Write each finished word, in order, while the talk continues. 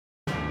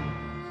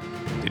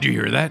Did you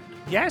hear that?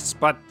 Yes,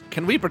 but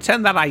can we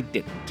pretend that I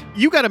didn't?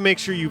 You gotta make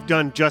sure you've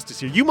done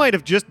justice here. You might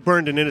have just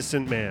burned an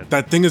innocent man.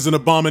 That thing is an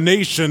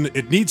abomination.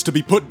 It needs to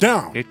be put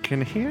down. It can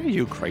hear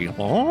you,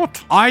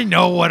 Greylord. I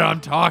know what I'm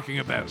talking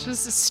about.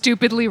 Just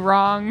stupidly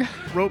wrong.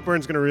 Rope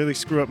burn's gonna really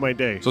screw up my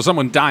day. So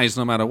someone dies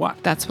no matter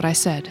what. That's what I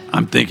said.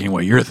 I'm thinking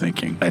what you're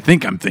thinking. I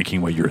think I'm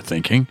thinking what you're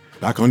thinking.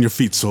 Back on your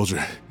feet,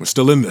 soldier. We're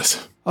still in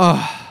this.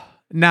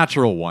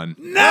 Natural one.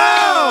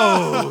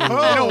 No! You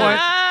know what?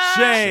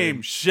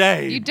 Shame.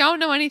 You don't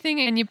know anything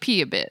and you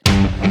pee a bit.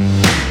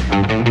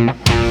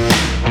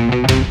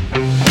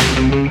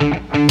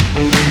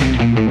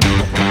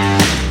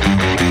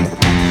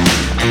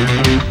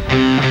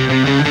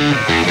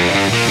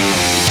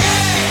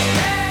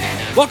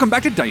 Welcome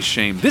back to Dice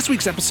Shame. This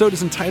week's episode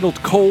is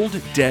entitled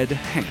Cold Dead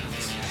Hands.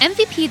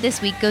 MVP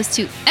this week goes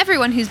to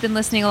everyone who's been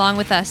listening along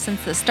with us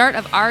since the start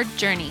of our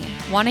journey.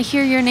 Want to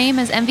hear your name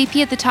as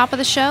MVP at the top of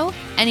the show?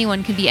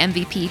 Anyone can be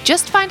MVP.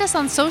 Just find us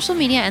on social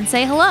media and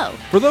say hello.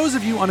 For those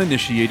of you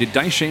uninitiated,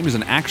 Dice Shame is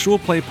an actual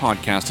play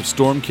podcast of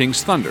Storm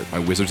King's Thunder by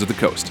Wizards of the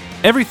Coast.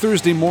 Every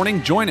Thursday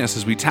morning, join us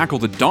as we tackle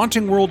the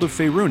daunting world of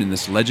Faerun in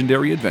this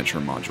legendary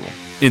adventure module.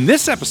 In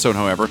this episode,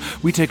 however,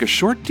 we take a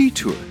short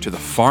detour to the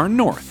far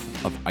north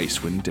of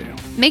Icewind Dale.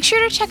 Make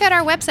sure to check out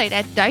our website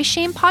at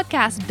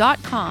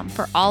diceshamepodcast.com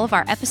for all of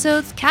our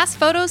episodes, cast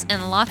photos,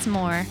 and lots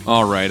more.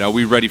 All right, are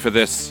we ready for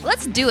this?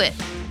 Let's do it.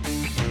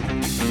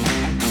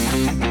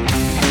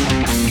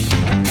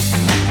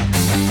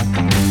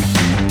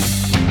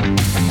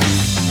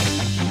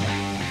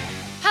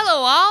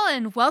 Hello all,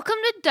 and welcome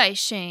to Dice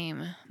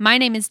Shame. My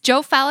name is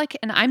Joe Fallick,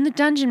 and I'm the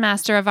Dungeon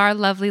Master of our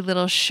lovely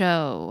little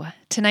show.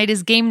 Tonight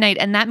is game night,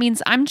 and that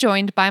means I'm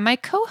joined by my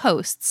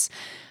co-hosts.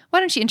 Why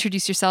don't you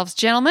introduce yourselves,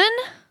 gentlemen?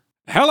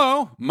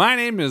 Hello, my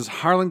name is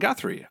Harlan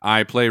Guthrie.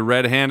 I play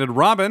Red-Handed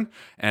Robin,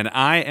 and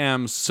I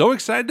am so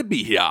excited to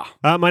be here.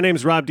 My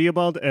name's Rob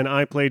Diabald, and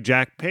I play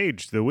Jack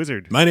Page, the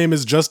wizard. My name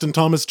is Justin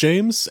Thomas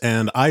James,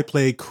 and I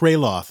play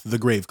Kraloth, the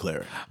Grave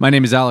Cleric. My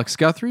name is Alex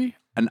Guthrie,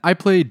 and I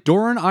play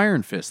Doran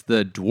Ironfist,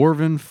 the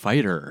Dwarven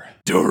Fighter.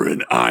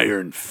 Doran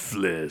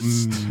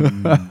Ironfist.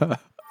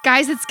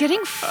 Guys, it's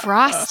getting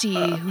frosty.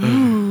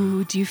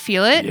 Ooh, do you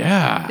feel it?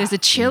 Yeah. There's a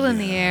chill in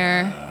the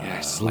air.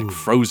 Yes, like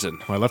frozen.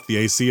 I left the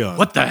AC on.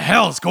 What the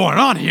hell's going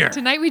on here?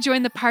 Tonight we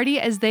join the party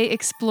as they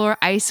explore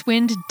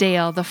Icewind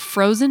Dale, the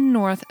frozen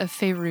north of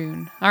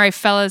Faerun. All right,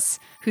 fellas,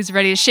 who's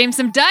ready to shame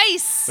some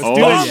dice? Let's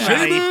do this, yeah.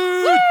 Johnny.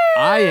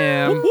 I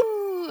am.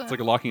 It's like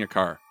locking a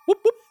car. Whoop,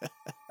 whoop.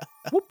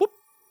 Whoop, whoop.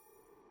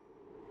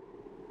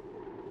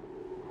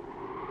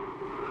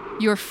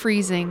 You're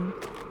freezing.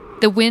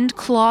 The wind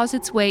claws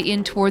its way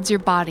in towards your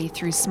body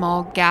through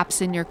small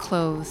gaps in your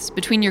clothes,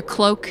 between your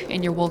cloak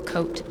and your wool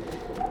coat.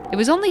 It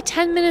was only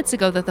 10 minutes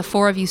ago that the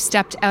four of you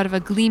stepped out of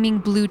a gleaming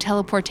blue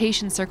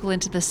teleportation circle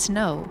into the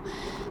snow,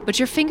 but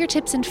your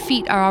fingertips and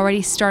feet are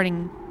already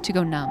starting to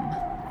go numb.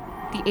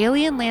 The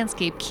alien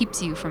landscape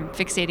keeps you from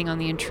fixating on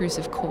the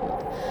intrusive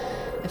cold.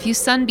 A few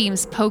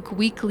sunbeams poke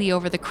weakly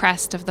over the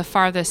crest of the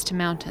farthest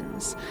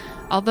mountains.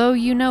 Although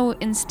you know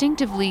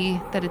instinctively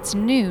that it's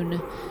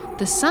noon,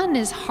 the sun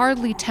is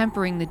hardly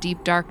tempering the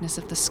deep darkness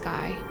of the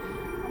sky.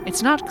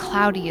 It's not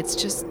cloudy, it's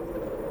just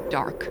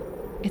dark.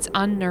 It's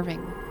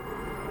unnerving.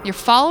 You're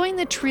following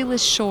the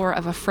treeless shore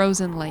of a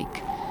frozen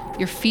lake,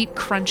 your feet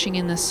crunching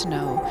in the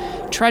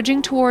snow,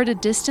 trudging toward a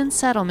distant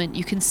settlement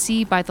you can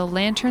see by the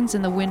lanterns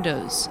in the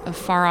windows of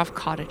far-off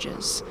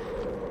cottages.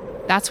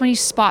 That's when you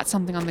spot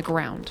something on the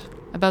ground,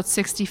 about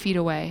 60 feet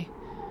away.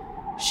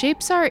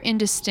 Shapes are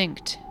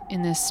indistinct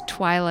in this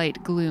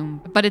twilight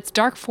gloom, but its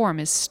dark form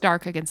is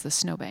stark against the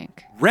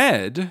snowbank.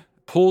 Red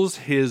pulls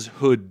his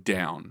hood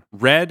down.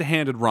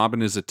 Red-Handed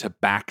Robin is a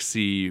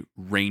tabaxi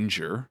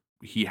ranger.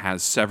 He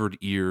has severed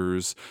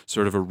ears,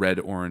 sort of a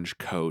red-orange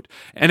coat.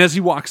 And as he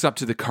walks up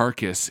to the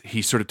carcass,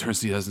 he sort of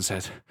turns to the others and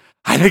says,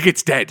 I think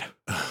it's dead.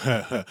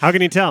 How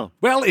can you tell?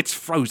 Well, it's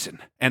frozen.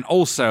 And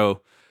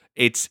also,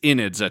 its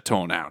innards are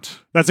torn out.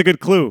 That's a good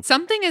clue.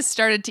 Something has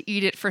started to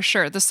eat it for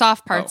sure, the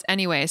soft parts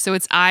anyway. So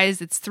its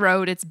eyes, its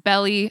throat, its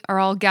belly are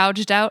all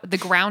gouged out. The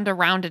ground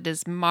around it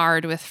is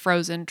marred with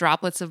frozen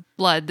droplets of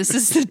blood. This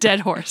is the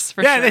dead horse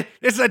for sure.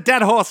 It's a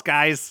dead horse,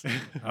 guys.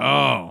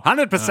 Oh.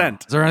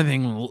 100%. Is there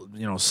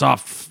anything,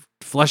 soft,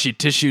 fleshy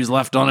tissues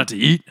left on it to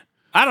eat?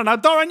 I don't know.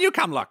 Doran, you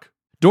come look.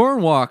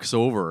 Doran walks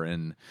over,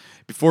 and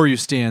before you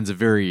stands a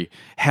very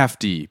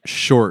hefty,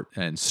 short,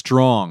 and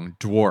strong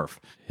dwarf.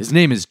 His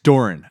name is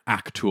Doran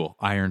Aktul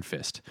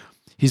Ironfist.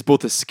 He's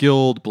both a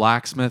skilled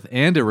blacksmith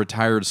and a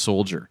retired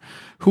soldier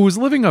who was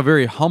living a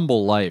very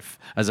humble life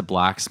as a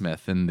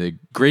blacksmith in the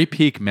Grey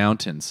Peak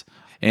Mountains.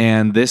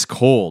 And this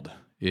cold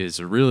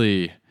is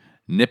really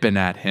nipping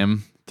at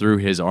him through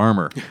his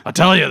armor. I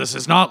tell you, this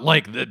is not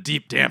like the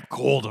deep, damp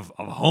cold of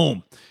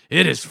home.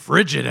 It is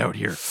frigid out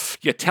here.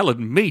 You're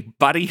telling me,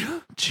 buddy.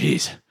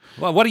 Jeez.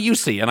 Well, what do you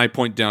see? And I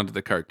point down to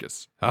the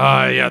carcass.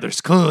 Yeah,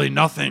 there's clearly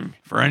nothing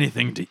for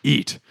anything to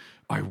eat.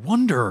 I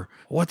wonder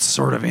what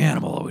sort of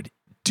animal would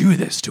do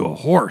this to a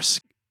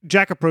horse.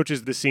 Jack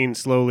approaches the scene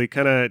slowly,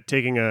 kind of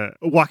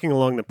walking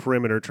along the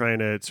perimeter, trying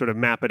to sort of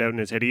map it out in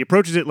his head. He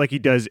approaches it like he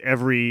does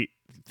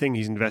everything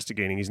he's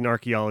investigating. He's an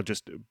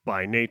archaeologist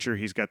by nature.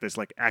 He's got this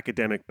like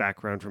academic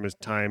background from his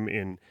time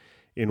in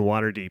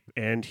Waterdeep,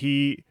 and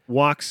he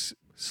walks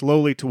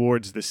slowly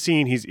towards the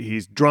scene.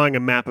 He's drawing a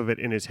map of it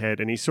in his head,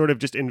 and he's sort of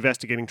just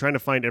investigating, trying to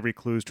find every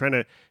clue, trying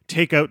to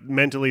take out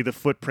mentally the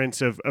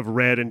footprints of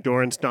Red and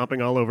Doran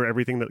stomping all over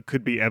everything that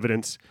could be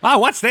evidence. Oh,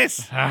 what's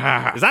this? Is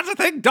that the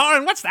thing?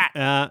 Doran, what's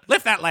that?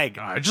 Lift that leg.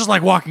 Just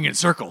like walking in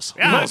circles.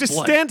 Yeah, just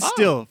stand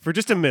still for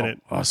just a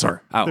minute. Oh, sorry.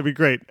 Oh. That'd be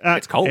great.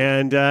 It's cold.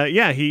 And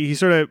he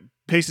sort of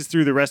paces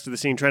through the rest of the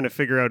scene, trying to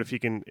figure out if he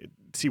can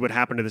see what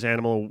happened to this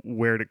animal,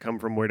 where to come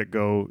from, where to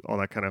go, all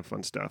that kind of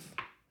fun stuff.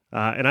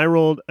 And I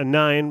rolled a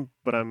 9,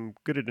 but I'm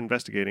good at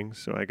investigating,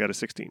 so I got a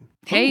 16.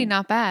 Hey,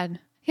 not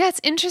bad. Yeah,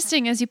 it's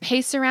interesting. As you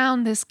pace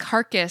around this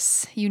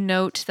carcass, you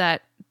note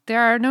that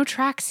there are no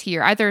tracks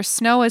here. Either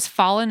snow has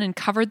fallen and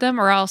covered them,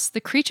 or else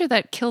the creature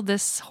that killed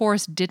this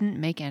horse didn't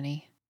make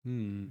any.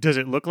 Does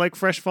it look like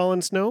fresh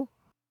fallen snow?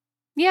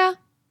 Yeah.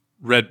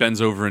 Red bends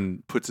over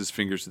and puts his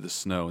fingers to the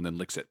snow and then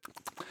licks it.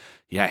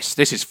 Yes,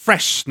 this is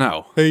fresh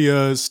snow.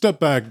 Hey, step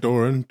back,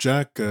 Doran.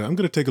 Jack, I'm going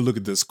to take a look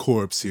at this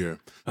corpse here.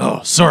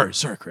 Oh, sorry,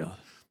 Krayloth.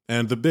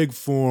 And the big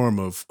form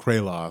of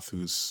Krayloth,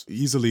 who's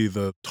easily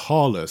the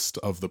tallest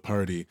of the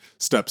party,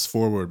 steps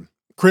forward.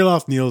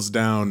 Krayloth kneels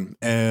down,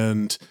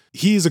 and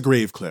he's a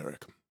grave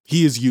cleric.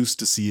 He is used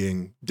to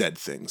seeing dead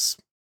things.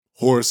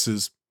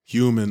 Horses,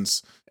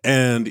 humans,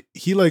 and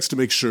he likes to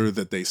make sure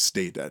that they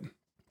stay dead.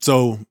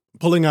 So,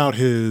 pulling out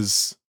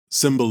his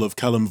symbol of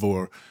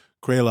Kelemvor,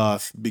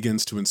 Krayloth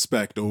begins to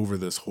inspect over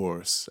this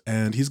horse,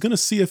 and he's going to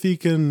see if he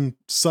can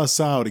suss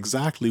out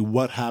exactly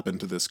what happened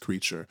to this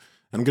creature.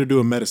 And I'm going to do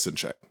a medicine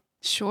check.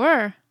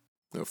 Sure.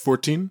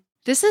 14?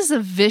 This is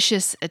a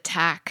vicious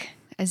attack.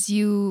 As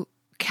you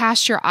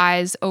cast your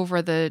eyes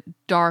over the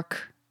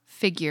dark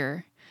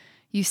figure,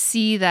 you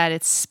see that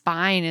its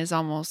spine is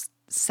almost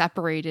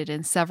separated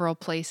in several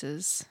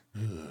places.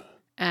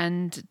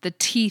 And the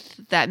teeth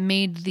that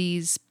made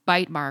these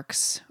bite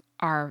marks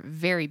are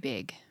very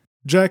big.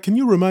 Jack, can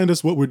you remind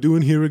us what we're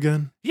doing here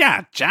again?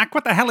 Yeah, Jack,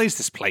 what the hell is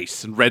this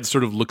place? And Red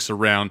sort of looks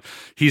around.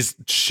 He's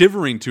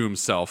shivering to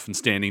himself and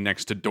standing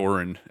next to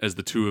Doran as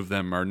the two of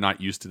them are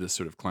not used to this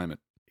sort of climate.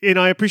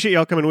 I appreciate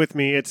y'all coming with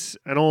me. It's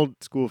an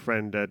old school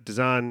friend,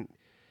 Dazan.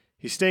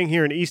 He's staying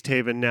here in East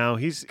Haven now.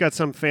 He's got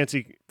some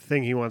fancy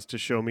thing he wants to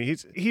show me.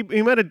 He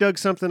might have dug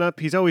something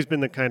up. He's always been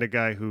the kind of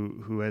guy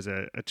who has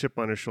a chip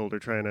on his shoulder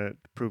trying to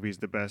prove he's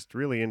the best.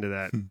 Really into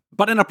that.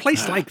 But in a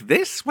place like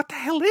this, what the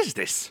hell is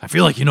this? I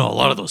feel like you know a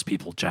lot of those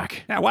people,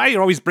 Jack. Yeah, why are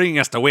you always bringing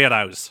us to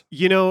weirdos?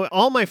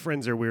 All my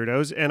friends are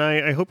weirdos, and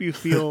I hope you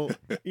feel,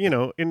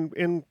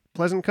 in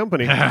pleasant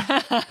company.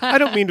 I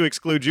don't mean to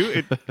exclude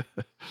you.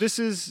 This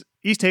is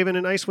East Haven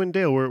and Icewind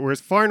Dale. We're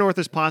as far north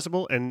as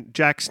possible, and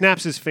Jack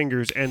snaps his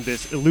fingers, and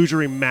this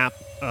illusory map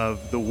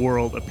of the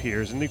world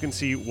appears. And you can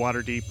see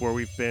Waterdeep, where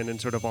we've been, and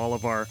sort of all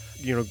of our,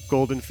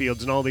 golden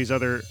fields and all these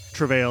other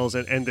travails,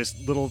 and this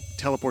little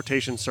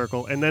teleportation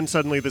circle. And then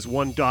suddenly this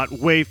one dot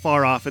way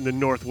far off in the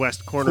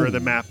northwest corner of the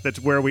map. That's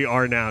where we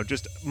are now,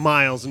 just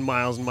miles and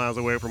miles and miles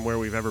away from where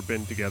we've ever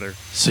been together.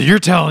 So you're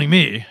telling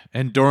me...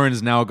 And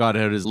Doran's now got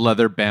out his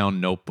leather-bound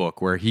notebook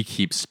where he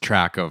keeps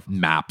track of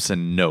maps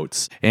and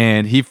notes.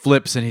 And he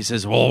flips and he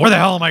says, Well, where the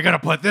hell am I going to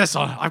put this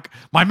on?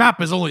 My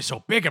map is only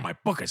so big and my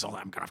book is only...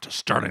 I'm going to have to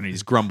start and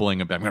he's grumbling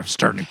a bit. I'm going to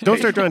start. Don't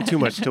start drawing too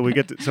much till we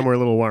get to somewhere a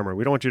little warmer.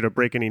 We don't want you to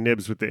break any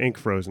nibs with the ink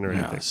frozen or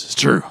anything. Yeah, this is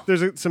true.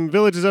 There's some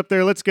villages up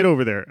there. Let's get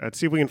over there. Let's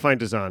see if we can find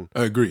Dazan.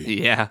 I agree.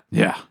 Yeah.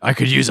 Yeah, I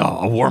could use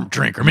a warm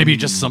drink or maybe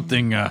just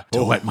something to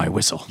wet my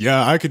whistle.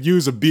 Yeah, I could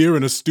use a beer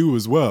and a stew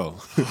as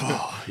well.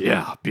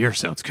 Yeah, beer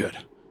sounds good.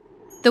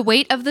 The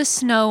weight of the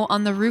snow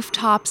on the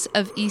rooftops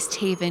of East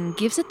Haven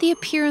gives it the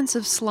appearance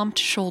of slumped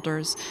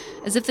shoulders,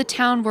 as if the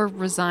town were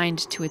resigned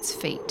to its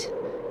fate.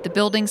 The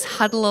buildings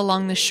huddle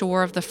along the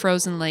shore of the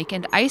frozen lake,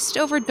 and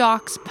iced-over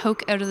docks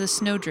poke out of the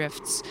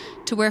snowdrifts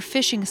to where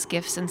fishing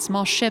skiffs and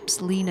small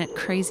ships lean at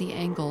crazy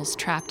angles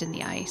trapped in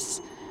the ice.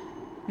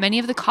 Many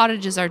of the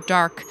cottages are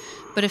dark,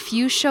 but a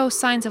few show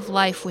signs of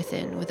life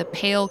within, with a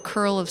pale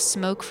curl of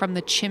smoke from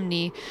the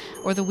chimney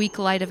or the weak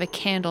light of a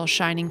candle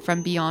shining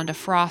from beyond a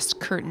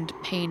frost-curtained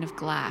pane of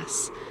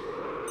glass.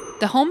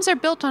 The homes are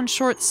built on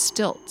short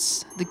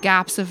stilts. The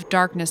gaps of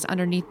darkness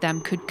underneath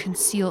them could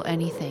conceal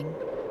anything.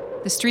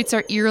 The streets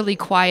are eerily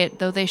quiet,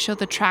 though they show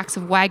the tracks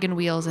of wagon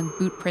wheels and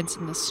boot prints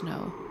in the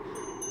snow.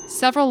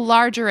 Several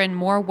larger and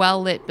more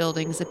well-lit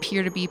buildings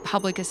appear to be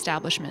public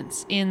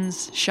establishments,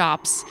 inns,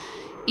 shops,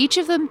 each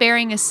of them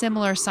bearing a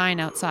similar sign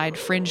outside,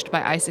 fringed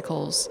by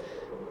icicles.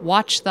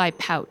 Watch thy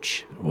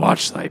pouch.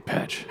 Watch thy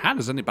patch. How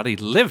does anybody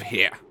live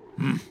here?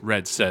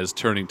 Red says,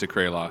 turning to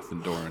Krayloth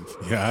and Doran.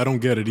 Yeah, I don't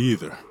get it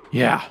either.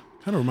 Yeah.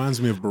 Kind of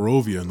reminds me of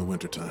Barovia in the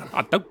wintertime.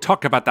 Oh, don't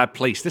talk about that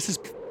place. This is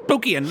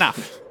spooky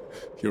enough.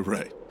 You're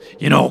right.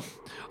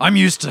 I'm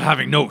used to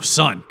having no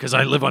sun because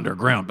I live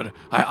underground, but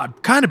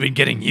I've kind of been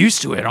getting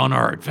used to it on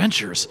our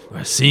adventures.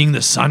 Seeing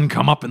the sun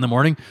come up in the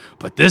morning,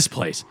 but this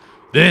place,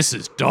 this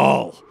is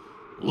dull.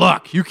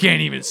 Look, you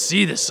can't even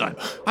see the sun.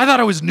 I thought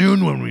it was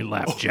noon when we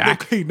left,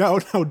 Jack. Okay, now,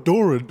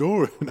 Doran,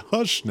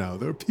 hush now.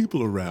 There are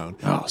people around.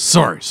 Oh,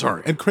 sorry.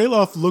 And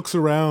Kraloth looks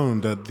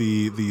around at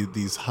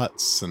these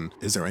huts, and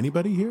is there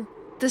anybody here?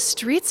 The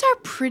streets are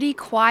pretty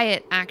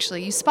quiet,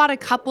 actually. You spot a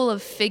couple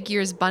of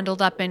figures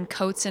bundled up in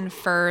coats and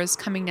furs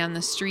coming down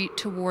the street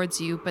towards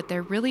you, but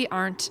there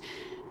aren't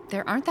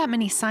that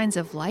many signs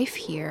of life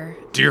here.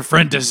 Dear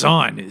friend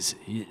Dazan,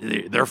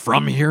 they're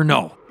from here?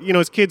 No. You know,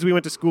 as kids, we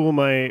went to school.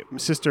 My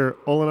sister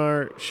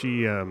Olinar,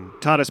 she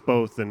taught us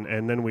both,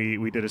 and then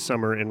we did a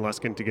summer in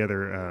Luskan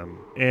together.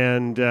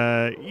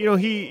 You know,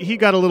 he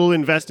got a little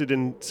invested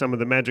in some of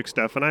the magic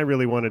stuff, and I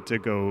really wanted to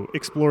go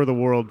explore the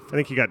world. I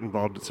think he got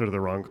involved with sort of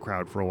the wrong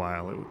crowd for a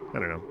while. I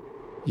don't know.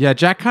 Yeah,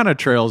 Jack kind of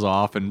trails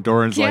off, and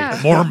Doran's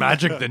like, More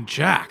magic than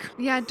Jack.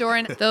 Yeah,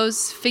 Doran,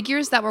 those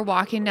figures that were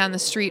walking down the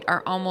street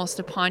are almost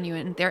upon you,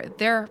 and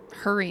they're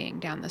hurrying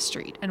down the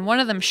street. And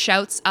one of them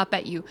shouts up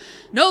at you,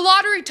 "No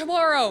lottery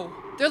tomorrow!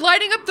 They're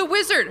lighting up the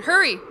wizard!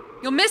 Hurry!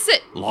 You'll miss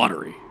it!"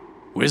 Lottery.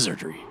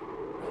 Wizardry.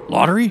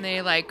 Lottery? And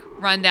they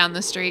run down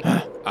the street.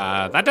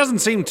 That doesn't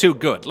seem too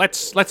good.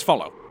 Let's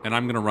follow. And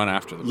I'm going to run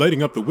after them.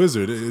 Lighting up the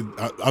wizard.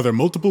 Are there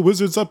multiple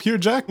wizards up here,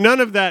 Jack? None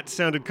of that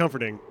sounded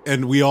comforting.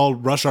 And we all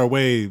rush our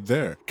way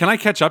there. Can I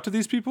catch up to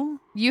these people?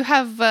 You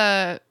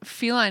have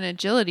feline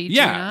agility, do you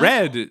Yeah, not?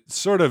 Red,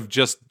 sort of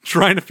just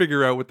trying to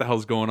figure out what the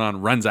hell's going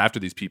on, runs after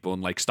these people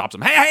and stops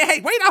them.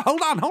 Hey, wait,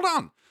 hold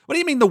on. What do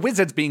you mean the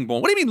wizard's being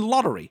born? What do you mean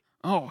lottery?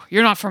 Oh,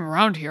 you're not from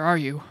around here, are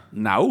you?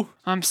 No.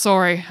 I'm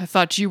sorry. I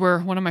thought you were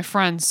one of my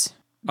friends.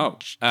 Oh,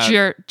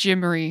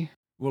 Jimmery.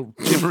 well,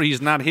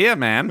 Jimmery's not here,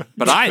 man,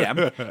 but I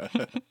am.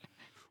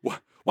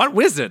 What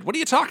wizard? What are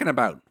you talking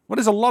about? What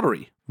is a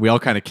lottery? we all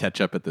kind of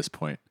catch up at this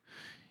point.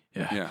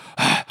 Yeah.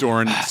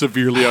 Doran,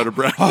 severely out of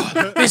breath.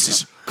 This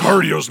is...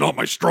 Cardio's not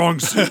my strong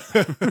suit.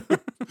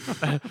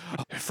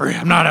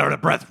 I'm not out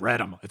of breath,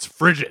 Red. It's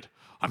frigid.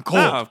 I'm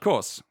cold. Of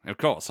course.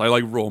 I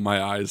roll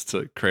my eyes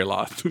to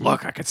Kraloth.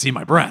 Look, I can see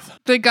my breath.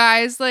 The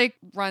guy's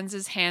runs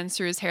his hands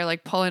through his hair,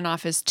 pulling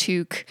off his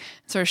toque,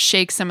 sort of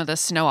shakes some of the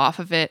snow off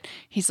of it.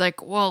 He's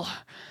like, well,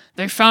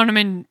 they found him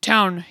in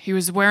town. He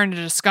was wearing a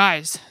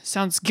disguise.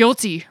 Sounds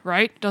guilty,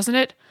 right? Doesn't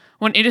it?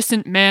 One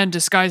innocent man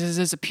disguises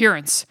his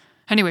appearance.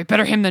 Anyway,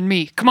 better him than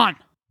me. Come on.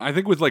 I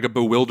think with a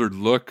bewildered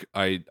look,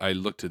 I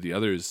look to the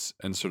others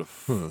and sort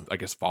of, I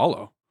guess,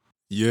 follow.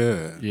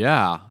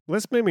 Yeah.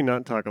 Let's maybe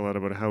not talk a lot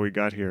about how we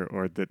got here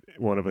or that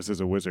one of us is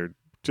a wizard.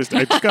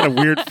 I just got a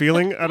weird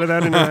feeling out of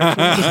that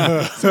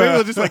interaction. So maybe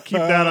we'll just keep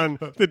that on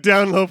the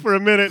down low for a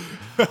minute.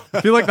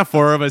 I feel like the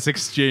four of us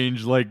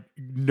exchange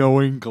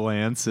knowing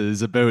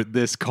glances about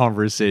this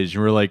conversation.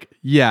 We're like,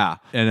 yeah.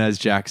 And as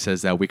Jack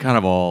says that, we kind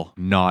of all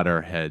nod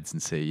our heads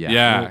and say, yeah.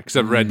 Yeah,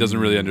 except Red doesn't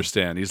really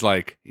understand. He's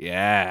like,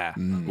 yeah,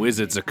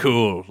 wizards are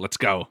cool. Let's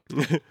go.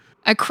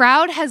 A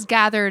crowd has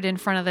gathered in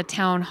front of the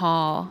town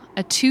hall,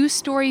 a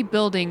 2-story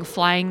building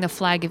flying the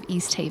flag of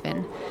East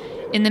Haven.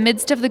 In the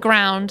midst of the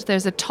ground,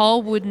 there's a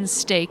tall wooden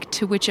stake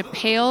to which a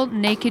pale,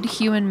 naked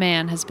human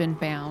man has been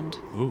bound.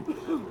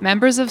 Ooh.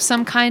 Members of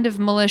some kind of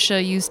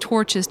militia use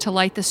torches to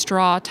light the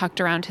straw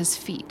tucked around his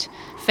feet.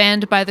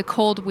 Fanned by the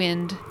cold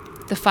wind,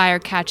 the fire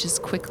catches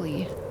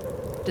quickly.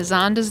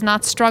 Dazan does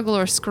not struggle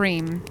or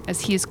scream,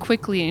 as he is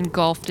quickly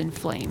engulfed in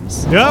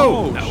flames.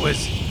 No! That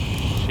was...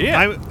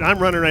 I'm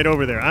running right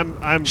over there.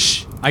 I'm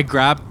Shh. I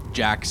grab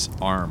Jack's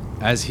arm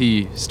as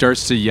he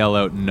starts to yell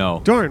out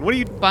no. Doran, what are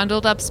you...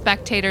 Bundled up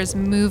spectators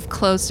move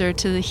closer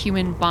to the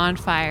human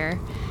bonfire,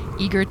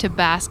 eager to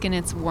bask in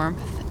its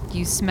warmth.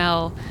 You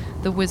smell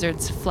the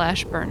wizard's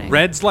flesh burning.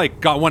 Red's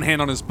got one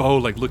hand on his bow,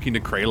 looking to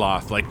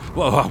Kraloth,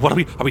 whoa, what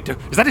are we doing?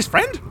 Is that his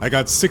friend? I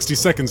got 60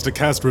 seconds to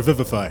cast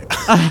Revivify.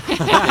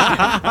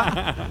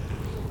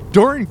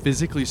 Doran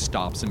physically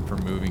stops him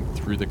from moving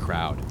through the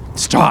crowd.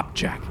 Stop,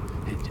 Jack.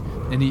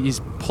 And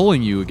he's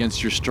pulling you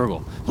against your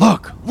struggle.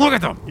 Look at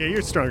them. Yeah,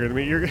 you're stronger than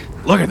me.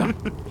 Look at them.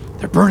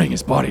 They're burning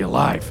his body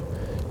alive.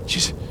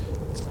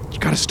 You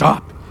gotta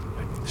stop.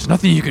 There's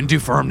nothing you can do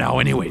for him now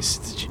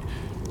anyways.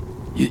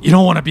 You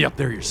don't want to be up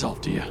there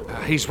yourself, do you?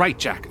 He's right,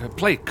 Jack.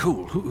 Play it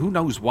cool. Who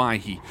knows why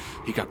he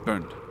got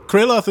burned?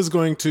 Kraloth is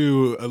going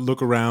to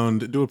look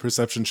around, do a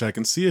perception check,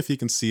 and see if he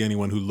can see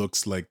anyone who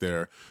looks like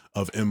they're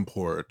of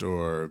import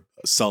or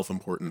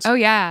self-importance. Oh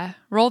yeah,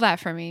 roll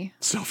that for me.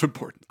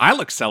 Self-important. I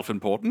look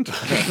self-important.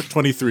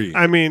 23.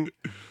 I mean...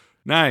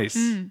 Nice.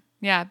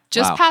 Yeah,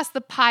 just Wow. past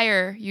the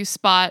pyre, you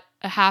spot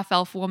a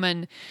half-elf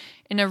woman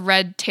in a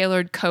red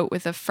tailored coat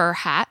with a fur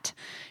hat.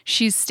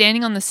 She's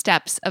standing on the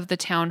steps of the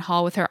town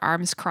hall with her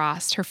arms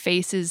crossed. Her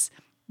face is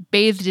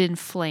bathed in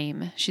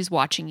flame. She's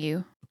watching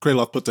you.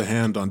 Kraloth puts a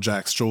hand on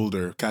Jack's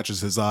shoulder,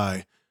 catches his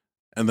eye,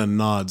 and then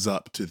nods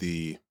up to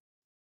the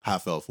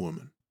half-elf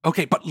woman.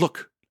 Okay, but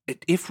look,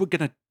 if we're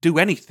gonna do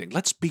anything,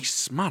 let's be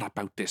smart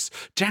about this.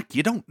 Jack,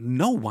 you don't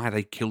know why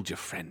they killed your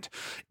friend.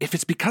 If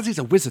it's because he's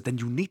a wizard, then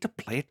you need to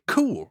play it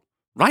cool.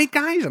 Right,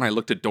 guys? And I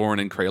looked at Doran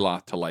and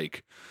Kraloth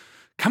to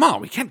come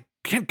on, we can't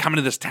come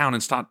into this town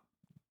and start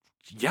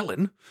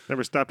yelling.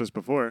 Never stopped us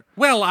before.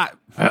 Well, I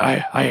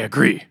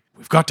agree.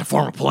 We've got to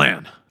form a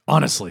plan.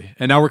 honestly.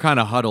 And now we're kind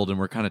of huddled and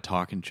we're kind of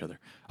talking to each other.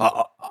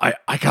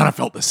 I kind of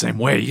felt the same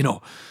way.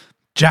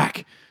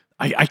 Jack,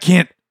 I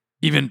can't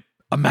even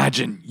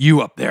imagine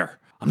you up there.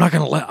 I'm not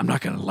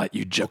gonna let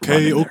you jump.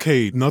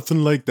 Okay.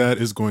 Nothing like that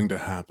is going to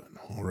happen,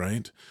 all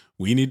right?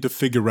 We need to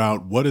figure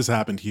out what has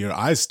happened here.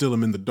 I still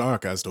am in the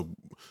dark as to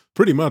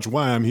pretty much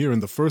why I'm here in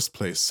the first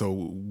place, so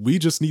we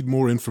just need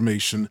more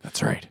information.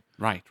 That's right.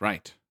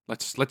 Right.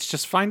 Let's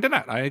just find it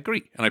out. I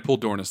agree. And I pull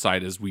Doran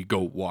aside as we go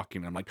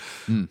walking. I'm like,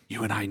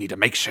 you and I need to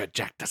make sure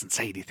Jack doesn't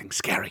say anything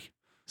scary.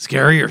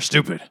 Scary or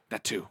stupid?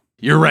 That too.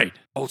 You're right.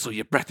 Also,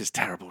 your breath is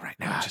terrible right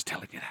now. I'm just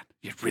telling you that.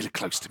 You're really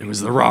close to me. It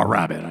was the raw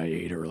rabbit I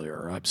ate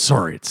earlier. I'm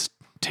sorry. It's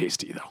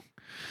tasty, though.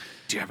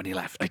 Do you have any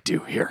left? I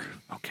do. Here.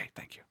 Okay,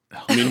 thank you.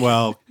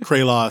 Meanwhile,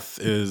 Kraloth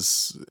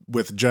is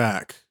with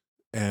Jack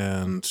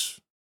and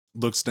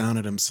looks down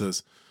at him and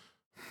says,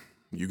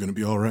 "You gonna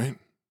be all right?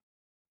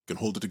 Can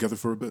hold it together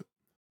for a bit?"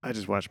 I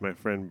just watched my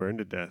friend burn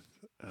to death.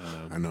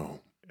 I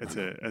know.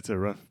 It's a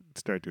rough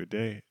start to a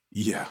day.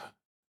 Yeah.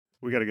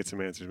 We got to get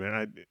some answers,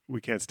 man. We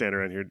can't stand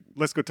around here.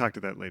 Let's go talk to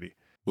that lady.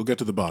 We'll get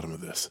to the bottom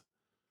of this.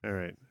 All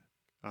right.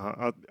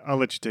 I'll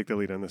let you take the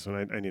lead on this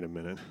one. I need a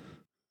minute.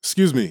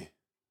 Excuse me.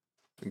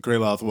 And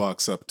Kraloth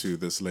walks up to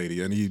this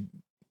lady and he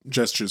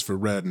gestures for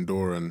Red and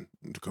Doran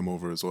to come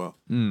over as well.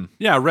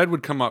 Yeah, Red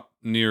would come up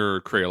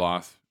near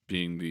Kraloth,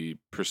 being the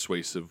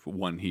persuasive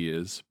one he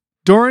is.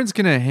 Doran's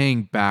going to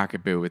hang back a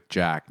bit with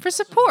Jack. For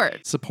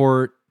support.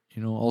 Support,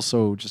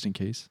 also just in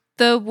case.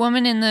 The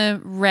woman in the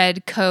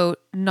red coat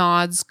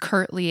nods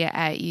curtly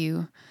at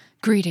you.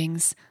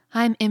 Greetings.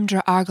 I'm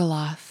Imdra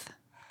Argaloth,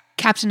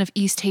 captain of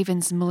East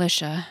Haven's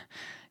militia.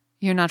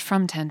 You're not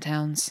from Ten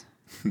Towns.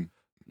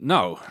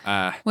 No.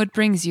 What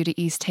brings you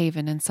to East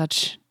Haven in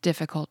such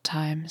difficult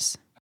times?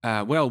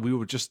 Well, we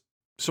were just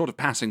sort of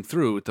passing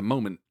through at the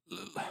moment.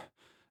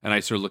 And I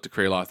sort of looked at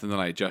Kraloth, and then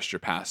I gesture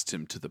past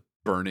him to the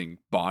burning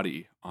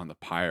body on the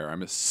pyre.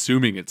 I'm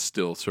assuming it's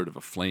still sort of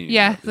a flame.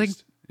 Yeah, at like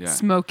least.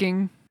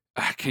 smoking.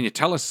 Can you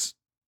tell us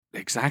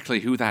exactly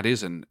who that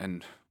is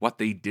and what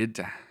they did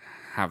to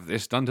have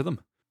this done to them?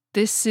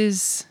 This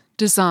is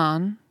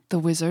Dazan, the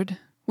wizard.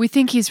 We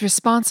think he's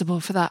responsible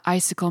for the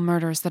icicle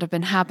murders that have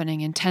been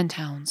happening in Ten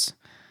Towns.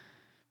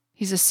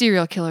 He's a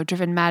serial killer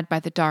driven mad by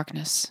the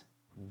darkness.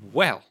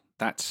 Well,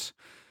 that's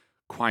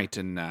quite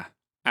an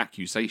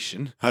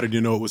accusation. How did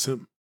you know it was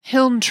him?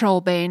 Hilm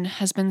Trollbane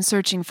has been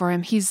searching for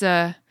him. He's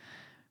a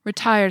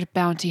retired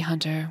bounty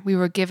hunter. We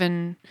were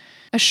given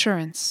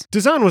assurance.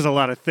 Dazan was a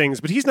lot of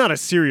things, but he's not a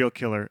serial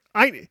killer.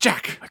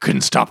 Jack! I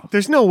couldn't stop him.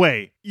 There's no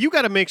way. You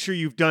got to make sure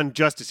you've done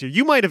justice here.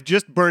 You might have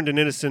just burned an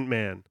innocent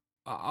man.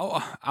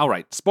 All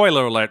right.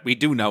 Spoiler alert, we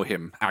do know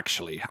him,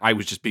 actually. I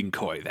was just being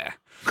coy there.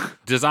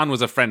 Dazan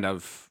was a friend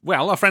of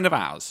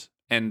ours,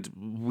 and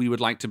we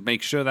would like to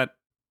make sure that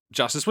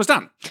justice was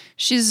done.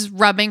 She's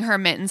rubbing her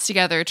mittens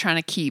together, trying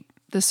to keep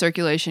the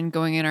circulation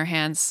going in her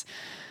hands.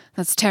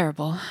 That's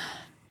terrible.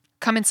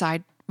 Come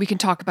inside. We can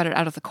talk about it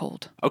out of the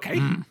cold.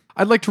 Okay.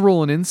 I'd like to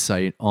roll an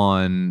insight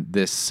on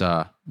this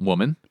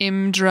woman.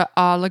 Imdra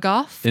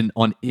Arlagoth?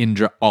 On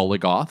Indra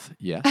Oligoth,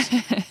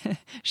 yes.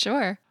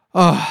 Sure.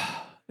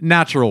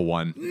 Natural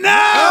one.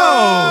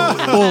 No!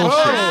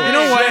 Bullshit. You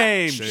know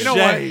what? You know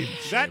what?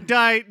 That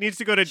die needs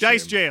to go to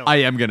dice jail. I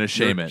am going to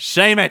shame it.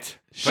 Shame it.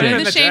 Put it in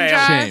The the shame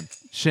jail. jar.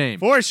 Shame.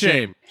 For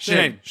shame.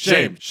 Shame.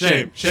 Shame.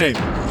 Shame. Shame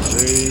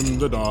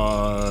the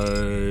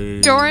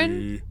die.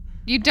 Doran,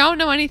 you don't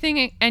know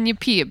anything and you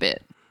pee a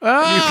bit.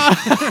 Doran,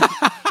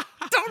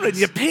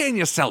 you're peeing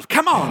yourself.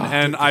 Come on.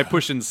 And I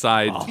push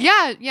inside.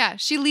 Yeah.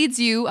 She leads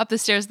you up the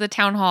stairs of the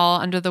town hall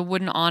under the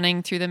wooden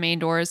awning through the main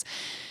doors.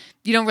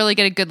 You don't really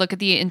get a good look at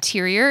the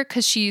interior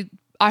because she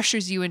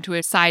ushers you into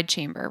a side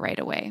chamber right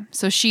away.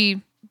 So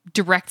she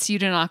directs you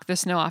to knock the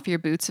snow off your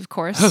boots, of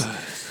course.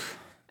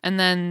 And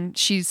then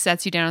she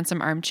sets you down on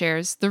some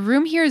armchairs. The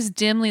room here is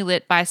dimly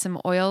lit by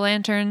some oil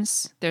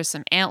lanterns. There's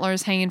some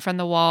antlers hanging from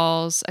the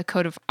walls, a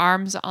coat of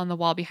arms on the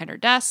wall behind her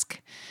desk.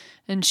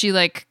 And she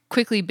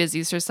quickly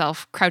busies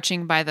herself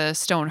crouching by the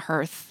stone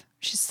hearth.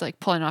 She's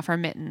pulling off her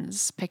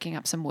mittens, picking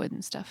up some wood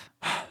and stuff.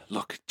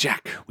 Look,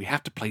 Jack, we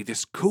have to play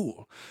this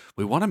cool.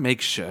 We want to make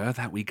sure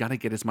that we got to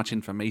get as much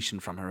information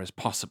from her as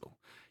possible.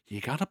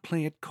 You got to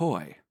play it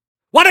coy.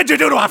 What did you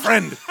do to our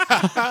friend?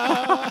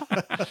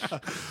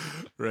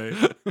 Right.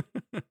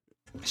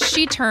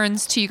 She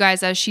turns to you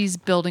guys as she's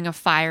building a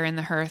fire in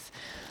the hearth.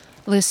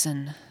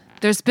 Listen,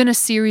 there's been a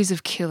series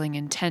of killing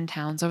in 10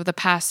 towns over the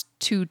past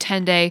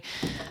 10 days.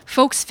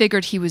 Folks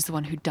figured he was the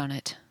one who'd done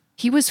it.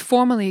 He was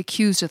formally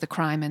accused of the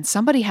crime, and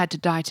somebody had to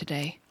die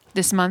today.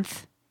 This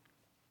month.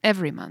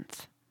 Every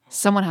month.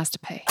 Someone has to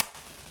pay.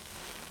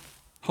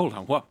 Hold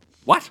on, what?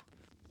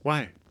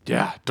 Why?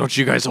 Yeah, don't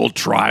you guys hold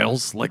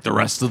trials like the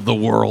rest of the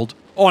world?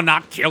 Or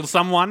not kill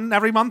someone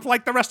every month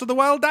like the rest of the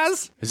world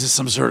does? Is this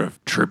some sort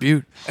of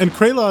tribute? And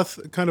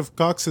Kraloth kind of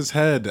cocks his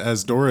head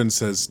as Doran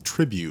says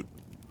tribute.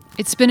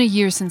 It's been a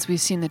year since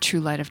we've seen the true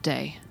light of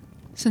day.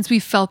 Since we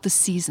felt the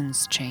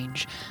seasons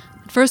change.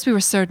 At first we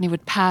were certain it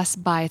would pass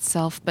by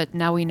itself, but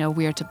now we know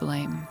we're to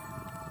blame.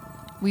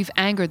 We've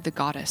angered the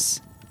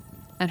goddess.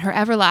 and her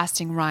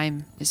everlasting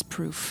rhyme is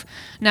proof.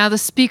 Now, the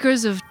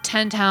speakers of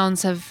 10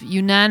 towns have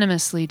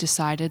unanimously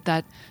decided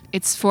that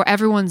it's for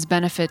everyone's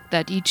benefit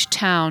that each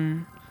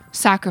town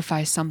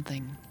sacrifice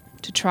something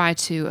to try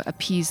to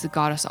appease the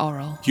goddess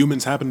Auril.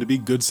 Humans happen to be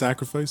good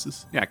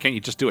sacrifices. Yeah, can't you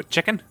just do a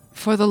chicken?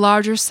 For the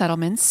larger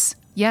settlements,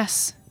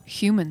 yes,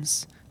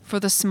 humans.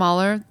 For the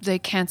smaller, they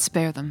can't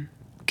spare them.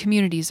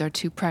 Communities are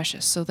too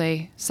precious, so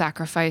they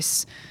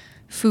sacrifice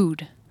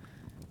food,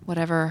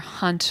 whatever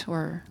hunt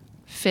or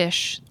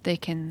fish they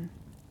can.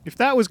 If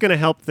that was going to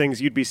help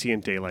things, you'd be seeing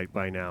daylight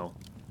by now.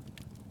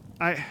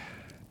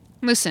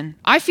 Listen,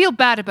 I feel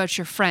bad about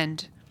your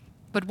friend,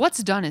 but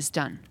what's done is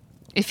done.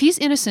 If he's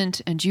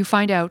innocent and you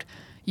find out,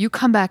 you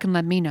come back and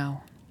let me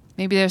know.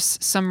 Maybe there's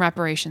some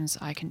reparations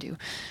I can do.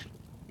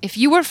 If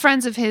you were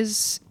friends of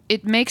his,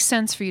 it makes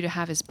sense for you to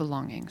have his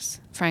belongings.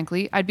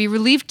 Frankly, I'd be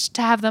relieved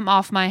to have them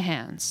off my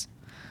hands.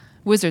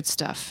 Wizard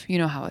stuff, you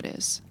know how it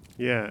is.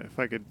 Yeah, if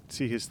I could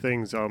see his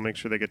things, I'll make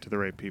sure they get to the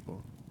right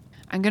people.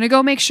 I'm gonna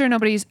go make sure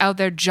nobody's out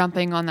there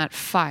jumping on that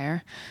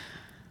fire.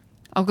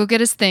 I'll go get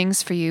his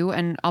things for you,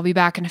 and I'll be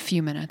back in a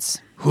few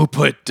minutes. Who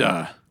put,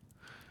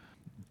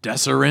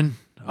 Desserin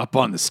up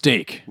on the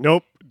stake?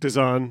 Nope,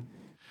 Dazan.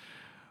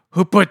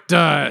 Who put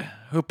the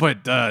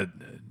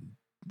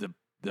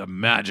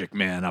magic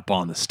man up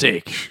on the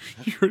stake?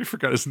 You already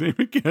forgot his name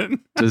again.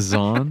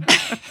 Dazan?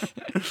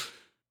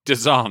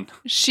 Dazan.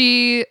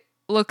 She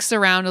looks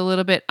around a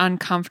little bit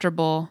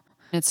uncomfortable.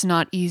 It's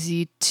not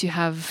easy to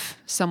have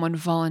someone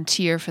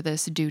volunteer for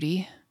this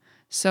duty.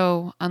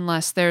 So,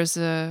 unless there's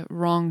a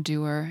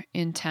wrongdoer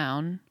in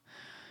town,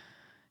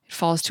 it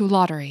falls to a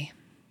lottery.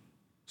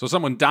 So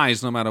someone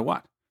dies no matter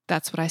what.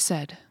 That's what I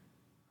said.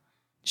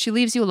 She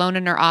leaves you alone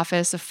in her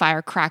office, a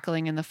fire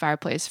crackling in the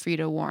fireplace for you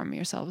to warm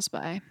yourselves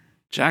by.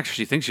 Jack,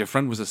 she thinks your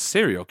friend was a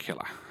serial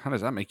killer. How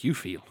does that make you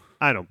feel?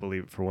 I don't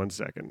believe it for 1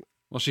 second.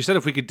 Well, she said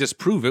if we could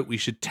disprove it, we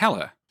should tell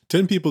her.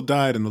 10 people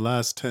died in the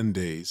last 10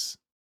 days.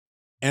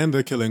 And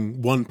they're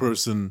killing one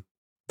person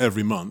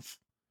every month.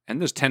 And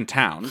there's 10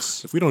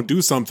 towns. If we don't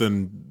do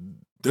something,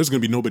 there's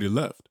going to be nobody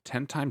left.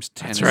 10 times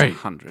 10 That's is right.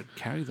 100.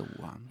 Carry the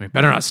 1. We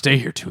better not stay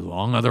here too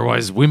long,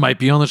 otherwise we might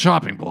be on the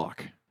chopping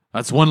block.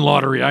 That's one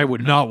lottery I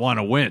would not want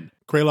to win.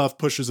 Kraloth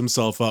pushes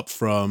himself up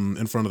from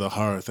in front of the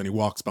hearth and he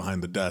walks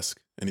behind the desk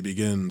and he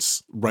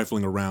begins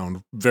rifling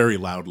around very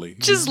loudly.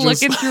 Just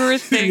looking through her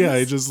things. Yeah,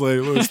 he just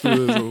like, what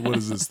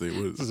is this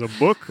thing? This is a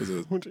book? Is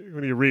it- What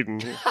are you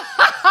reading?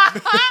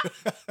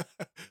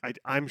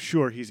 I'm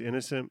sure he's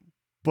innocent,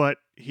 but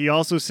he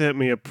also sent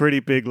me a pretty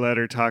big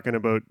letter talking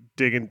about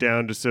digging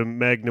down to some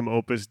magnum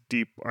opus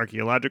deep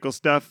archaeological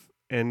stuff.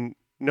 And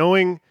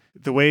knowing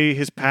the way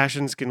his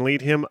passions can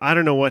lead him, I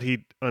don't know what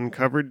he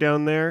uncovered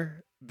down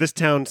there. This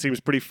town seems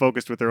pretty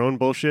focused with their own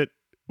bullshit.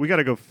 We got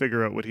to go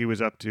figure out what he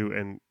was up to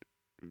and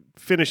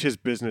finish his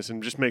business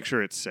and just make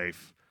sure it's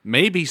safe.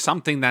 Maybe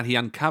something that he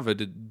uncovered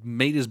had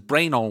made his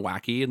brain all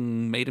wacky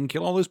and made him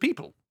kill all those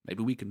people.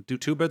 Maybe we can do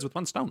 2 birds with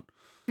 1 stone.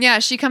 Yeah,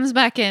 she comes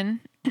back in.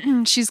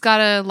 She's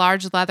got a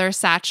large leather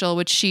satchel,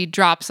 which she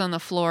drops on the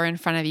floor in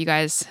front of you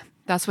guys.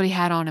 That's what he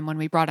had on him when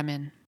we brought him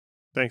in.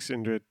 Thanks,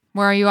 Indrid.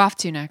 Where are you off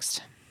to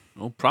next?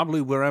 Well, probably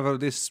wherever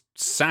this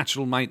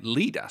satchel might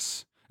lead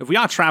us. If we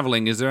are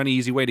traveling, is there any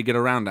easy way to get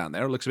around down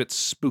there? It looks a bit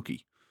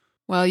spooky.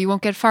 Well, you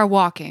won't get far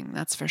walking,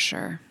 that's for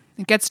sure.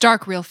 It gets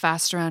dark real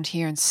fast around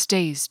here and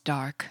stays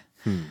dark.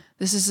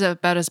 This is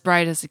about as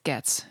bright as it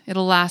gets.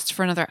 It'll last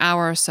for another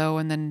hour or so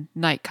and then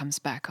night comes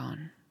back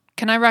on.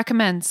 Can I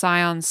recommend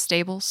Scion's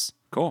stables?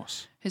 Of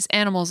course. His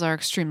animals are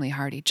extremely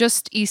hardy.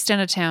 Just east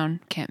end of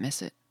town, can't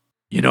miss it.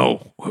 You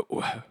know,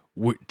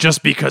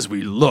 just because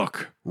we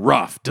look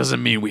rough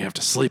doesn't mean we have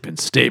to sleep in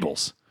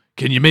stables.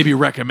 Can you maybe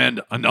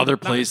recommend another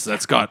place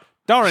that's got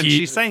Doran, heat?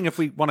 she's saying if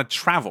we want to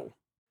travel,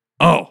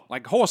 Oh,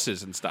 like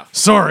horses and stuff.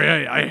 sorry,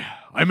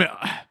 I'm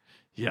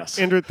yes.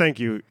 Indrid, thank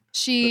you.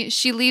 She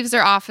leaves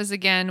her office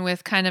again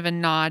with kind of a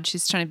nod.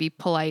 She's trying to be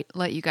polite,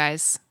 let you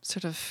guys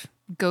sort of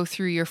go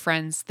through your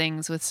friends'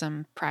 things with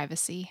some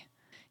privacy.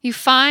 You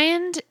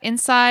find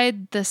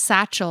inside the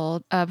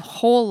satchel a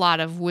whole lot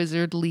of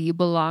wizardly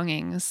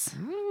belongings,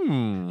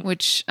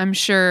 which I'm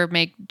sure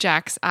make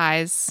Jack's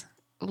eyes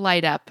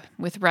light up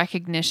with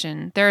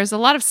recognition. There's a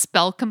lot of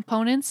spell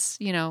components,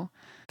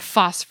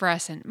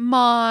 phosphorescent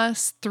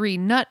moss, 3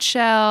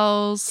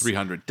 nutshells,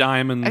 300 a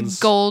diamonds.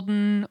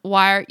 golden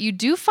wire. You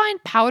do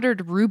find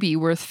powdered ruby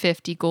worth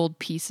 50 gold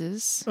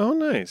pieces. Oh,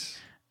 nice.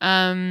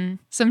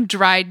 Some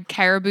dried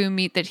caribou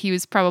meat that he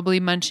was probably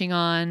munching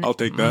on. I'll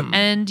take that.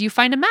 And you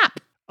find a map.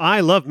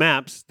 I love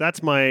maps.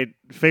 That's my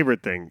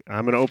favorite thing.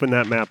 I'm going to open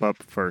that map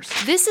up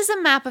first. This is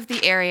a map of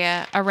the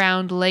area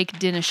around Lake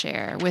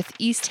Dinashare with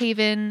East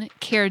Haven,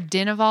 Caer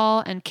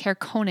Dineval, and Caer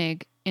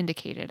Konig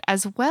indicated,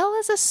 as well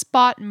as a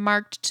spot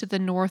marked to the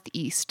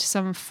northeast,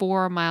 some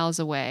 4 miles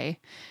away.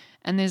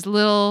 And there's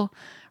little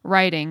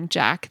writing,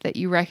 Jack, that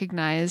you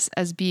recognize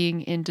as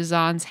being in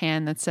Dazan's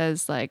hand that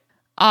says, like,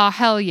 "Ah,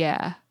 hell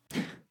yeah."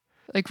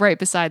 like right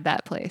beside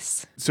that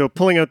place. So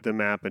pulling out the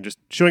map and just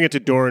showing it to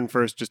Doran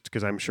first, just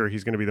because I'm sure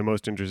he's going to be the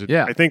most interested.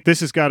 Yeah. I think this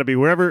has got to be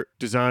wherever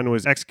Dazan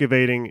was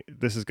excavating.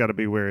 This has got to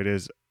be where it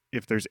is.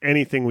 If there's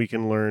anything we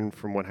can learn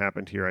from what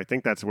happened here, I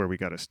think that's where we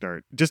got to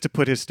start. Just to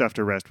put his stuff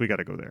to rest, we got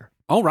to go there.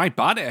 All right,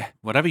 buddy.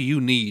 Whatever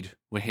you need,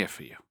 we're here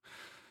for you.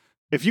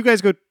 If you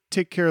guys go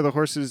take care of the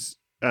horses,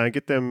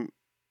 get them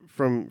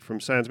from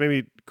Sans,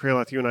 maybe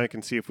Kraloth, you and I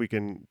can see if we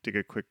can dig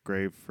a quick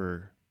grave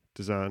for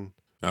Dazan.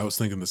 I was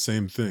thinking the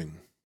same thing.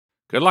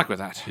 Good luck with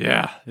that.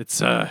 Yeah, it's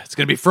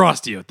gonna be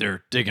frosty out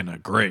there digging a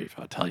grave,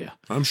 I'll tell you.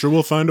 I'm sure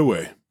we'll find a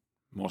way.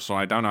 Also,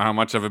 I don't know how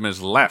much of him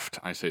is left,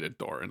 I say to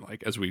Doran,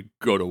 like, as we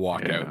go to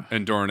walk Yeah. out.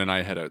 And Doran and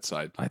I head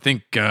outside. I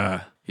think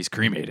he's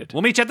cremated.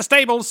 We'll meet you at the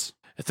stables.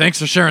 Thanks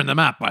for sharing the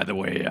map, by the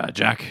way,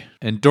 Jack.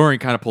 And Doran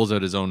kind of pulls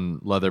out his own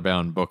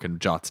leather-bound book and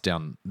jots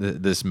down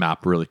this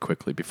map really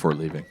quickly before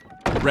leaving.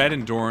 Red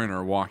and Doran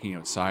are walking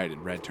outside,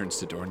 and Red turns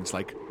to Doran and is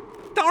like,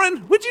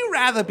 Doran, would you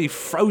rather be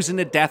frozen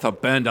to death or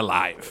burned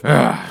alive?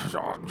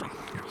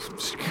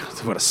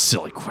 What a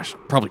silly question.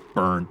 Probably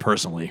burned,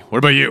 personally. What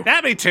about you?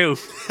 Yeah, me too.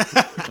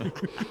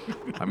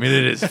 I mean,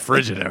 it is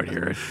frigid out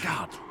here.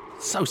 God,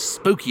 so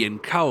spooky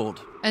and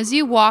cold. As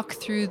you walk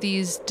through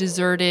these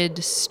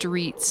deserted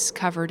streets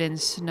covered in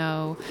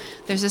snow,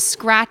 there's a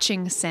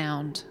scratching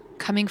sound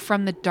coming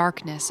from the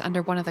darkness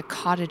under one of the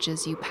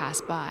cottages you pass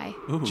by.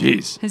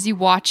 Jeez. As you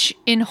watch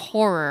in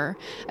horror,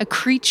 a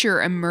creature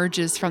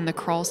emerges from the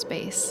crawl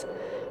space.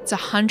 It's a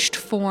hunched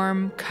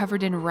form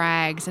covered in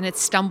rags, and it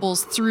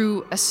stumbles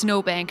through a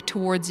snowbank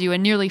towards you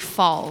and nearly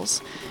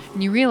falls.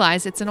 And you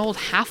realize it's an old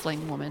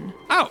halfling woman.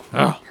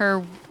 Oh.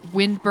 Her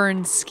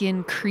wind-burned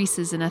skin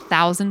creases in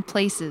 1,000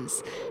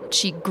 places.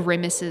 She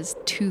grimaces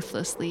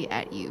toothlessly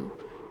at you.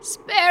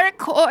 "Spare a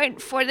coin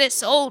for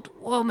this old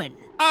woman."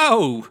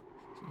 Oh,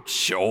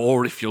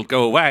 sure, if you'll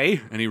go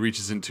away. And he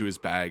reaches into his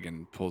bag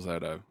and pulls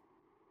out a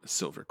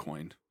silver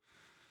coin.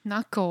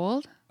 Not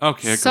gold.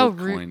 Okay, a So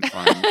gold rude. coin,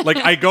 fine. Like,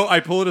 I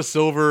pull out a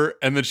silver,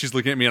 and then she's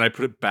looking at me, and I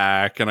put it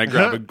back, and I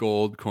grab a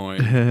gold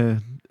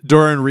coin.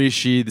 Doran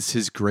resheathes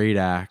his great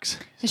axe.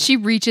 As she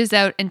reaches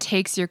out and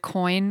takes your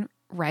coin,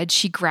 Red,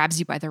 she grabs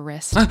you by the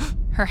wrist.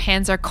 Her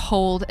hands are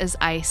cold as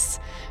ice.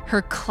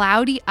 Her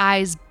cloudy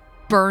eyes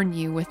burn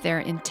you with their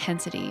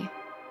intensity.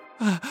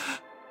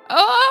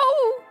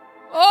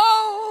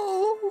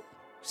 Oh,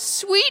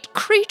 sweet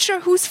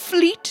creature whose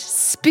fleet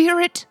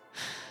spirit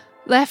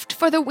left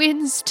for the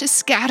winds to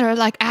scatter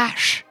like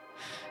ash.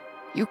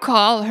 You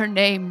call her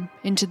name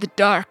into the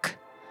dark,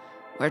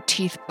 where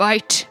teeth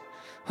bite,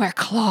 where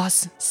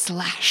claws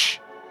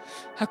slash.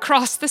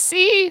 Across the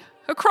sea,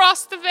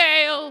 across the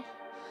veil,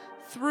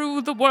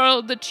 through the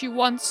world that you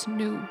once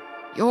knew,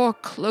 your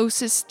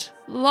closest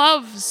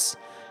loves,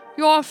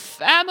 your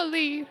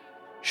family,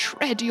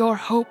 shred your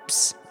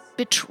hopes,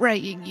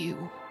 betraying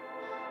you.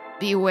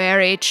 Be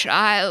wary,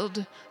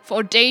 child,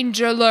 for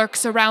danger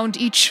lurks around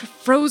each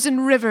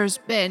frozen river's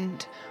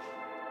bend.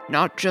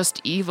 Not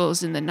just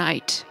evils in the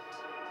night,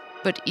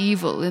 but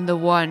evil in the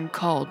one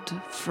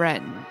called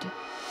friend.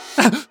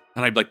 And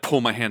I'd, like,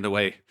 pull my hand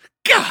away.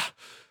 Gah!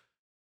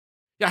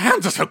 Your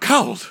hands are so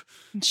cold!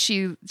 And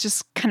she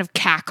just kind of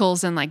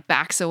cackles and like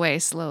backs away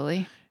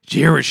slowly. Did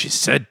you hear what she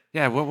said?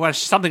 Yeah, well,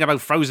 something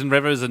about frozen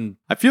rivers and...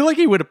 I feel like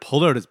he would have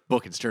pulled out his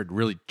book and started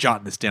really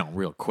jotting this down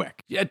real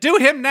quick. Yeah, do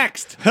him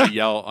next! I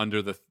yell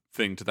under the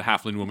thing to the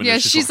halfling woman. Yeah,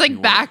 as she's walking like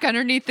away. back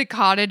underneath the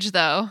cottage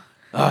though.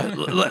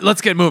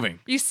 Let's get moving.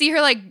 You see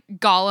her like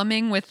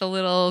goleming with the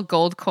little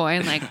gold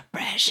coin, like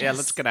precious. Yeah,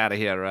 let's get out of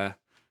here.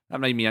 That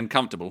made me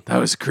uncomfortable. That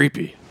was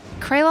creepy.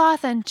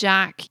 Kraloth and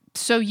Jack,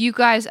 so you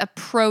guys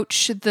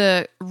approach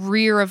the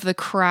rear of the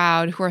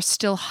crowd who are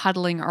still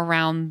huddling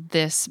around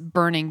this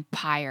burning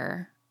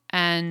pyre.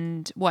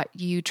 And what,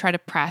 you try to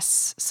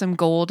press some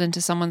gold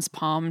into someone's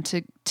palm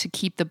to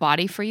keep the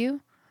body for you?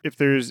 If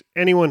there's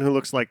anyone who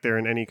looks like they're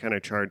in any kind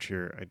of charge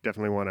here, I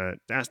definitely want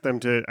to ask them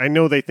to... I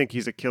know they think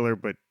he's a killer,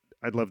 but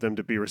I'd love them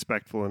to be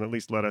respectful and at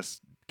least let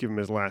us give him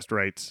his last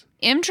rites.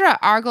 Imdra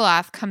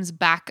Argolath comes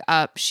back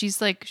up. She's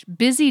like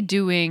busy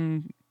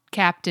doing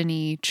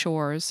captain-y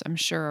chores, I'm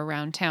sure,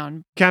 around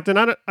town. Captain,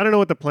 I don't know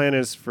what the plan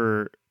is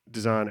for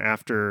Dazan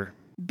after...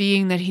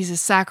 Being that he's a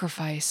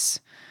sacrifice,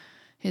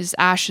 his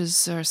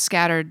ashes are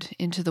scattered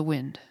into the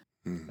wind.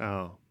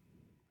 Oh,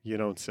 you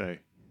don't say.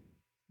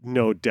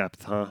 No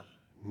depth, huh?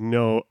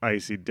 No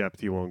icy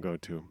depth you won't go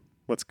to.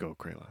 Let's go,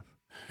 Kraloth.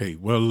 Hey,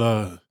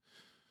 well,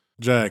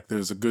 Jack,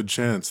 there's a good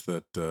chance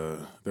that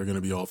they're going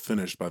to be all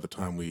finished by the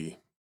time we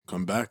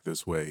come back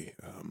this way.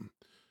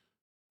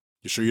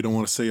 You sure you don't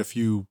want to say a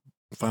few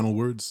final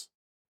words?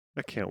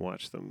 I can't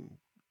watch them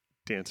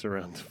dance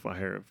around the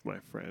fire of my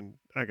friend.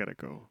 I gotta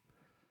go.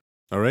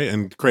 All right,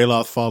 and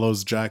Kraloth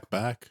follows Jack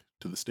back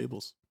to the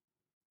stables.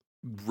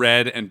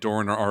 Red and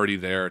Doran are already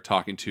there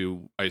talking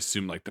to, I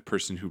assume, like the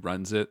person who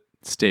runs it.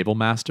 Stable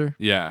master?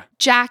 Yeah.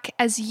 Jack,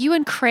 as you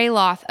and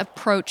Kraloth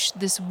approach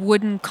this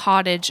wooden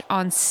cottage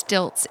on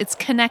stilts, it's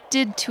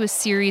connected to a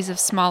series of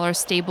smaller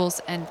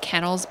stables and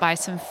kennels by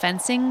some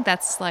fencing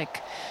that's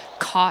like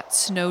caught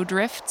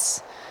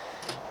snowdrifts.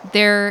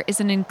 There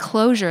is an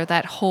enclosure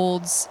that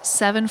holds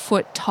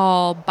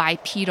 7-foot-tall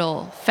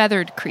bipedal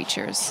feathered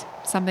creatures,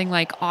 something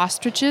like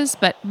ostriches,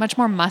 but much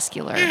more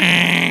muscular.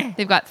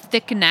 They've got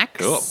thick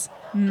necks, Cool.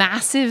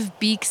 massive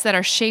beaks that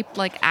are shaped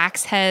like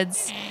axe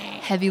heads,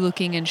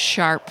 heavy-looking and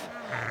sharp.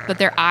 But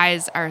their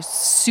eyes are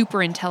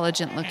super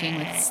intelligent looking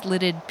with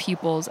slitted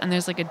pupils, and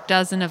there's like a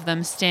dozen of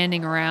them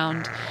standing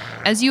around.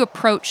 As you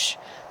approach,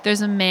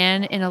 there's a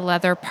man in a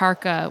leather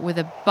parka with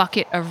a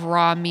bucket of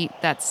raw meat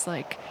that's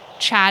like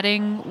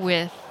chatting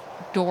with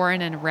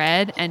Doran and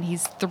Red, and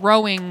he's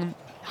throwing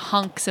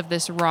hunks of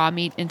this raw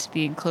meat into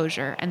the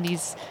enclosure, and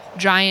these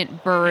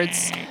giant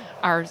birds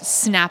are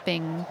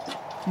snapping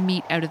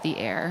meat out of the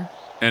air.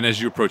 And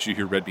as you approach, you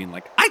hear Red being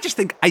like, I just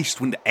think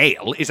Icewind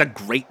Ale is a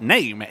great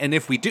name. And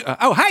if we do...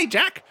 oh, hey,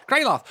 Jack!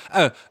 Kraloth!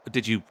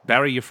 Did you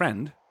bury your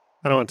friend?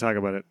 I don't want to talk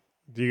about it.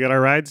 Do you get our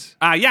rides?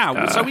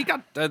 Yeah. So we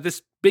got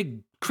this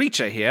big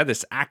creature here,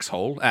 this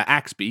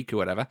axebeak or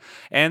whatever.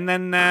 And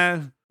then,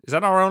 is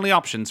that our only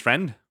options,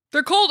 friend?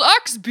 They're called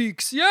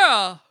axebeaks,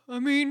 yeah. I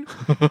mean,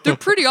 they're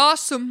pretty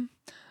awesome.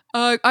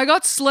 I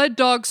got sled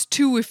dogs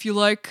too, if you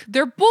like.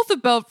 They're both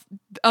about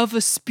of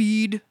a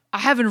speed. I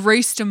haven't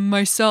raced them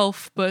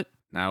myself, but...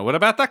 Now, what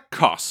about the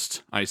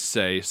cost? I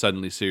say,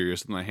 suddenly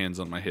serious with my hands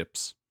on my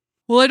hips.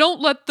 Well, I don't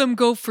let them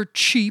go for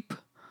cheap,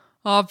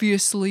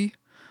 obviously.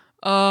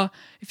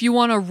 If you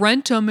want to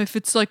rent them, if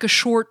it's like a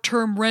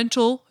short-term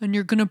rental and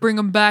you're going to bring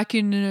them back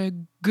in a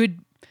good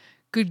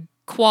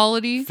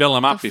quality. Fill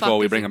them up the before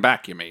we fuck bring is them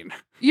back, you mean?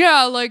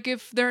 Yeah, like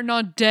if they're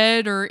not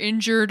dead or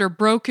injured or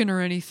broken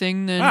or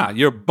anything, then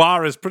Your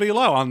bar is pretty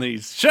low on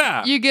these.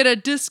 Sure. you get a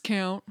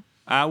discount.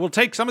 We'll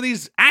take some of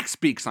these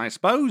axebeaks, I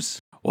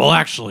suppose. Well,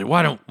 actually,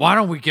 why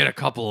don't we get a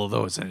couple of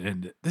those?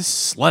 And this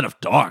sled of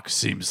dogs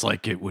seems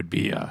like it would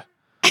be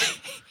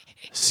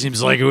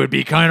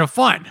kind of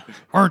fun,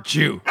 aren't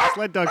you?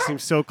 Sled dog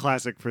seems so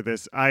classic for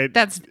this.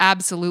 That's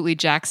absolutely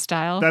Jack's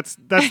style. That's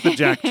the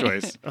Jack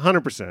choice,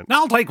 100%.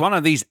 I'll take one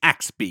of these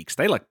axebeaks.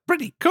 They look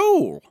pretty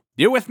cool.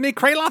 You with me,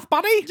 Kraloth,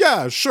 buddy?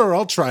 Yeah, sure,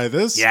 I'll try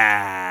this.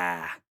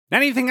 Yeah.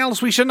 Anything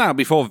else we should know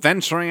before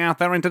venturing out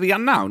there into the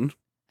unknown?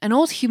 An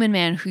old human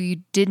man who you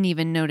didn't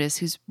even notice,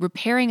 who's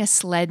repairing a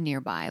sled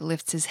nearby,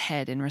 lifts his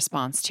head in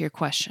response to your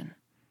question.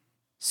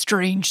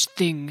 Strange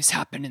things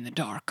happen in the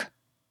dark,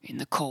 in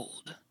the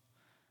cold.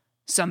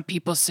 Some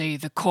people say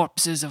the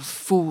corpses of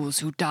fools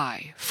who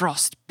die,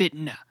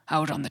 frost-bitten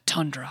out on the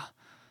tundra,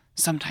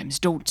 sometimes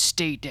don't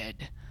stay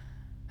dead,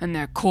 and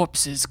their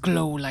corpses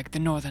glow like the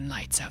northern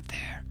lights out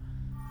there.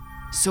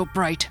 So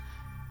bright,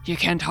 you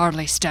can't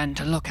hardly stand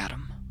to look at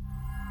them.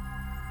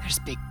 There's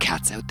big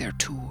cats out there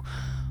too,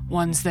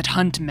 ones that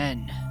hunt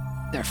men.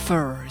 Their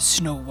fur is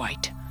snow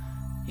white.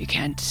 You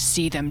can't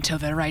see them till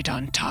they're right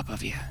on top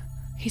of you.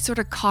 He sort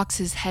of cocks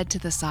his head to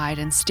the side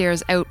and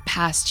stares out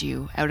past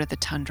you, out at the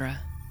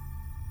tundra.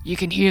 You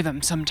can hear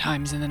them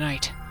sometimes in the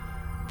night.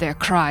 Their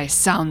cry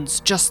sounds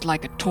just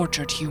like a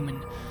tortured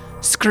human,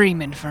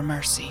 screaming for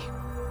mercy.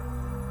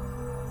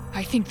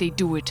 I think they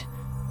do it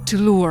to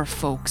lure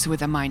folks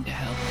with a mind to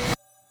help.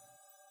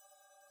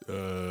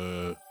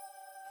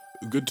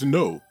 Good to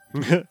know.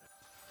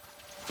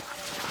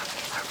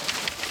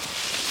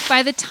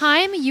 By the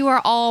time you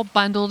are all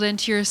bundled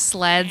into your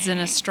sleds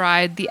and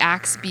astride the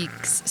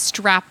axebeaks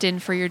strapped in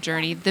for your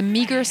journey, the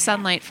meager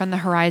sunlight from the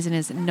horizon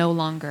is no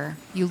longer.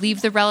 You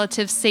leave the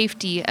relative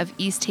safety of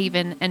East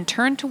Haven and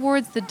turn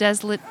towards the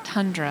desolate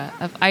tundra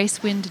of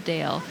Icewind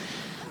Dale,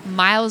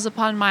 miles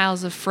upon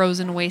miles of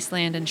frozen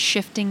wasteland and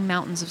shifting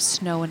mountains of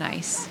snow and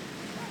ice.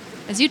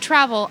 As you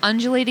travel,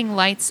 undulating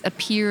lights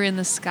appear in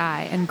the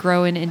sky and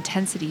grow in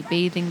intensity,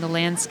 bathing the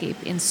landscape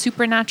in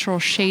supernatural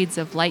shades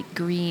of light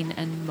green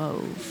and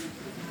mauve.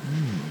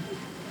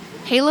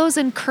 Halos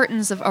and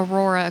curtains of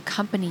aurora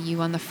accompany you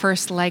on the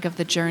first leg of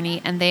the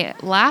journey, and they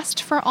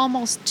last for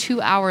almost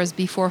 2 hours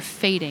before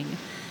fading,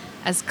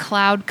 as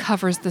cloud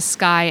covers the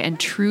sky and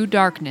true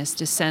darkness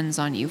descends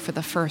on you for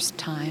the first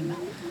time.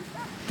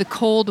 The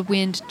cold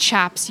wind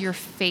chaps your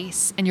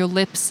face, and your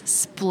lips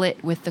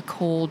split with the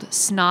cold,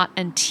 snot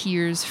and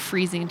tears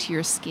freezing to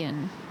your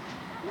skin.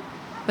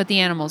 But the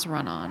animals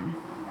run on.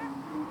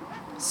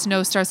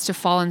 Snow starts to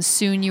fall, and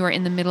soon you are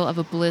in the middle of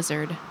a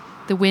blizzard.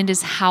 The wind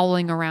is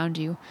howling around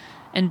you,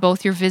 and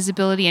both your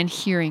visibility and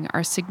hearing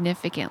are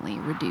significantly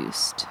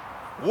reduced.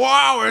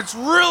 Wow, it's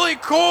really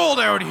cold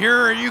out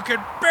here, and you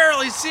can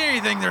barely see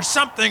anything. There's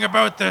something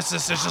about this.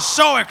 This is just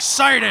so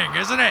exciting,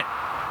 isn't it?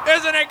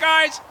 Isn't it,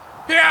 guys?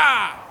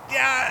 Yeah!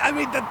 Yeah, I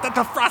mean,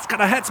 the frost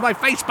kind of hurts my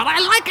face, but I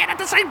like it at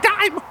the same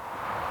time.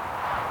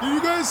 Did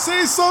you guys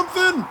say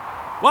something?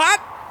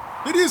 What?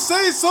 Did you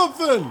say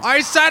something?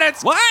 I said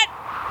it's... What?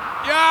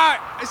 Yeah,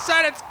 I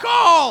said it's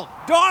cold!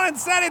 Doran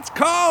said it's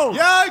cold.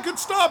 Yeah, I could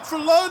stop for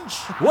lunch.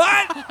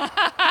 What?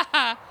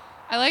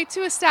 I like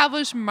to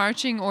establish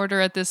marching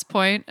order at this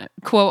point.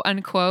 quote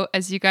unquote,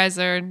 as you guys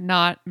are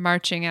not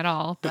marching at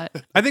all.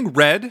 But I think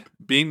Red,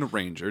 being the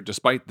ranger,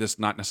 despite this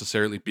not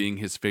necessarily being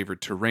his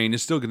favorite terrain,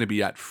 is still going to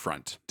be at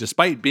front.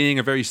 Despite being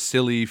a very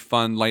silly,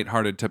 fun,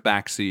 lighthearted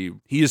tabaxi,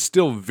 he is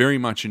still very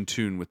much in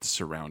tune with the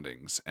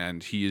surroundings,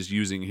 and he is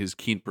using his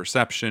keen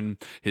perception,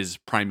 his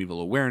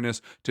primeval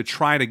awareness, to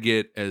try to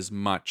get as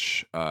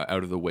much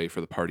out of the way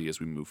for the party as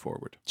we move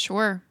forward.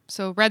 sure.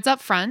 So Red's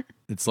up front.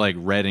 It's like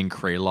Red and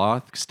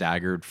Kraloth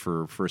staggered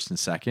for first and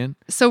second.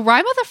 So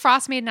Rima the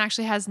Frost Maiden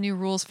actually has new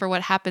rules for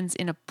what happens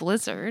in a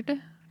blizzard,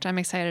 which I'm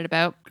excited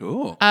about.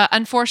 Cool.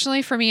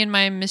 Unfortunately for me in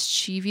my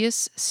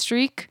mischievous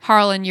streak,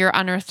 Harlan, your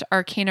unearthed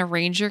Arcana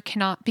Ranger,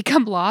 cannot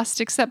become lost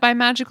except by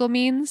magical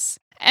means.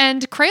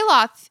 And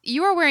Kraloth,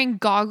 you are wearing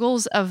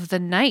Goggles of the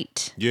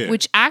Night, Yeah.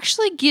 which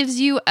actually gives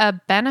you a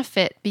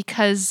benefit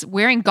because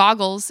wearing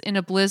goggles in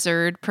a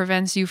blizzard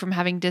prevents you from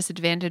having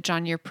disadvantage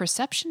on your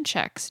perception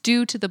checks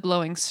due to the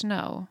blowing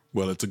snow.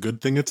 Well, it's a good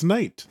thing it's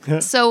night.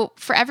 So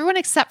for everyone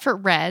except for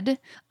Red,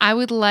 I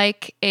would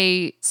like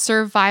a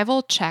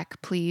survival check,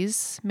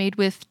 please, made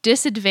with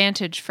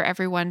disadvantage for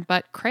everyone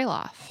but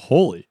Kraloth.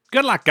 Holy.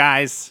 Good luck,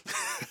 guys.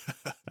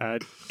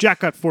 Jack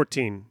got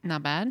 14.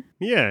 Not bad.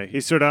 Yeah,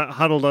 he's sort of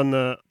huddled on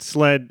the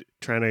sled,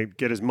 trying to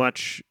get as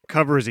much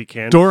cover as he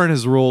can. Doran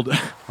has rolled a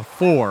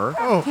 4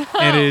 Oh,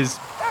 and is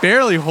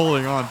barely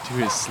holding on to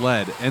his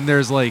sled. And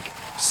there's like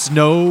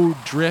snow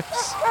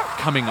drifts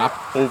coming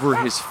up over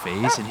his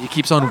face, and he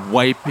keeps on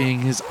wiping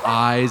his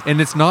eyes. And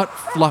it's not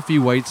fluffy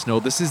white snow.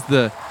 This is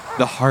the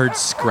hard,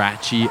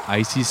 scratchy,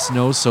 icy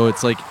snow. So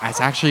it's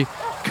actually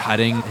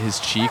cutting his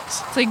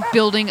cheeks. It's like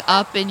building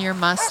up in your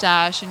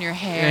mustache and your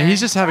hair. And he's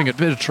just having a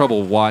bit of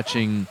trouble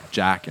watching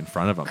Jack in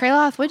front of him.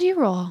 Kraloth, what'd you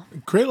roll?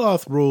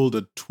 Kraloth rolled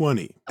a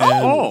 20.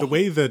 And the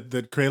way that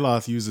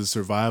Kraloth uses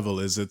survival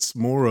is it's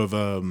more of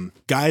a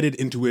guided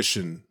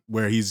intuition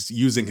where he's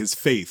using his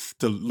faith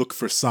to look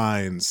for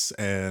signs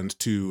and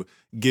to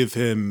give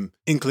him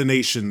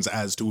inclinations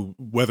as to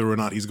whether or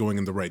not he's going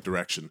in the right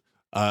direction.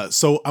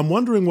 So I'm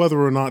wondering whether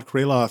or not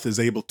Kraloth is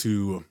able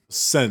to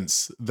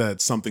sense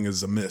that something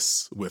is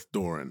amiss with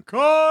Doran.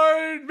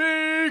 Guide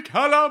me,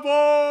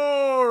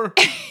 Calabor!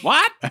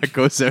 What?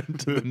 Echoes out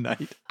into the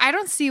night. I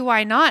don't see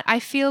why not. I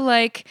feel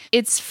like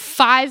it's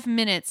 5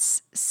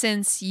 minutes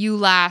since you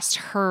last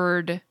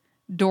heard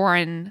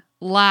Doran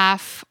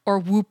laugh or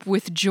whoop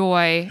with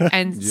joy,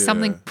 and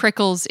something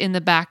prickles in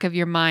the back of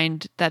your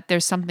mind that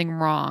there's something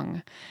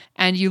wrong.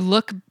 And you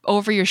look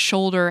over your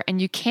shoulder and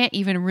you can't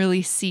even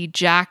really see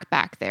Jack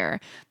back there.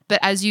 But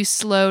as you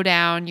slow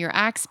down your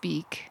axe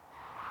beak,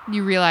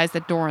 you realize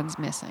that Doran's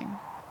missing.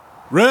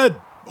 Red,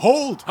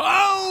 hold!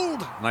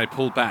 Hold! And I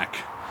pulled back.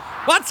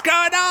 What's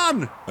going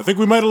on? I think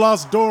we might have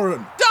lost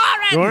Doran.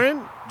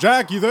 Doran?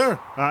 Jack, you there?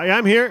 Yeah,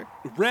 I'm here.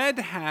 Red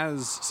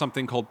has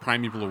something called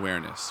primeval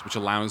awareness, which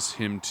allows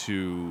him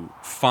to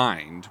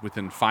find,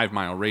 within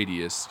 5-mile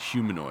radius,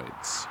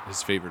 humanoids,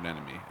 his favorite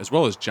enemy, as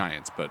well as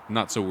giants, but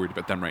not so worried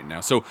about them right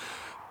now. So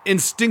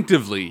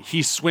instinctively,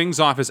 he swings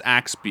off his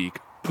axe beak,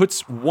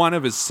 puts one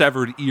of his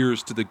severed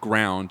ears to the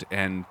ground,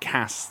 and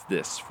casts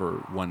this for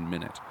 1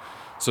 minute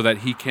so that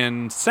he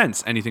can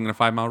sense anything in a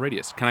 5-mile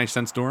radius. Can I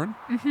sense Doran?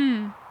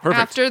 Mm-hmm.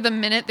 Perfect. After the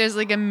minute, there's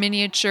like a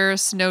miniature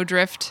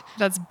snowdrift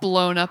that's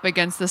blown up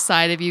against the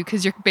side of you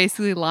because you're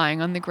basically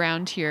lying on the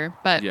ground here.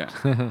 But Yeah.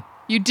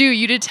 you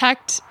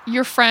detect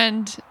your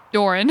friend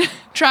Doran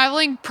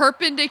traveling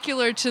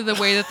perpendicular to the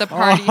way that the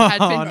party had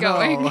been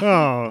going.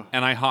 Oh,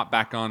 And I hop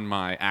back on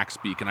my axe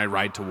beak and I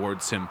ride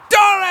towards him.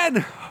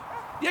 Doran!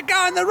 You're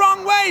going the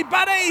wrong way,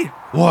 buddy!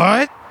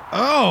 What?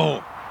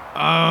 Oh.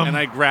 And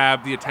I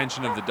grab the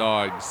attention of the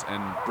dogs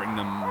and bring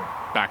them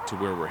back to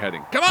where we're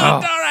heading. Come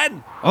on,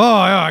 Doran!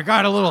 Oh, yeah, I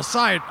got a little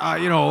side,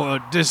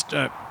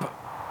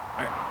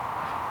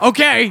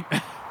 okay.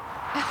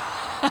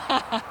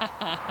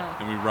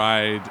 And we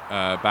ride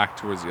back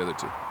towards the other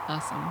two.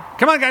 Awesome.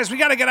 Come on, guys, we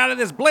gotta get out of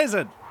this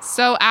blizzard.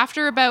 So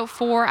after about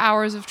 4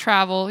 hours of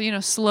travel,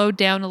 slowed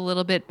down a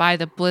little bit by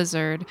the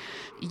blizzard,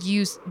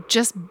 you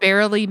just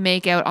barely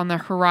make out on the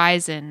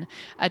horizon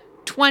a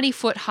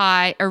 20-foot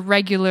high,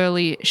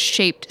 irregularly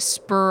shaped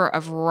spur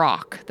of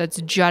rock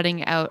that's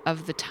jutting out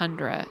of the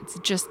tundra. It's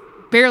just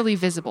barely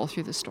visible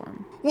through the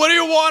storm. What do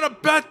you want to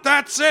bet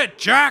that's it,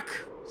 Jack?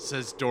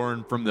 Says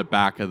Doran from the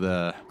back of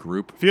the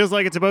group. feels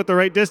like it's about the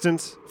right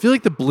distance. I feel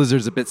like the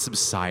blizzard's a bit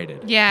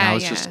subsided. Yeah, Now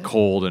it's yeah. just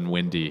cold and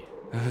windy.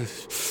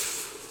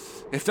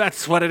 If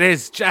that's what it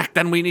is, Jack,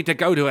 then we need to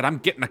go to it. I'm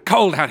getting a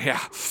cold out here.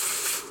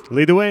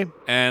 Lead the way.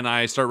 And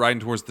I start riding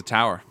towards the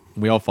tower.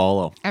 We all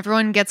follow.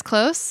 Everyone gets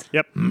close.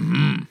 Yep.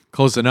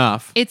 Close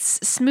enough. Its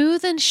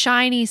smooth and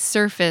shiny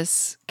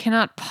surface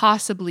cannot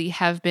possibly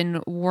have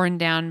been worn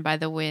down by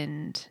the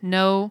wind.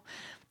 No,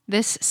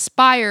 this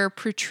spire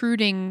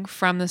protruding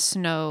from the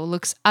snow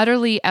looks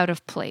utterly out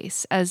of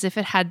place, as if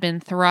it had been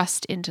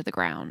thrust into the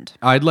ground.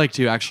 I'd like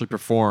to actually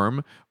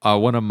perform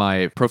one of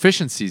my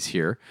proficiencies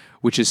here,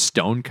 which is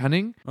stone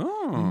cunning.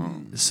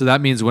 Oh. So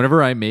that means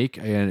whenever I make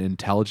an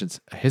intelligence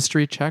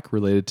history check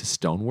related to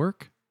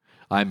stonework,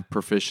 I'm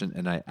proficient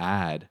and I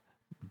add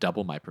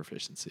double my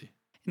proficiency.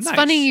 It's Nice.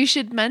 funny you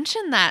should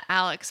mention that,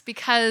 Alex,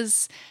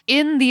 because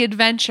in the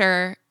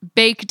adventure,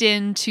 baked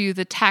into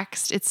the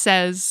text, it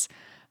says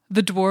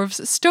the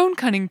dwarves' stone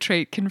cutting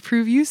trait can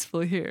prove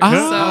useful here.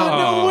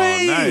 no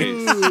way.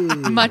 Nice. So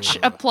much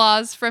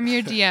applause from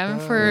your DM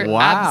for Wow.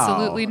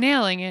 absolutely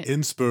nailing it.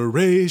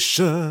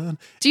 Inspiration.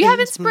 Do you have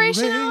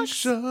inspiration,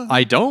 Alex?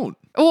 I don't.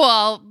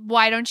 Well,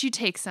 why don't you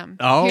take some?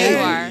 Oh, Here you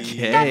are.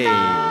 okay.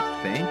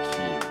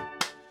 Thank you.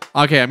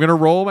 Okay, I'm gonna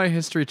roll my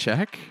history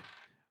check.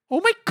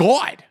 Oh my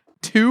god,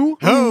 2.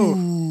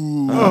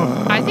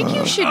 I think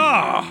you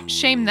should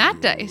shame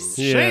that dice.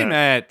 Yeah. Shame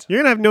it. You're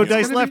going to have no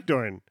dice left,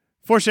 Doran.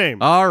 For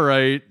shame. All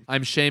right,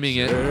 I'm shaming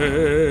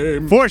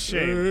it. For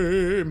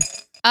shame.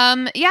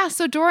 Yeah,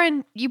 so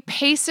Doran, you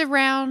pace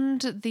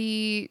around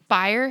the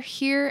fire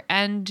here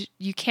and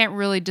you can't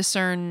really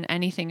discern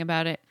anything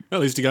about it. At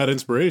least you got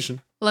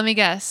inspiration. Let me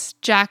guess.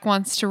 Jack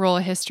wants to roll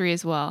a history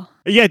as well.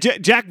 Yeah,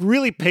 Jack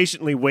really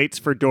patiently waits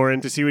for Doran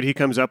to see what he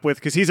comes up with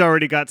because he's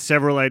already got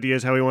several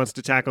ideas how he wants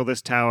to tackle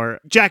this tower.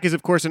 Jack is,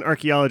 of course, an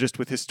archaeologist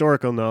with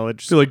historical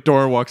knowledge. So like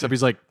Dora walks up,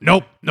 he's like,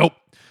 Nope, nope.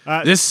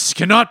 This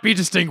cannot be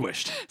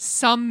distinguished.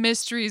 Some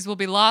mysteries will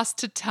be lost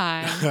to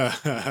time.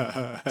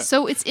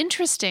 So it's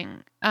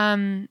interesting.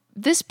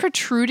 This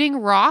protruding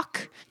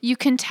rock, you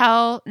can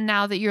tell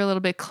now that you're a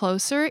little bit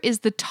closer, is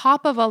the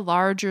top of a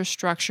larger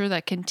structure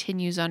that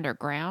continues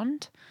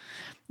underground.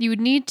 You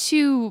would need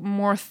to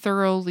more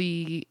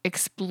thoroughly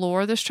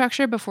explore the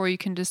structure before you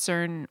can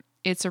discern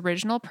its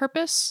original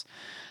purpose.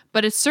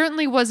 But it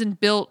certainly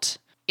wasn't built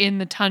in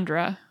the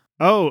tundra.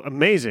 Oh,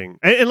 amazing.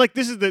 And like,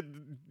 this is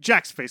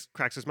Jack's face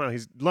cracks a smile.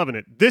 He's loving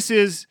it. This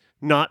is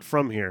not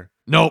from here.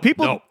 No,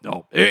 People-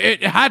 no.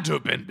 It had to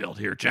have been built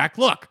here, Jack.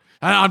 Look,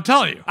 I'm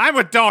telling you. I'm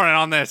with Doran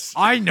on this.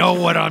 I know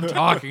what I'm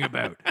talking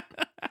about.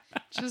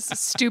 Just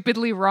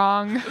stupidly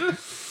wrong.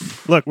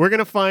 Look, we're going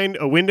to find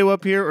a window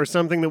up here or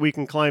something that we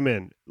can climb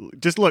in.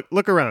 Just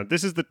look around.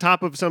 This is the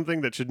top of something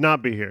that should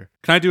not be here.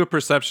 Can I do a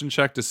perception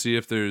check to see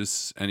if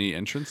there's any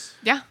entrance?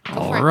 Yeah, go for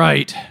All it.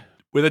 right.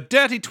 With a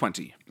dirty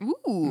 20. Ooh.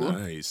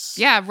 Nice.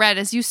 Yeah, Red,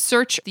 as you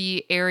search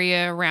the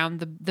area around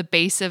the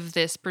base of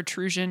this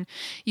protrusion,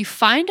 you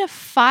find a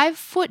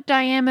 5-foot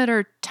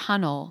diameter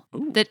tunnel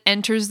that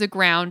enters the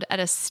ground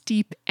at a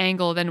steep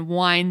angle, then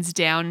winds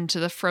down into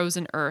the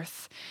frozen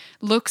earth.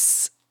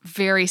 Looks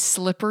very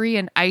slippery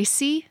and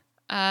icy.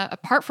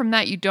 Apart from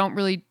that, you don't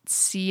really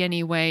see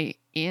any way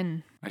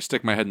in. I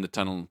stick my head in the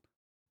tunnel.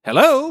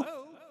 Hello?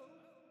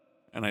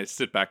 And I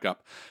sit back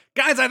up.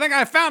 Guys, I think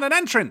I found an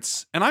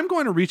entrance. And I'm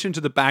going to reach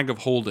into the bag of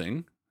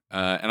holding,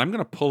 and I'm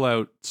going to pull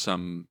out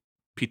some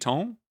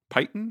python?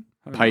 I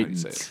don't know how you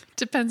say it.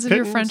 Depends if you're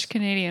Kittens? French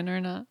Canadian or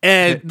not.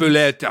 And pull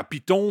out a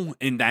python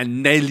and I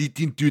nail it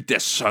into the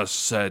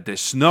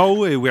snow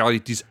where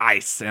it is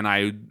ice, and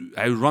I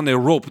run a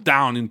rope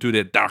down into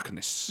the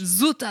darkness.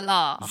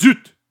 Zootala.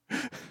 Zoot!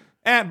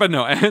 And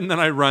then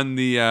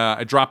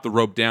I drop the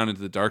rope down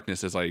into the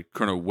darkness as I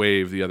kind of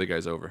wave the other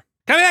guys over.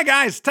 Come here,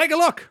 guys, take a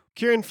look.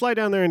 Kieran, fly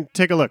down there and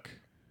take a look.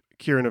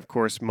 Kieran, of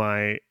course,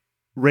 my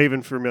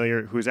raven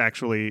familiar, who's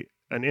actually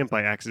an imp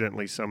I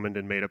accidentally summoned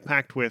and made a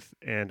pact with,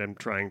 and I'm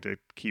trying to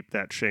keep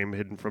that shame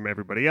hidden from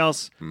everybody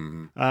else.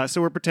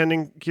 So we're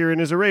pretending Kieran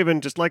is a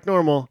raven, just like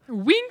normal.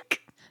 Wink.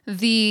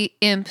 The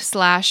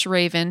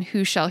imp/raven,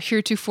 who shall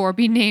heretofore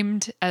be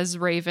named as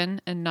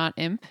Raven and not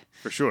imp,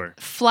 For sure.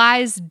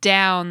 flies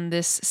down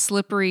this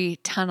slippery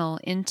tunnel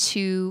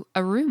into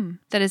a room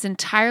that is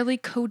entirely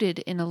coated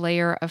in a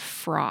layer of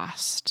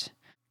frost.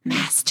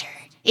 Master,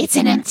 it's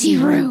an empty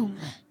room.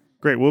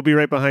 Great, we'll be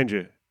right behind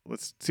you.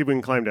 Let's see if we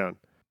can climb down.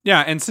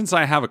 Yeah, and since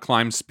I have a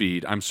climb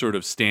speed, I'm sort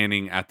of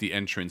standing at the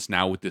entrance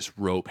now with this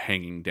rope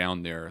hanging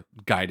down there,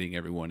 guiding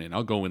everyone in.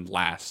 I'll go in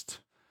last.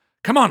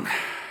 Come on.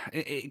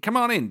 Come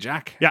on in,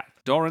 Jack. Yeah.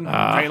 Doran,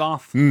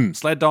 Kraloth,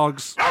 sled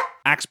dogs,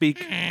 Axebeak.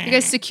 You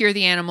guys secure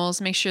the animals,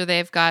 make sure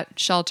they've got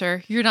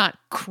shelter. You're not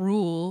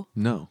cruel.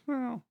 No.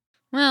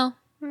 Well,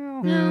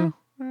 no.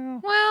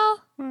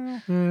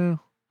 Well,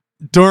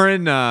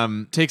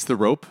 Doran takes the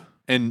rope,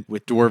 and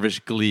with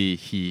dwarvish glee,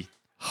 he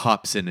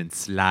hops in and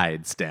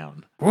slides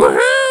down.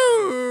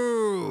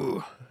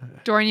 Woohoo!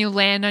 Doran, you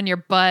land on your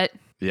butt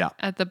Yeah.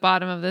 at the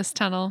bottom of this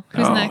tunnel.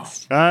 Who's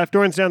next? If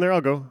Doran's down there,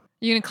 I'll go.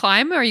 You gonna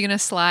climb or are you gonna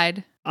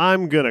slide?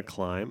 I'm gonna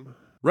climb.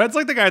 Red's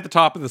like the guy at the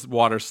top of this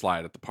water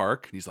slide at the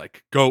park. He's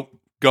like, go.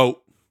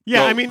 Yeah,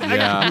 Go. I mean,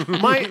 Yeah.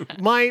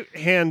 my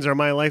hands are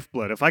my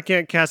lifeblood. If I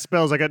can't cast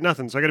spells, I got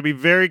nothing. So I got to be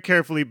very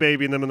carefully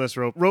babying them in this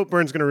rope. Rope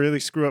burn's going to really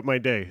screw up my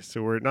day,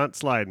 so we're not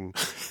sliding.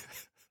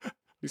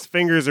 These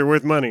fingers are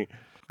worth money.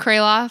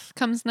 Kraloth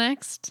comes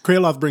next.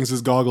 Kraloth brings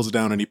his goggles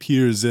down and he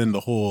peers in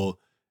the hole.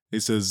 He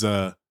says,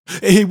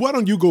 hey, why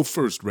don't you go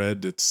first,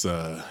 Red? It's,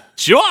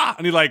 Sure!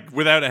 And he, like,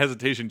 without a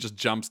hesitation, just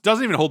jumps.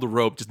 Doesn't even hold the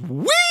rope. Just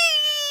whee!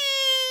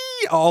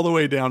 All the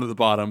way down to the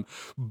bottom.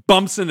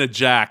 Bumps into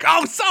Jack.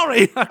 Oh,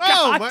 sorry!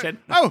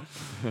 Oh,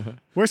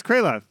 where's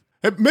Kraloth?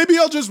 Hey, maybe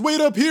I'll just wait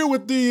up here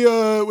with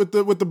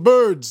the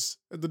birds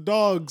and the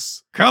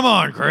dogs. Come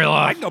on, I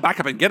Kraloth. can go back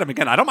up and get him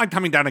again. I don't mind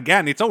coming down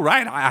again. It's all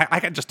right. I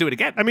can just do it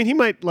again. I mean, he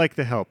might like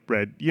the help,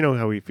 Red. You know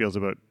how he feels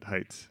about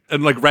heights.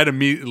 And like Red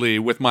immediately,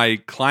 with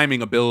my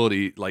climbing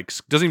ability, like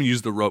doesn't even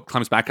use the rope,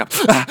 climbs back up.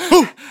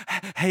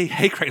 Hey,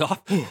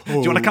 Kraloth, do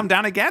you want to come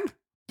down again?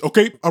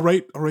 Okay, all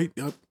right.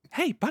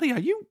 Hey, buddy, are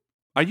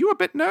you a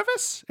bit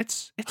nervous?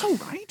 It's all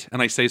right.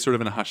 And I say sort of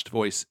in a hushed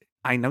voice,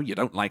 I know you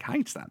don't like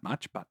heights that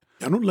much, but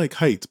I don't like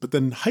heights, but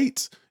then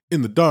heights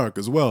in the dark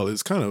as well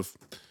is kind of.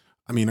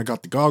 I mean, I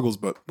got the goggles,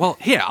 but well,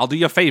 here, I'll do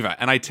you a favor.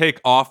 And I take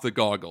off the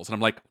goggles and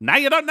I'm like, now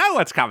you don't know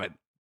what's coming.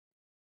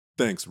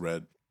 thanks,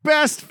 Red.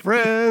 Best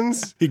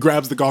friends. He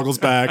grabs the goggles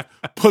back,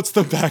 puts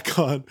them back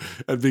on,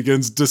 and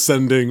begins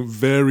descending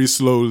very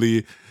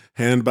slowly,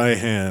 hand by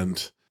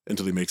hand,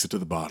 until he makes it to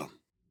the bottom.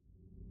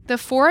 The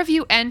four of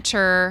you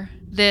enter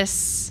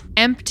this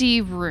empty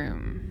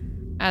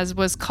room, as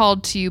was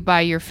called to you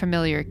by your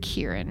familiar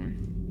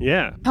Kieran.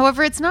 Yeah.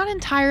 However, it's not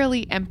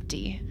entirely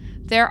empty.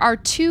 There are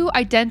two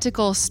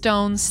identical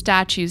stone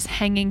statues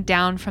hanging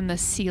down from the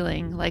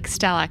ceiling like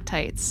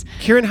stalactites.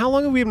 Kieran, how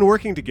long have we been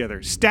working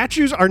together?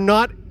 Statues are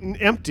not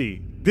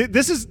empty.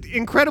 This is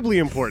incredibly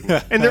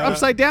important. And they're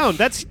upside down.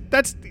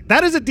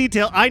 That is a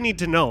detail I need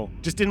to know,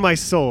 just in my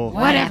soul.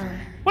 Whatever.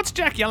 What's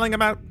Jack yelling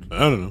about? I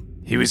don't know.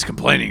 He was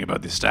complaining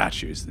about the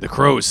statues. The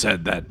crows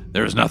said that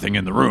there was nothing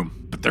in the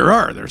room, but there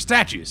are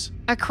statues.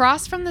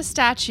 Across from the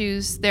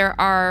statues, there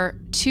are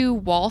two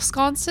wall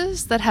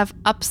sconces that have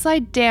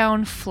upside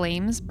down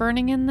flames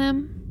burning in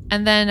them.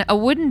 And then a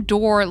wooden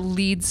door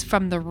leads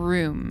from the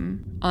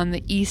room on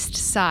the east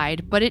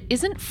side, but it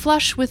isn't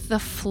flush with the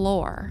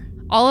floor.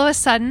 All of a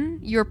sudden,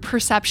 your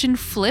perception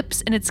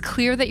flips and it's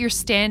clear that you're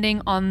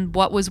standing on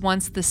what was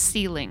once the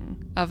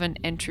ceiling of an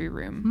entry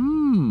room.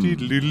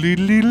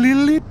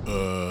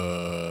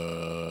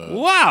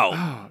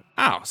 Wow.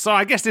 Oh, so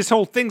I guess this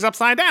whole thing's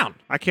upside down.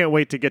 I can't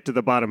wait to get to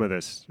the bottom of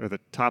this, or the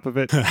top of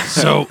it.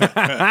 So,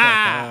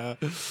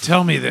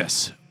 tell me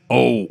this,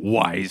 oh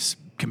wise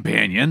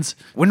companions.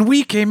 When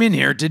we came in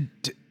here, did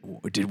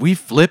we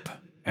flip?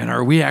 And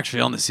are we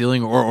actually on the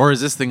ceiling, or is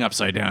this thing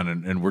upside down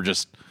and we're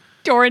just...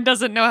 Doran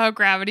doesn't know how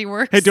gravity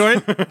works. Hey,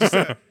 Doran,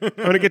 I'm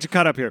going to get you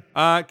caught up here.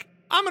 I'm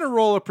going to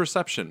roll a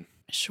perception.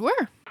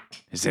 Sure.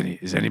 Is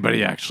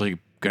anybody actually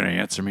gonna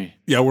answer me?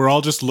 Yeah, we're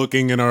all just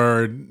looking in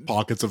our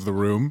pockets of the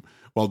room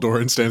while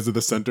Doran stands at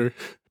the center.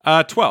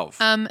 12.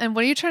 And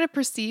what are you trying to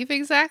perceive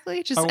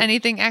exactly? Just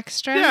anything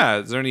extra? Yeah,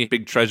 is there any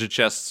big treasure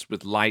chests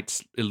with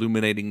lights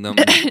illuminating them?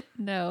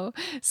 No.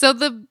 So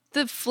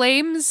the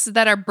flames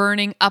that are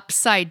burning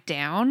upside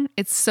down,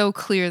 it's so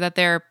clear that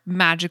they're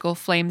magical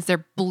flames.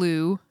 They're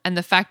blue. And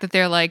the fact that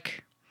they're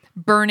like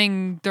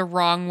burning the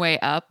wrong way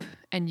up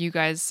and you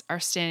guys are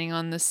standing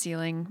on the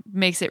ceiling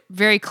makes it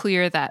very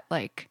clear that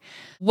like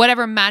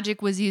whatever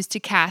magic was used to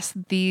cast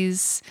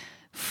these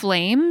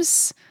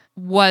flames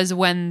was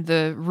when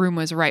the room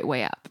was right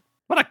way up.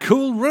 What a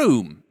cool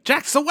room.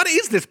 Jack, so what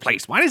is this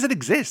place? Why does it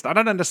exist? I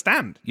don't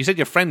understand. You said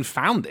your friend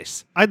found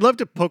this. I'd love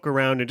to poke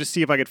around and just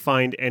see if I could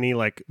find any,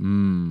 like...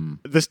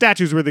 The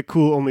statues were the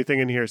cool only thing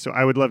in here, so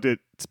I would love to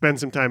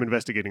spend some time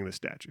investigating the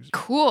statues.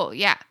 Cool,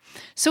 yeah.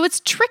 So it's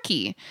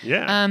tricky.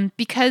 Yeah.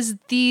 Because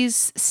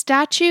these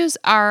statues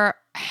are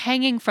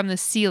hanging from the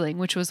ceiling,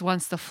 which was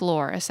once the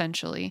floor,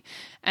 essentially.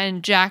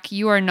 And Jack,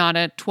 you are not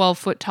a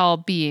 12-foot tall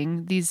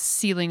being. These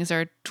ceilings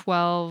are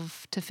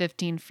 12 to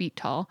 15 feet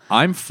tall.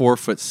 I'm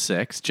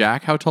 4'6".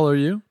 Jack, how tall are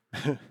you?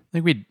 I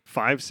think we'd...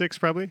 5'6",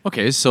 probably.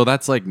 Okay, so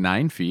that's like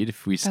 9 feet.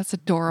 If we That's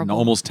adorable.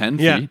 almost 10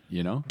 Yeah. feet,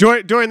 you know.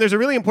 Doran, there's a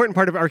really important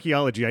part of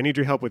archaeology I need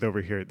your help with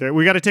over here.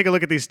 We got to take a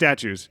look at these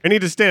statues. I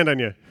need to stand on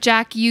you.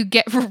 Jack, you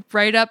get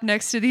right up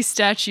next to these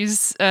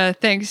statues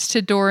thanks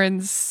to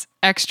Doran's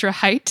extra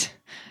height.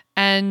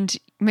 And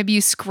maybe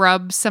you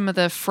scrub some of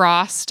the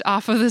frost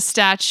off of the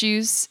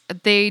statues.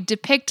 They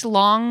depict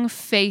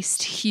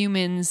long-faced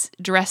humans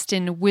dressed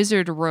in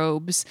wizard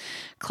robes,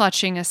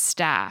 clutching a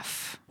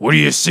staff. What do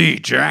you see,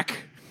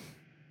 Jack?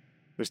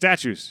 They're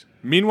statues.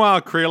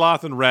 Meanwhile,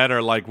 Kraloth and Red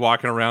are like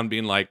walking around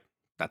being like,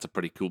 that's a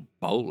pretty cool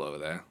bowl over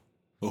there.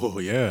 Oh,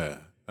 yeah.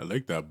 I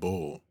like that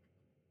bowl.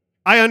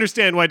 I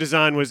understand why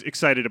Dazan was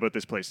excited about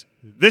this place.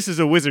 This is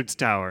a wizard's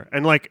tower,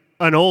 and like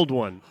an old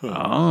one,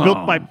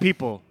 built by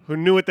people who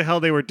knew what the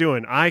hell they were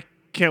doing. I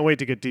can't wait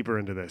to get deeper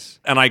into this.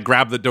 And I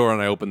grab the door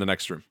and I open the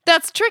next room.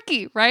 That's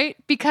tricky, right?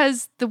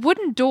 Because the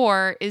wooden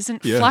door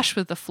isn't flush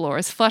with the floor.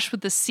 It's flush with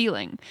the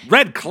ceiling.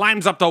 Red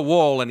climbs up the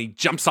wall and he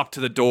jumps up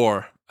to the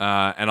door.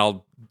 And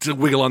I'll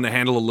wiggle on the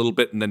handle a little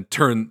bit and then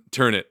turn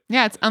it.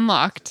 Yeah, it's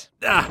unlocked.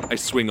 I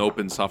swing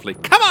open softly.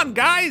 Come on,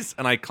 guys!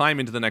 And I climb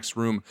into the next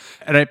room.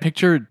 And I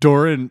picture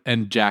Doran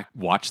and Jack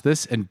watch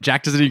this, and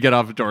Jack doesn't even get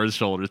off of Doran's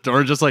shoulders.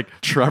 Doran just like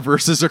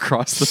traverses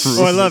across the room.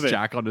 Oh, I love with it.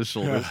 Jack on his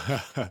shoulders.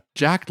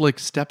 Jack like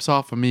steps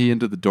off of me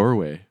into the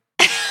doorway.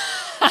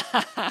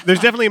 There's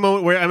definitely a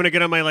moment where I'm going to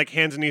get on my like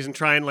hands and knees and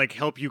try and like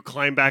help you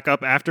climb back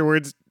up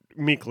afterwards,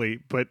 meekly,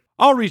 but...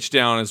 I'll reach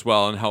down as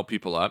well and help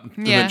people up.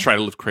 And Yeah. then try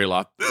to lift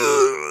Kraloth.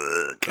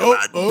 Come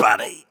on,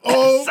 buddy.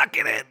 Suck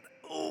it in.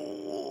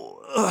 Ooh.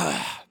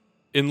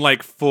 In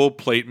like full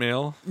plate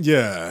mail.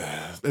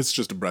 Yeah, it's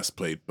just a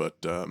breastplate,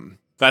 but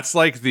That's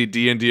like the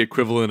D&D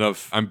equivalent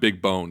of I'm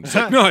big boned. It's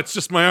like, no, it's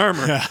just my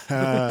armor.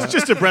 It's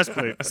just a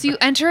breastplate. So you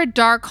enter a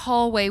dark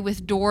hallway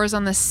with doors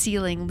on the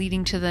ceiling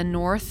leading to the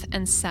north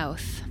and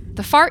south.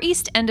 The far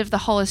east end of the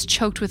hall is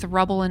choked with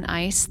rubble and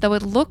ice, though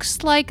it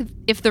looks like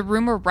if the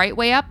room were right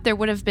way up, there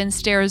would have been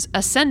stairs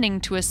ascending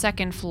to a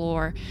second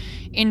floor.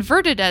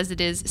 Inverted as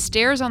it is,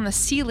 stairs on the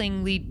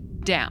ceiling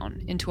lead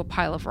down into a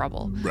pile of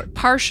rubble. Right.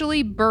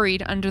 Partially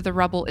buried under the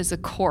rubble is a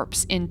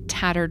corpse in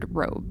tattered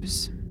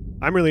robes.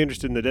 I'm really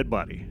interested in the dead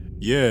body.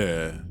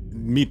 yeah,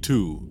 me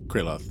too,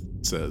 Kraloth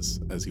says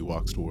as he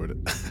walks toward it.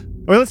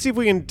 Well, let's see if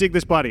we can dig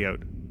this body out.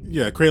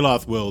 Yeah,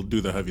 Kraloth will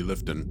do the heavy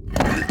lifting.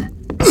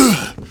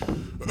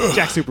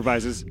 Jack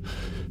supervises.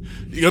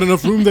 You got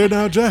enough room there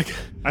now, Jack?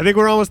 I think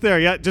we're almost there.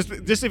 Yeah, just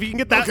if you can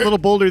get that little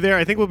boulder there,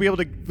 I think we'll be able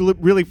to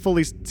really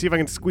fully see if I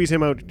can squeeze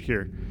him out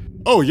here.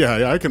 Oh,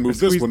 yeah, I can move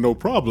this one, no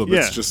problem. Yeah.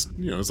 It's just,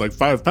 it's like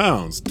 5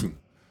 pounds.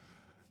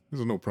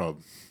 There's no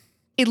problem.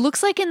 It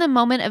looks like in the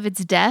moment of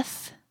its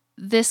death,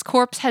 this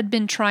corpse had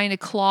been trying to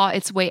claw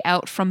its way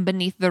out from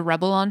beneath the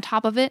rubble on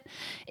top of it.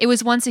 It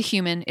was once a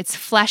human. Its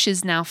flesh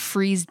is now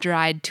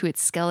freeze-dried to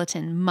its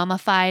skeleton,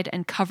 mummified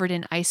and covered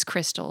in ice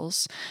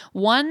crystals.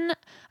 One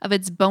of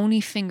its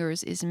bony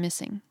fingers is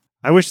missing.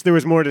 I wish there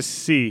was more to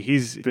see.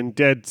 He's been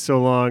dead so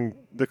long.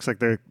 Looks like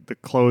the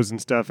clothes and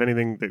stuff,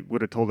 anything that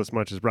would have told us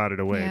much has brought it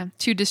away. Yeah,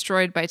 too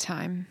destroyed by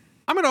time.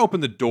 I'm going to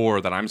open the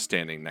door that I'm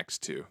standing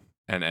next to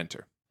and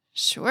enter.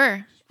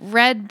 Sure.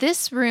 Red,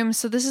 this room,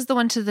 so this is the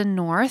one to the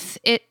north,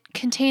 it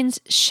contains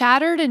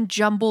shattered and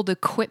jumbled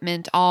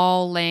equipment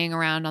all laying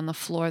around on the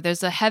floor.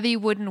 There's a heavy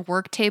wooden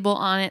work table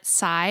on its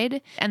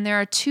side, and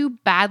there are 2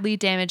 badly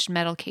damaged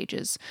metal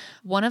cages.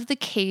 One of the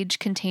cage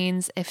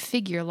contains a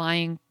figure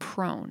lying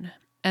prone,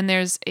 and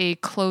there's a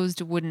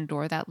closed wooden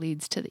door that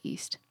leads to the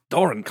east.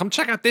 Doran, come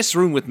check out this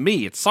room with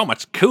me. It's so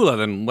much cooler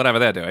than whatever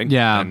they're doing.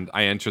 Yeah. And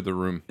I enter the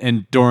room.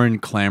 And Doran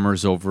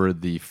clambers over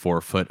the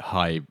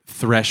 4-foot-high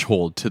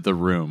threshold to the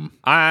room.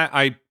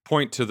 I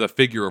point to the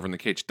figure over in the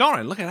cage.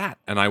 Doran, look at that.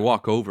 And I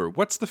walk over.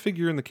 What's the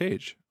figure in the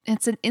cage?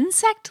 It's an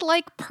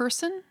insect-like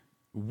person.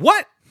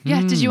 What? Yeah,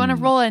 did you want to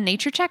roll a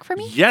nature check for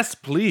me? Yes,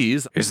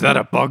 please. Is that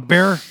a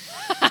bugbear?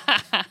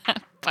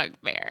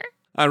 Bugbear.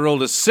 I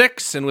rolled a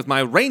 6, and with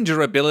my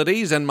ranger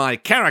abilities and my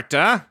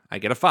character, I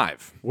get a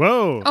 5.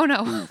 Whoa. Oh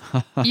no.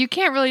 You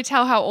can't really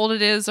tell how old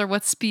it is or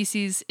what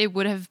species it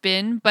would have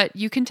been, but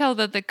you can tell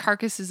that the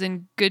carcass is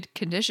in good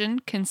condition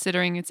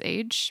considering its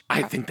age.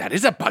 I think that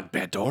is a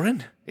bugbear,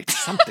 Doran. It's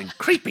something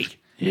creepy.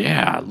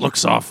 Yeah,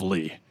 looks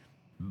awfully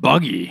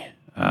buggy.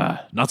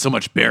 Not so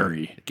much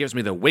berry. It gives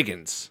me the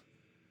Wiggins.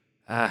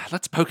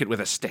 Let's poke it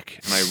with a stick.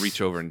 And I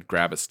reach over and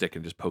grab a stick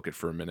and just poke it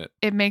for a minute.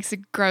 It makes a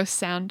gross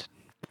sound.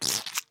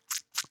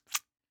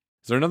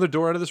 Is there another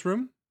door out of this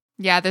room?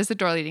 Yeah, there's a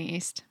door leading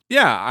east.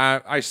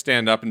 Yeah, I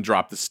stand up and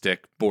drop the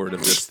stick, bored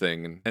of this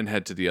thing, and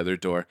head to the other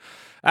door.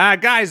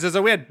 Guys, there's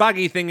a weird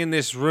buggy thing in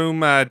this room.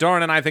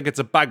 Doran and I think it's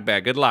a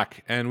bugbear. Good luck.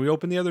 And we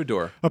open the other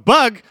door. A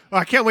bug? Oh,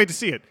 I can't wait to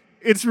see it.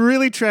 It's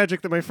really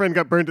tragic that my friend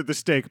got burned at the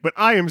stake, but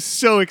I am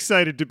so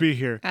excited to be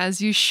here.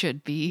 As you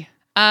should be.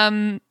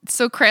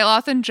 So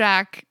Kraloth and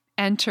Jack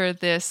enter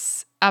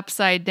this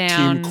upside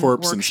down Team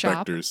Corpse workshop.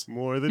 Inspectors.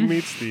 More than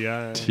meets the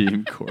eye.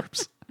 Team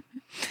Corpse.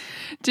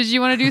 Did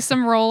you want to do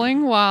some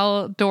rolling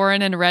while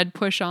Doran and Red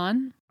push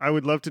on? I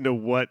would love to know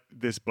what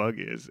this bug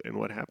is and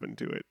what happened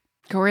to it.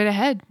 Go right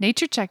ahead.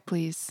 Nature check,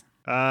 please.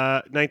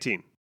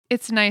 19.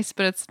 It's nice,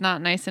 but it's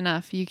not nice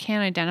enough. You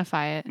can't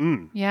identify it.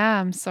 Mm.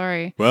 Yeah, I'm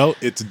sorry. Well,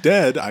 it's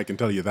dead, I can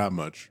tell you that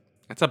much.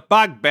 It's a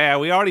bugbear.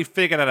 We already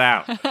figured it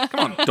out.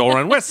 Come on,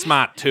 Doran. We're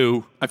smart,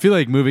 too. I feel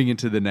like moving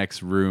into the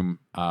next room,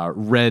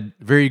 Red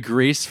very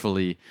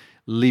gracefully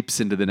leaps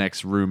into the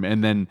next room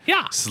and then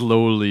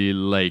slowly,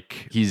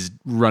 like he's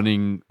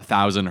running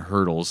 1,000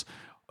 hurdles,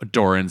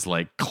 Doran's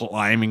like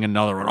climbing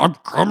another one. I'm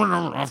coming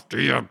after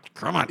you.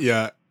 Come on.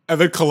 Yeah, and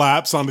then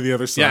collapse onto the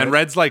other side. Yeah, and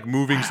Red's like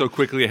moving so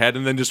quickly ahead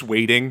and then just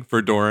waiting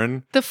for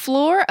Doran. The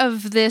floor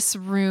of this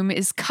room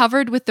is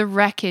covered with the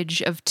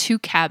wreckage of 2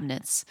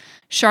 cabinets,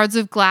 shards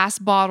of glass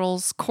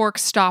bottles, cork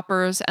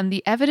stoppers, and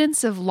the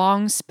evidence of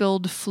long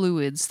spilled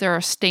fluids. There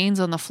are stains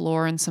on the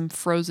floor and some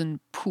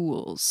frozen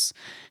pools.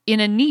 In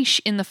a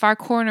niche in the far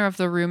corner of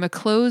the room, a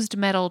closed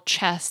metal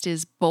chest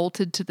is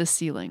bolted to the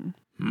ceiling.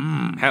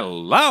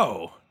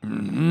 Hello.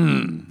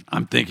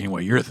 I'm thinking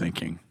what you're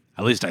thinking.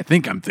 At least I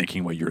think I'm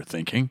thinking what you're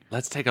thinking.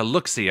 Let's take a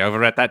look-see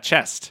over at that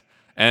chest.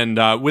 And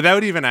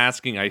without even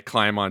asking, I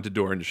climb onto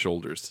Doran's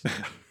shoulders.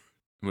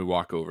 And we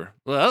walk over.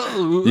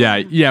 Well,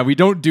 Yeah, we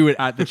don't do it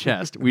at the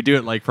chest. We do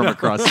it like from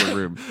across the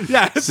room.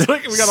 Yeah, it's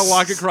like we gotta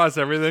walk across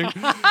everything.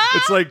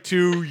 It's like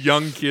 2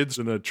 young kids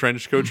in a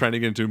trench coat trying to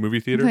get into a movie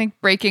theater. Like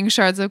breaking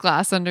shards of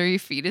glass under your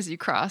feet as you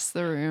cross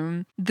the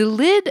room. The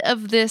lid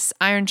of this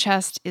iron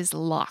chest is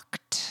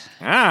locked.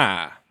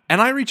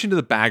 And I reach into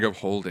the bag of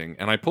holding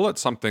and I pull out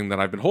something that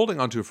I've been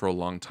holding onto for a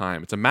long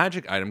time. It's a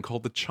magic item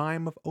called the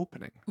Chime of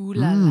Opening. Ooh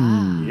la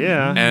la.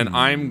 Yeah. And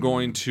I'm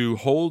going to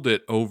hold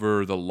it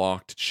over the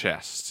locked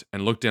chest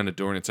and look down at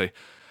Doran and say,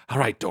 all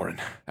right,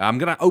 Doran, I'm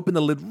going to open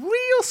the lid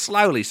real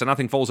slowly so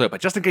nothing falls out.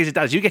 But just in case it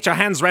does, you get your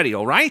hands ready,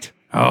 all right?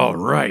 All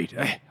right.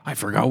 I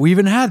forgot we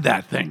even had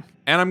that thing.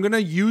 And I'm going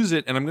to use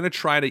it and I'm going to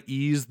try to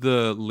ease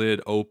the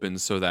lid open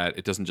so that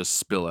it doesn't just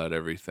spill out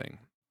everything.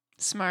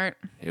 Smart.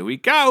 Here we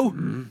go.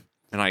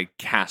 And I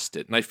cast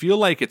it. And I feel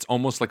like it's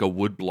almost like a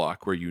wood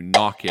block where you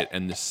knock it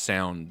and the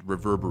sound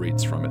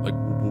reverberates from it. Like,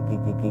 woo, woo,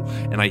 woo, woo, woo.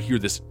 And I hear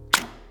this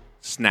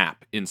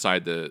snap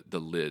inside the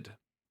lid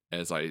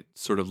as I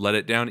sort of let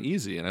it down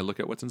easy and I look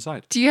at what's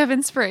inside. Do you have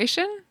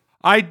inspiration?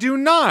 I do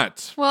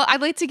not. Well,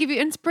 I'd like to give you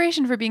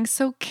inspiration for being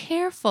so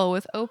careful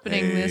with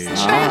opening this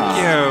chest. Thank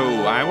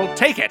you. I will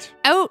take it.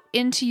 Out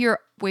into your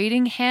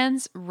waiting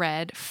hands,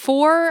 Red.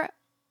 4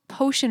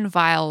 potion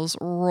vials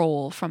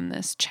roll from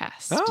this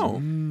chest.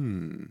 Oh,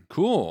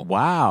 cool.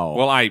 Wow.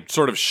 Well, I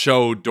sort of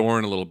show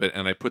Doran a little bit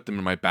and I put them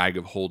in my bag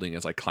of holding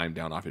as I climb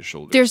down off his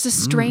shoulders. There's a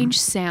strange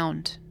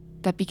sound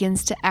that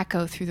begins to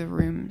echo through the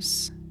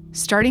rooms,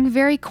 starting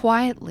very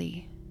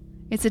quietly.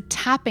 It's a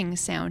tapping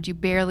sound you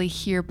barely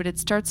hear, but it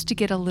starts to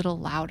get a little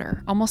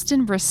louder, almost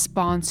in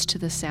response to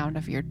the sound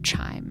of your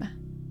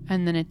chime.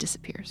 And then it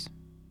disappears.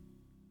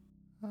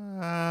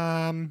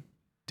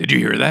 Did you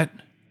hear that?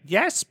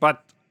 Yes,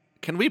 but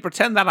can we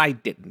pretend that I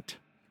didn't?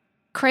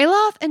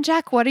 Kraloth and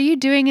Jack, what are you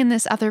doing in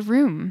this other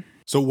room?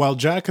 So while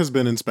Jack has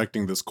been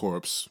inspecting this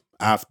corpse,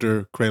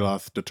 after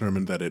Kraloth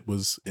determined that it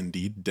was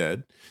indeed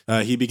dead,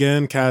 he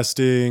began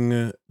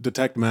casting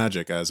Detect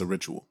Magic as a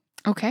ritual.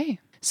 Okay.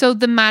 So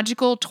the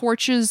magical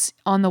torches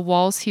on the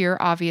walls here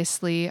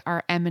obviously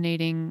are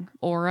emanating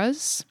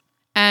auras.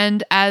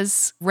 And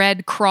as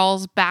Red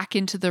crawls back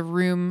into the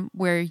room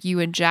where you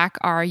and Jack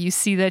are, you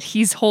see that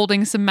he's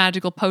holding some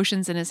magical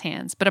potions in his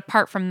hands. But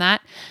apart from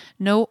that,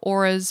 no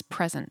auras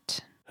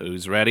present.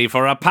 Who's ready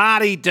for a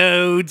party,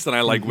 dudes? And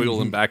I like wiggle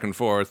them back and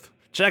forth.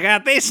 Check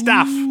out this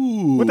stuff.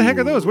 What the heck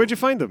are those? Where'd you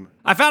find them?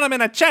 I found them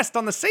in a chest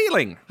on the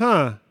ceiling.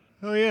 Huh.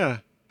 Oh, yeah.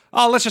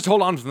 Oh, let's just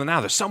hold on to them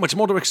now. There's so much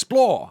more to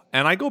explore.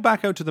 And I go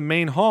back out to the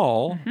main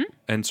hall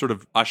and sort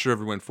of usher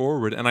everyone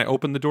forward, and I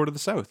open the door to the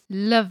south.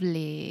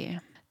 Lovely.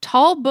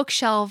 Tall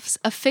bookshelves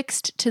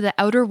affixed to the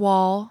outer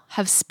wall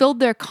have spilled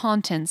their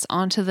contents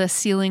onto the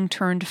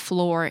ceiling-turned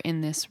floor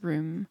in this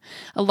room.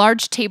 A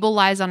large table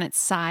lies on its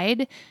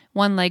side,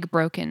 one leg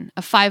broken.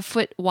 A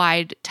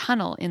 5-foot-wide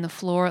tunnel in the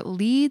floor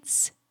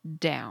leads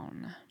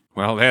down.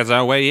 Well, there's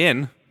our way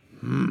in.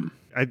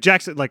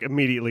 Jack's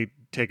immediately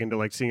taken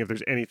to seeing if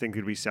there's anything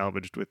could be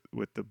salvaged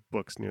with the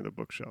books near the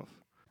bookshelf.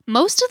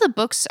 Most of the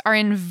books are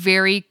in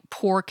very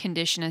poor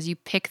condition as you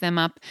pick them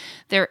up.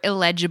 They're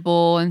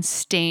illegible and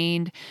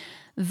stained,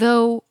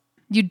 though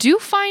you do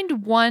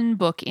find one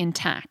book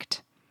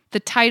intact.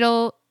 The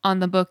title on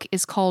the book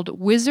is called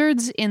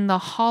Wizards in the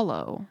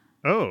Hollow.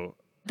 Oh.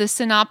 The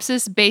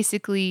synopsis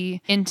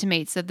basically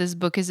intimates that this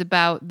book is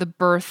about the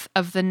birth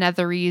of the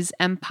Netherese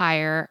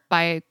Empire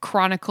by a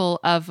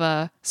chronicle of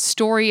a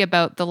story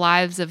about the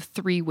lives of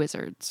 3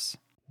 wizards.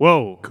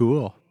 Whoa.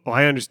 Cool. Well,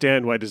 I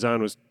understand why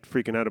Dazan was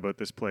freaking out about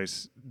this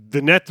place.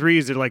 The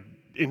Netherese are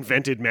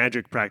invented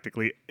magic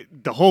practically.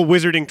 The whole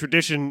wizarding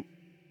tradition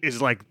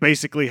is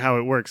basically how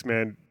it works,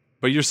 man.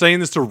 But you're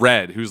saying this to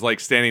Red, who's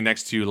standing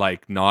next to you,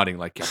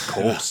 nodding, of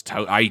course,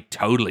 I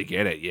totally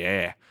get it,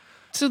 yeah.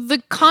 So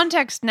the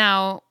context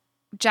now,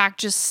 Jack,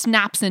 just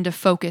snaps into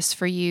focus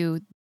for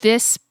you.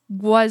 This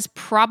was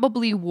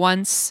probably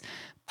once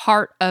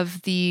part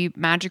of the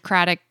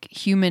magicratic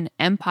human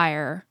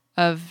empire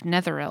of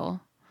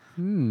Netheril.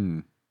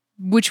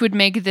 Which would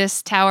make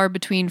this tower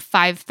between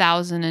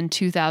 5,000 and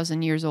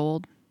 2,000 years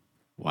old.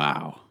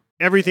 Wow.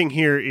 Everything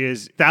here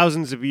is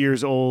thousands of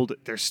years old.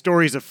 There's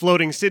stories of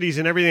floating cities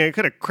and everything. It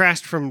could have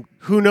crashed from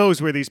who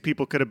knows where these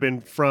people could have been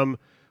from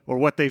or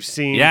what they've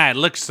seen. Yeah, it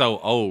looks so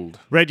old.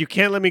 Red, you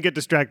can't let me get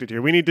distracted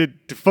here. We need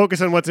to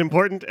focus on what's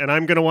important, and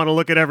I'm going to want to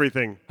look at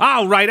everything.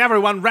 All right,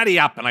 everyone, ready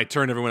up. And I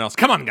turn to everyone else.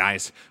 Come on,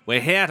 guys. We're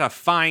here to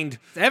find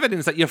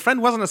evidence that your friend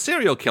wasn't a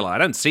serial killer. I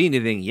don't see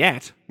anything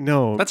yet.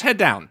 No. Let's head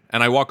down.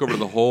 And I walk over to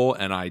the hole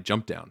and I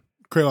jump down.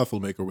 Kraloth will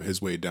make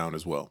his way down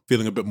as well,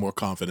 feeling a bit more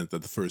confident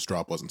that the first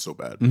drop wasn't so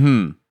bad.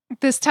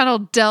 This tunnel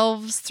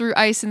delves through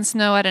ice and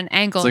snow at an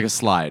angle. It's like a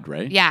slide,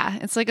 right? Yeah,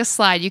 it's like a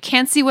slide. You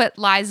can't see what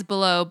lies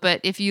below, but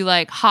if you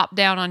hop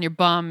down on your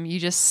bum, you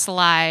just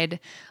slide,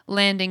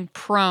 landing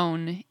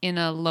prone in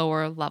a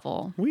lower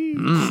level.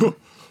 Ooh,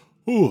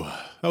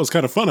 that was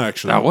kind of fun,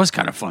 actually. That was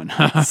kind of fun.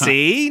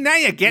 See? Now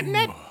you're getting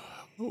it?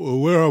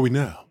 Where are we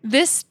now?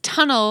 This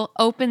tunnel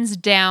opens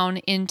down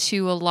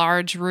into a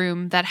large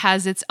room that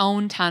has its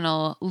own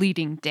tunnel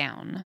leading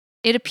down.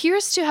 It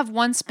appears to have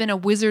once been a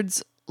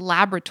wizard's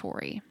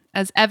laboratory,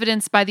 as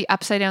evidenced by the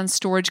upside-down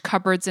storage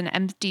cupboards and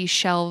empty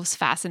shelves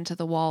fastened to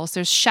the walls.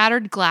 There's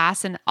shattered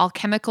glass and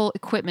alchemical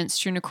equipment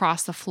strewn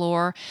across the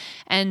floor,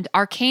 and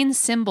arcane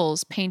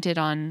symbols painted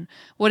on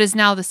what is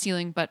now the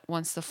ceiling but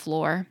once the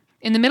floor.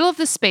 In the middle of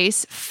the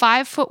space,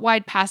 5-foot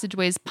wide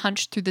passageways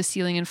punch through the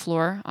ceiling and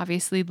floor,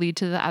 obviously lead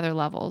to the other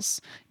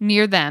levels.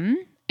 Near them,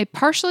 a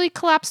partially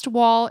collapsed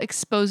wall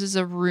exposes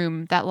a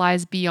room that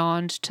lies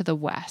beyond to the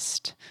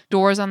west.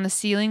 Doors on the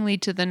ceiling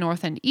lead to the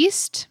north and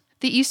east.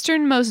 The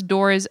easternmost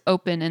door is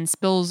open and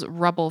spills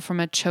rubble from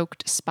a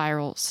choked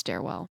spiral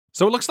stairwell.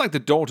 So it looks like the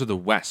door to the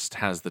west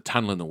has the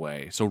tunnel in the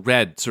way. So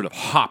Red sort of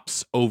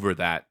hops over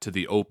that to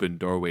the open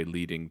doorway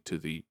leading to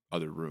the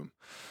other room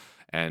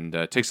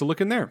and takes a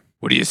look in there.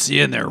 What do you see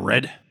in there,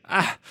 Red?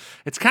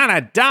 It's kind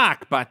of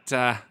dark, but...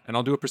 and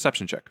I'll do a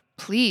perception check.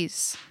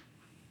 Please.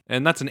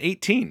 And that's an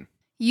 18.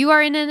 You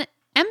are in an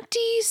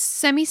empty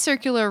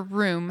semicircular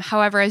room.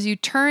 However, as you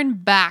turn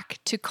back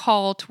to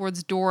call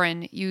towards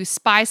Doran, you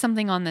spy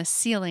something on the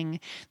ceiling.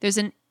 There's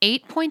an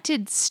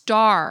 8-pointed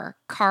star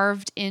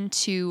carved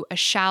into a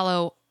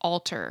shallow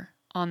altar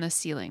on the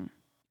ceiling.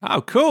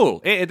 Oh,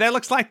 cool. That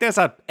looks like there's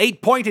a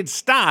 8-pointed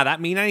star.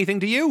 That mean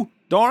anything to you,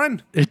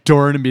 Doran?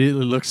 Doran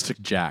immediately looks to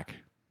Jack.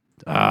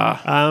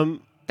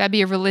 That'd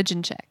be a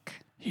religion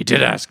check. He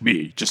did ask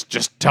me.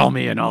 Just tell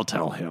me and I'll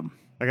tell him.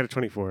 I got a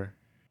 24.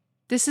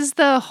 This is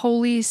the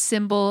holy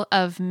symbol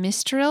of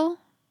Mistral,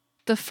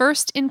 the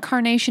first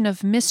incarnation of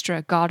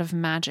Mistra, god of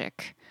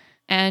magic.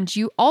 And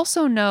you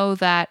also know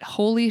that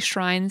holy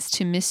shrines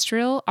to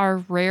Mistral are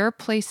rare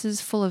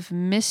places full of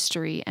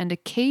mystery and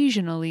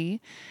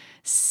occasionally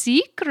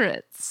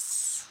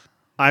secrets.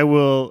 I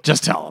will...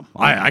 Just tell him.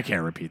 I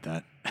can't repeat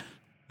that.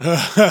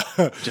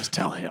 Just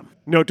tell him.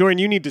 No, Dorian,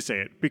 you need to say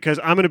it because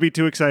I'm going to be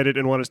too excited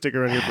and want to stick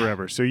around here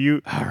forever. So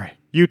you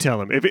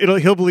tell him.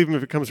 He'll believe him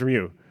if it comes from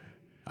you.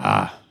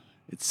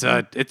 It's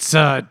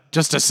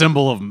just a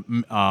symbol of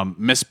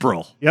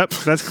Mispril. Yep,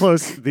 that's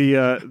close. The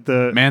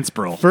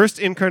Manspril. first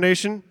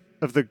incarnation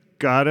of the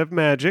god of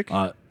magic.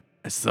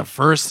 It's the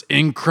first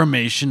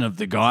incremation of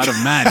the god of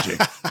magic,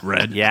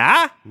 Red.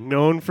 Yeah?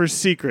 Known for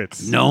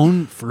secrets.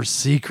 Known for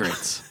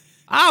secrets.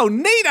 Oh,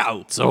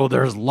 neato! So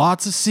there's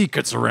lots of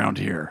secrets around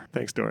here.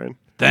 Thanks, Dorian.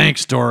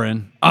 Thanks,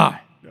 Doran.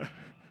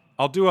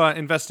 I'll do an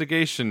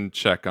investigation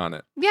check on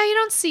it. Yeah, you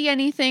don't see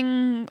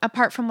anything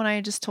apart from what I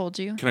just told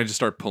you. Can I just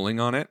start pulling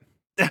on it?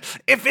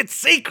 If it's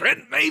secret,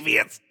 maybe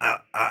it's...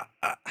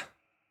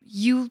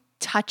 You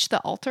touch the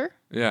altar?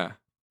 Yeah.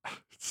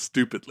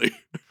 Stupidly.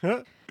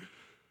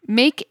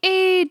 Make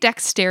a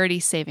dexterity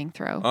saving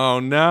throw. Oh,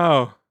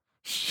 no.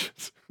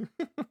 Shit.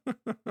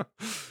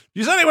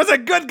 You said he was a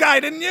good guy,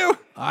 didn't you?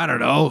 I don't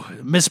know.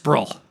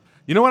 Mispril.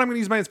 You know what? I'm going to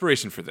use my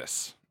inspiration for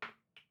this.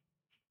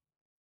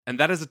 And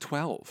that is a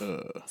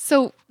 12.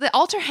 So the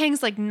altar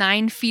hangs like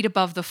 9 feet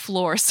above the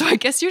floor. So I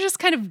guess you're just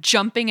kind of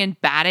jumping and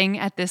batting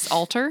at this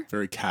altar.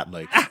 Very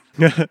cat-like.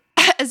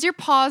 As your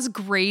paws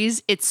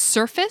graze its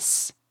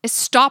surface, a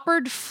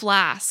stoppered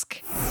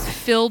flask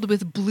filled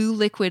with blue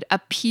liquid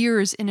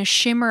appears in a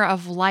shimmer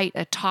of light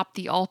atop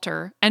the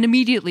altar and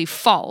immediately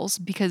falls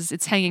because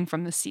it's hanging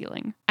from the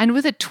ceiling. And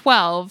with a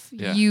 12,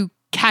 you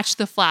catch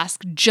the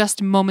flask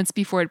just moments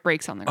before it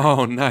breaks on the ground.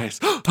 Oh, nice.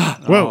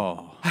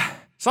 Whoa.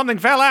 Something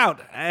fell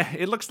out.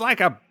 It looks like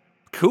a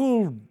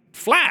cool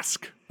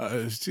flask.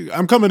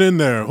 I'm coming in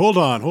there. Hold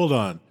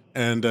on.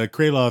 And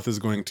Kraloth is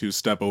going to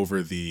step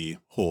over the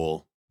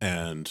hole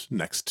and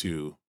next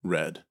to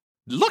Red.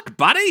 Look,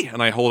 buddy.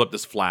 And I hold up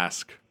this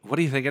flask. What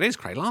do you think it is,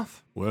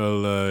 Kraloth?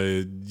 Well,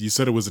 you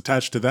said it was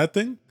attached to that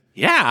thing?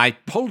 Yeah, I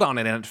pulled on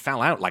it and it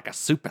fell out like a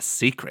super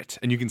secret.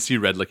 And you can see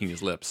Red licking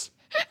his lips.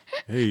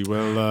 Hey,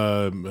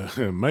 well,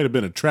 it might have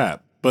been a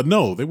trap. But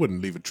no, they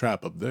wouldn't leave a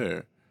trap up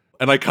there.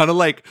 And I kind of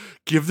like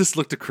give this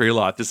look to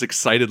Kraloth, this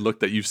excited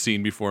look that you've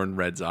seen before in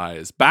Red's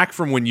eyes. Back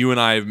from when you and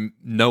I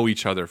know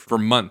each other for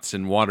months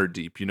in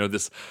Waterdeep. You know,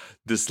 this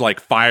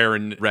like fire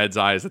in Red's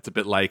eyes that's a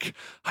bit like,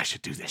 I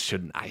should do this,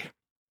 shouldn't I?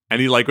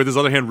 And he like with his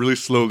other hand really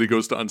slowly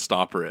goes to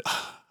unstopper it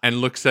and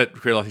looks at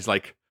Kraloth. He's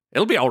like,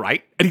 it'll be all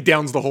right. And he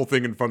downs the whole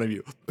thing in front of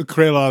you.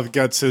 Kraloth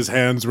gets his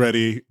hands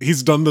ready.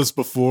 He's done this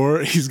before.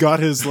 He's got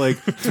his like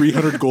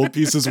 300 gold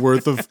pieces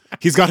worth of,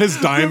 he's got his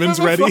diamonds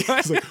ready.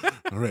 He's like,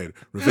 all right,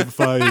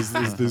 Revivify is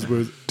this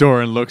worth.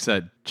 Doran looks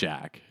at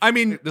Jack. I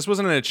mean, this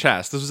wasn't in a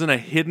chest. This was in a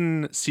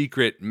hidden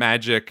secret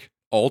magic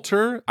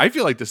altar. I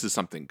feel like this is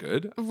something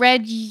good.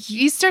 Red,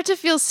 you start to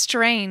feel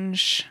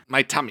strange.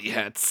 My tummy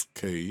hurts.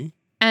 Okay.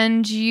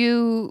 And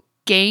you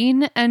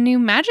gain a new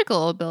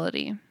magical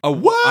ability. A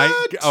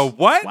what? A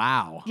what?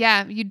 Wow.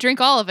 Yeah, you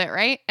drink all of it,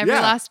 right? Every Yeah.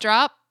 last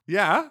drop.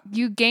 Yeah.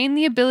 You gain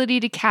the ability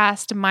to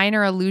cast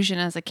Minor Illusion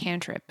as a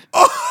cantrip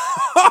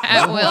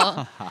at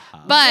will.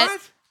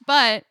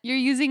 But you're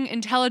using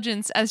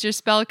intelligence as your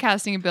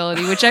spellcasting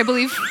ability, which I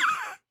believe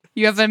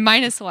you have a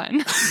 -1.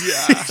 Yeah.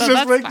 So Just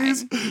that's make fine.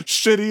 these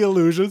shitty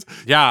illusions.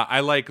 Yeah,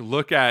 I like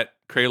look at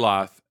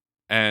Kraloth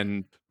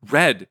and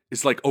Red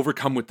is like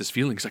overcome with this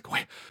feeling. He's like,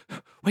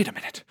 wait a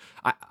minute.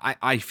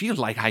 I feel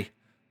like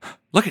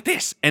look at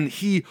this. And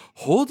he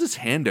holds his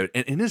hand out,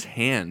 and in his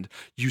hand,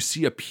 you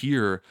see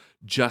appear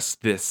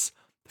just this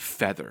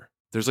feather.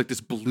 There's like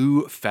this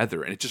blue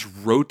feather, and it just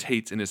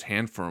rotates in his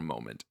hand for a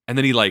moment. And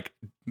then he like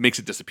makes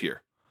it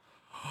disappear.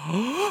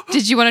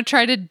 Did you want to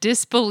try to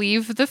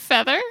disbelieve the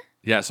feather?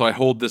 Yeah, so I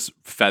hold this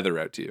feather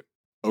out to you.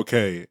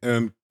 Okay,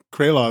 and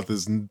Kraloth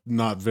is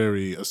not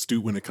very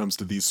astute when it comes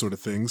to these sort of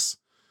things.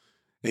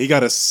 He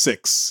got a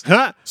 6.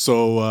 Huh?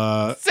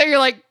 So, So you're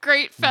like,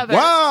 great feather.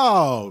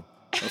 wow!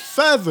 A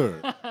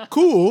feather!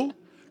 Cool.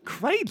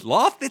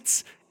 Kraloth,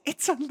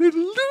 it's an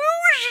illusion.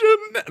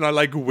 And I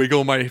like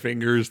wiggle my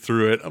fingers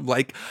through it. I'm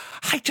like,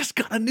 I just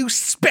got a new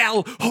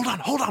spell. Hold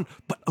on.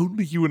 But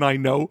only you and I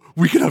know.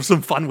 We can have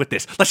some fun with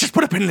this. Let's just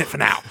put a pin in it for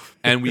now.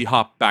 And we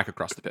hop back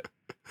across the pit.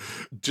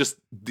 Just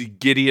the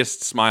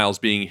giddiest smiles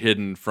being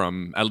hidden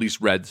from at least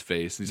Red's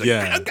face. He's like,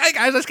 Yeah. okay,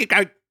 guys, let's get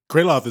going.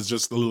 Kraloth is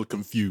just a little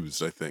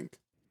confused, I think.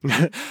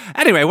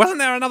 Anyway, wasn't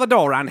there another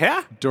door around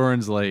here?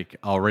 Doran's like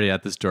already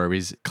at this door.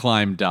 He's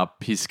climbed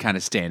up. He's kind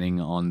of standing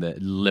on the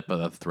lip of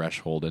the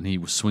threshold, and he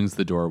swings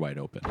the door wide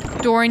open.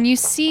 Doran, you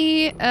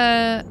see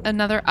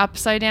another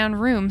upside down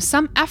room.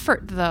 Some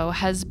effort, though,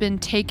 has been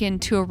taken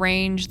to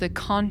arrange the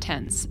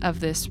contents of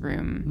this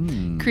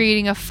room,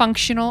 creating a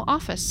functional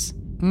office.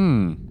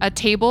 A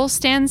table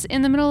stands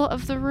in the middle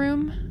of the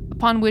room,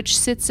 upon which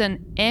sits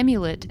an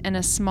amulet and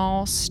a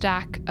small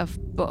stack of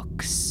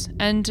books.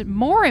 And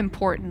more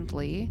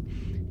importantly,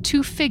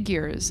 2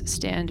 figures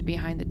stand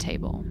behind the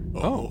table.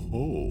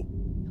 Oh.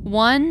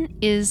 One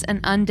is an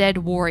undead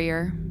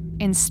warrior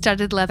in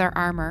studded leather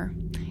armor,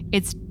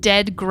 its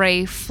dead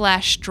gray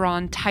flesh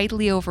drawn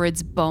tightly over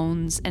its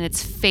bones and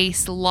its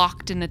face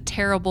locked in a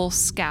terrible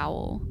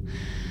scowl.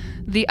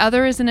 The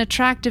other is an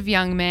attractive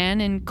young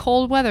man in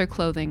cold weather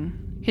clothing.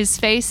 His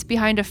face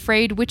behind a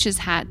frayed witch's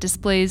hat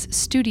displays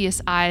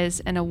studious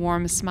eyes and a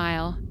warm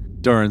smile.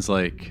 Doran's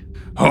like,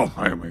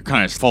 he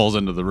kind of falls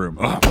into the room,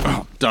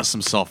 dusts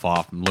himself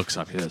off, and looks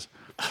up. He says,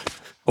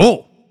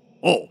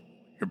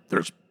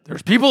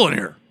 there's people in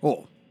here.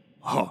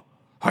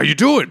 How you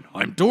doing?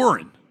 I'm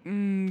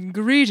Doran.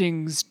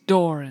 Greetings,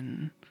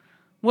 Doran.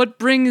 What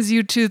brings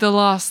you to the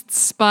lost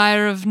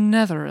spire of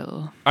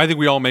Netheril? I think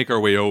we all make our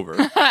way over.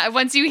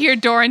 Once you hear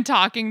Doran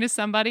talking to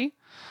somebody.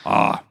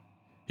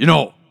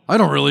 I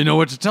don't really know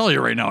what to tell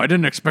you right now. I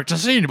didn't expect to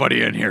see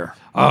anybody in here.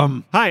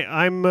 Hi,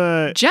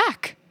 I'm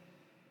Jack.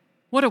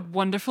 What a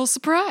wonderful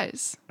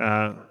surprise.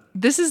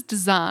 This is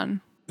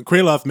Dazan.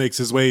 Kraloth makes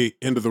his way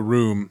into the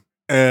room,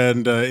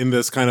 and in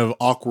this kind of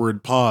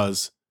awkward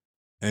pause,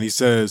 and he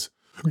says,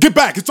 "Get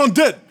back, it's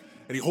undead!"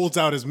 And he holds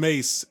out his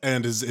mace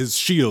and his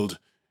shield,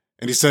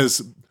 and he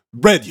says,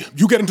 "Red,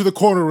 you get into the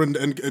corner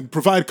and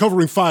provide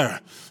covering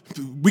fire.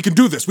 We can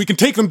do this. We can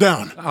take them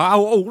down."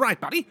 Oh, right,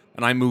 buddy.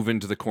 And I move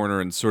into the corner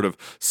and sort of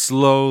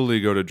slowly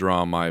go to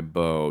draw my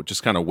bow,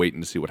 just kind of waiting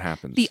to see what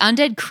happens. The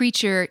undead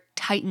creature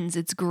tightens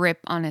its grip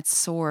on its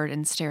sword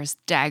and stares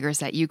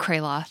daggers at you,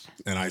 Kraloth.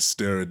 And I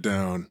stare it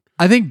down.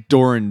 I think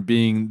Doran,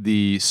 being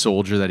the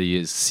soldier that he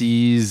is,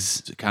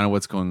 sees kind of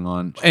what's going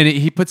on. And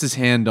he puts his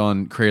hand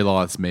on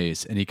Kraloth's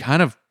mace, and he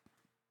kind of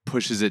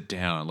pushes it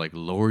down, like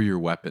lower your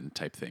weapon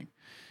type thing.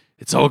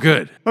 It's all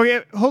good.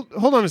 Okay, hold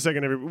on a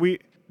second, everybody.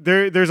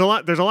 There's a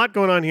lot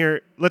going on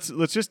here. Let's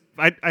just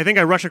I think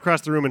I rush across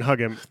the room and hug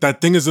him.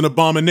 That thing is an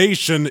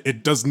abomination.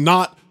 It does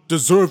not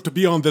deserve to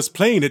be on this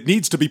plane. It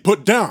needs to be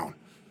put down.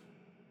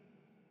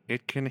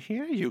 It can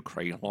hear you,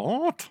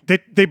 Kraloth.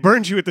 They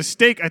burned you at the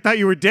stake. I thought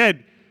you were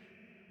dead.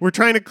 We're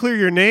trying to clear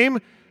your name.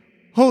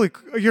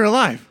 You're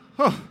alive.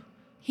 Oh.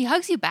 He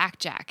hugs you back,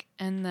 Jack,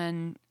 and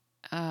then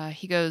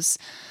he goes,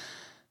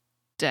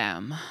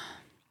 Damn.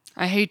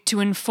 I hate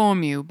to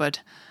inform you, but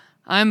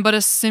I'm but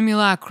a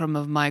simulacrum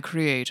of my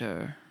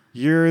creator.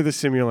 You're the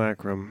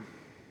simulacrum.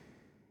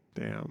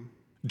 Damn.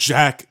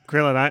 Jack.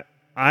 Kraloth,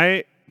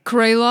 I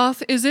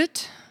Kraloth, is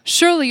it?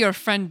 Surely your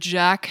friend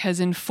Jack has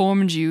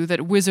informed you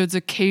that wizards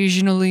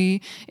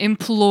occasionally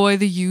employ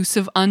the use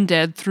of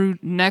undead through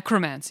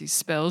necromancy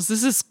spells.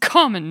 This is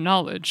common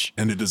knowledge.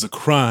 And it is a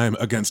crime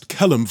against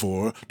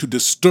Kelemvor to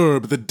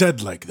disturb the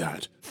dead like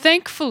that.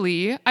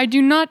 Thankfully, I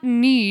do not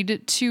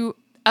need to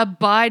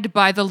abide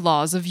by the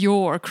laws of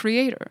your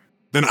creator.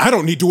 Then I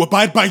don't need to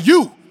abide by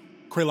you!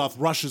 Kraloth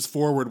rushes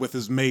forward with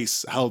his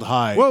mace held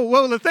high.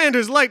 Whoa,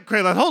 Lathander's light,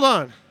 Kraloth, hold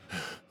on.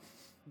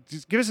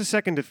 Just give us a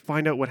second to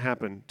find out what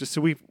happened, just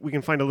so we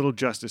can find a little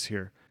justice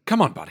here.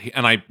 Come on, buddy.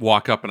 And I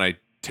walk up and I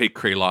take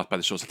Kraloth by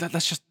the shoulders.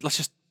 Let's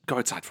just go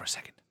outside for a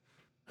second.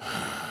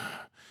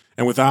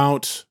 And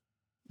without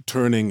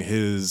turning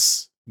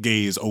his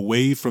gaze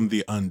away from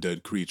the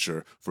undead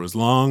creature for as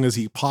long as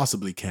he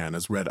possibly can,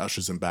 as Red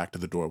ushers him back to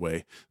the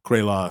doorway,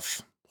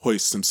 Kraloth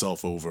hoists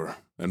himself over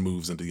and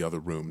moves into the other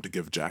room to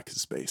give Jack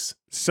his space.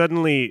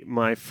 Suddenly,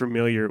 my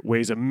familiar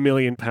weighs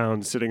 1,000,000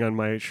 pounds sitting on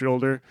my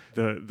shoulder.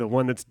 The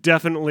one that's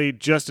definitely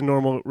just a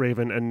normal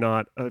raven and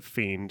not a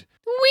fiend.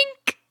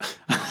 wink.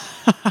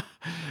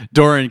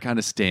 Doran kind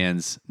of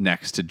stands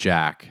next to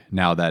Jack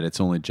now that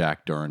it's only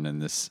Jack, Doran,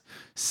 and this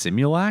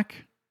Simulac?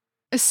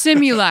 A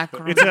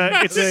simulacrum. It's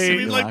a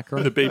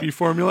Simulacrum? The baby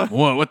formula?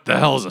 What the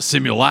hell is a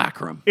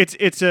simulacrum?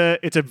 It's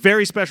a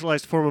very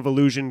specialized form of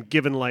illusion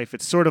given life.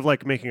 It's sort of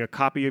like making a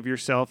copy of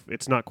yourself.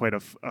 It's not quite a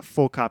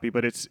full copy,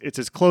 but it's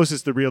as close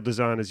as the real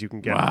Dazan as you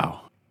can get.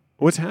 Wow.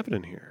 What's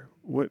happening here?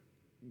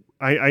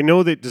 I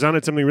know that Dazan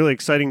had something really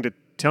exciting to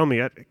tell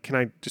me. Can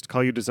I just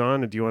call you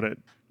Dazan? Do you want to?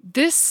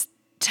 This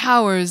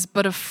towers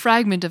but a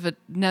fragment of a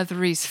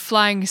Netherese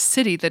flying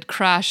city that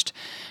crashed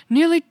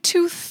nearly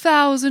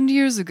 2,000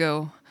 years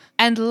ago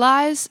and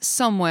lies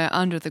somewhere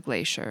under the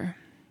glacier.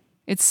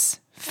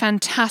 It's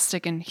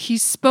fantastic, and he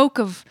spoke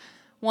of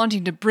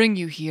wanting to bring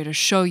you here to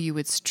show you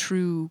its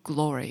true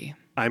glory.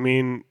 I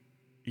mean,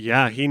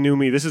 yeah, he knew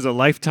me. This is a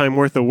lifetime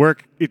worth of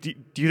work. Do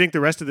you think the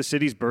rest of the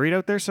city's buried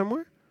out there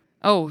somewhere?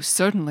 Oh,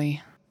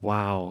 certainly.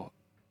 Wow.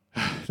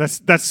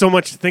 That's so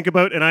much to think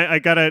about, and I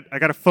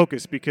gotta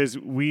focus because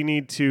we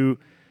need to.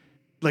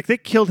 Like, they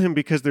killed him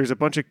because there's a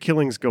bunch of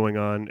killings going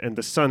on, and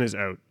the sun is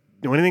out.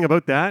 Know anything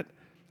about that?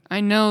 I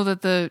know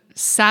that the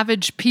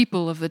savage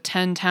people of the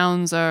 10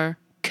 towns are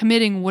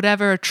committing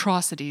whatever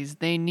atrocities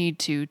they need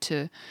to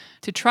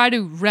try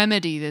to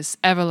remedy this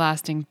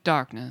everlasting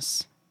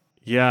darkness.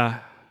 Yeah,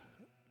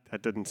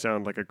 that didn't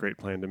sound like a great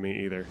plan to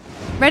me either.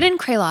 Red and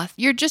Kraloth,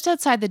 you're just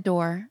outside the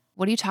door.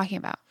 What are you talking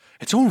about?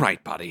 It's all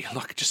right, buddy.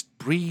 Look, just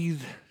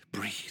breathe.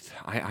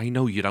 I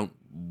know you don't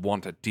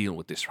want to deal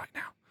with this right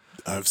now.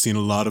 I've seen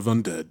a lot of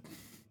undead,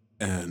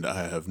 and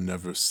I have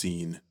never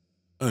seen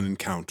an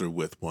encounter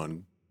with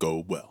one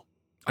go well.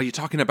 Are you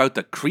talking about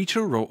the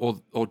creature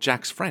or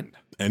Jack's friend?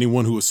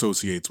 Anyone who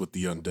associates with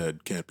the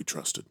undead can't be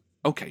trusted.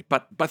 Okay,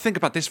 but think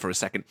about this for a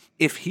second.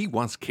 If he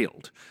was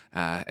killed,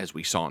 as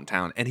we saw in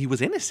town, and he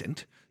was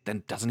innocent,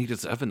 then doesn't he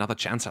deserve another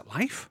chance at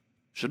life?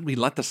 Shouldn't we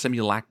let the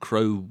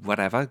simulacro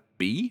whatever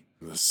be?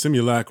 The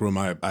simulacrum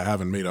I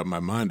haven't made up my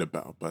mind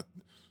about, but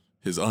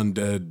his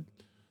undead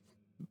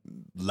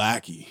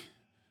lackey,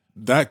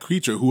 that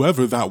creature,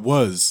 whoever that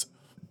was,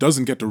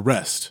 doesn't get to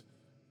rest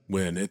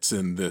when it's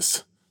in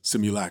this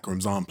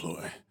simulacrum's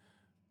employ.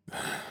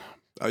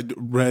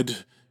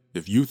 Red,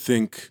 if you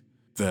think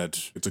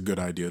that it's a good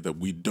idea that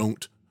we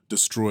don't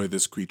destroy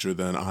this creature,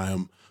 then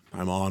I'm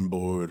on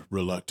board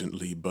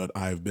reluctantly, but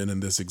I've been in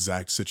this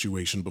exact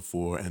situation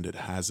before, and it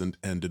hasn't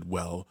ended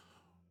well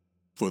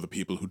for the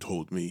people who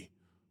told me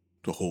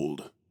to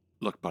hold.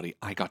 Look, buddy,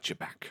 I got your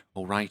back,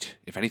 all right?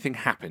 If anything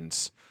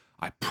happens,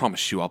 I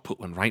promise you I'll put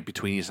one right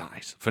between his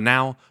eyes. For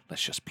now,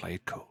 let's just play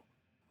it cool.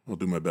 I'll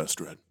do my best,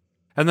 Red.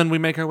 And then we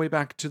make our way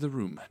back to the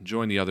room,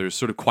 join the others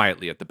sort of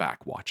quietly at the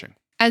back watching.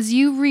 As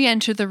you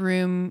re-enter the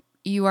room,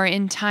 you are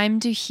in time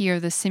to hear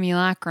the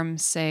simulacrum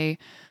say,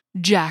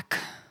 "Jack,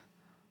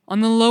 on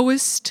the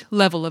lowest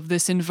level of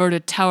this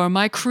inverted tower,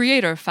 my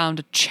creator found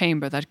a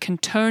chamber that can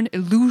turn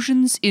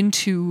illusions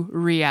into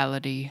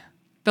reality.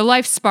 The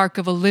life spark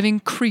of a living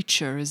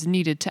creature is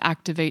needed to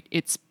activate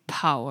its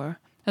power.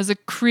 As a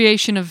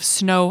creation of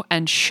snow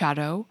and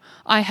shadow,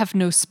 I have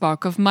no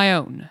spark of my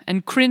own,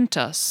 and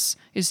Krintas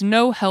is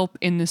no help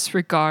in this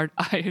regard,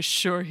 I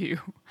assure you.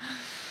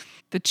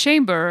 The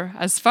chamber,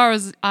 as far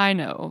as I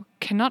know,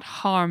 cannot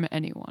harm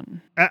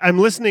anyone." I'm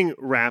listening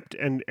rapt,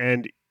 and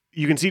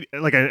you can see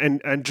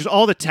and just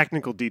all the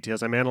technical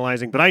details I'm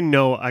analyzing, but I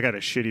know I got a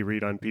shitty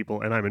read on people,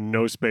 and I'm in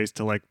no space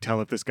to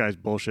tell if this guy's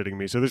bullshitting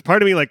me. So there's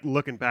part of me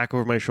looking back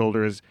over my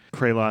shoulder as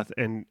Kraloth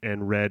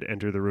and Red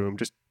enter the room,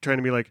 just trying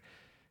to be like,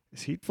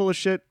 is he full of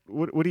shit?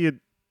 What do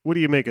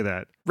you make of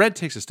that? Red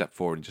takes a step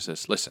forward and just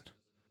says, "Listen,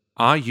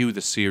 are you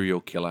the serial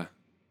killer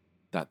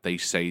that they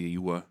say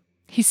you were?"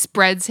 He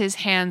spreads his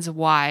hands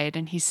wide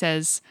and he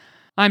says,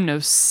 "I'm no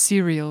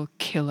serial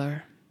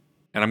killer."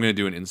 And I'm going to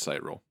do an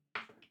insight roll.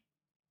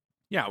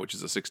 Yeah, which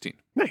is a 16.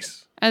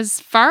 Nice. As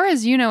far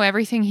as you know,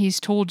 everything he's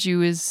told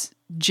you is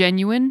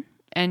genuine,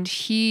 and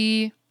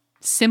he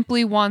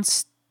simply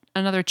wants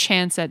another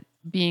chance at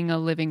being a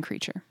living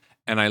creature.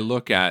 And I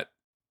look at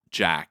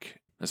Jack.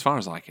 As far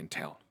as I can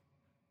tell,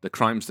 the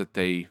crimes that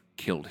they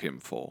killed him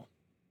for,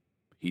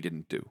 he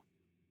didn't do.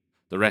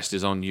 The rest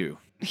is on you.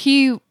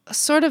 He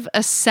sort of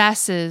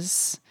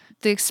assesses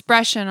the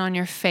expression on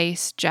your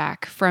face,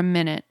 Jack, for a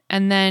minute,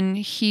 and then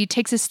he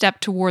takes a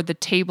step toward the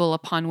table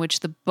upon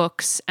which the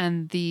books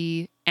and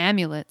the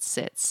amulet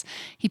sits.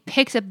 He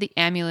picks up the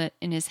amulet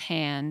in his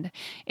hand.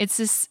 It's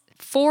this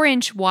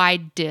 4-inch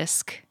wide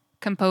disc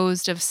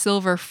composed of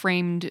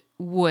silver-framed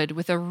wood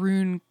with a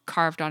rune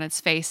carved on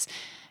its face.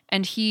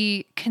 And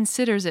he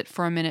considers it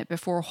for a minute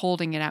before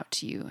holding it out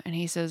to you. And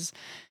he says,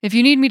 "If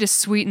you need me to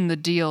sweeten the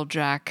deal,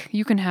 Jack,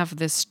 you can have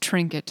this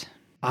trinket."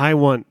 I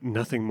want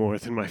nothing more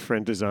than my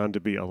friend Dazan to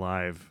be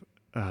alive.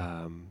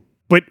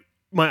 But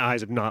my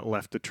eyes have not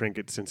left the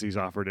trinket since he's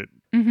offered it.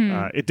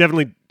 Mm-hmm. It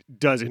definitely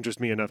does interest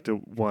me enough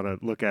to want to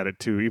look at it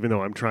too, even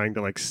though I'm trying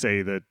to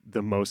say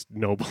the most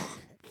noble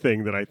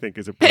thing that I think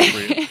is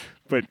appropriate.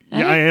 But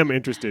yeah, I am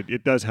interested.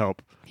 It does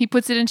help. He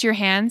puts it into your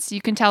hands. You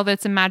can tell that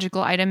it's a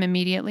magical item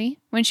immediately.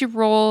 Why don't you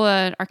roll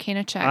an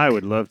Arcana check? I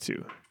would love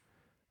to.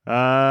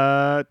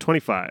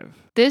 25.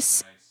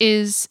 This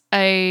is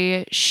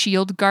a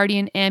Shield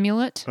Guardian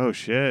amulet. Oh,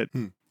 shit.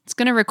 It's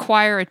going to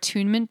require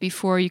attunement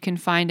before you can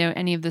find out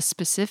any of the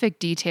specific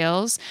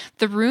details.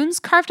 The runes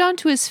carved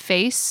onto his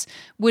face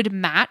would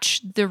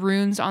match the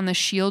runes on the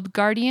Shield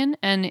Guardian,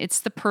 and it's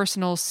the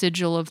personal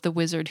sigil of the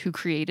wizard who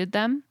created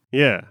them.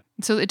 Yeah.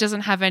 So it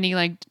doesn't have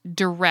any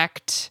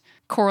direct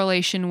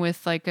correlation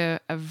with a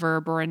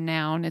verb or a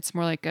noun. It's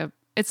more like a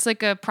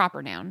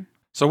proper noun.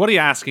 So what are you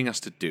asking us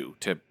to do?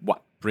 To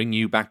what? Bring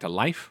you back to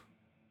life?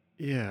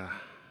 Yeah.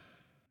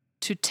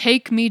 To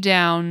take me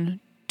down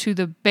to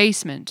the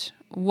basement,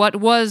 what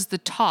was the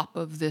top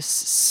of this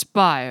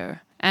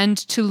spire, and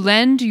to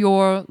lend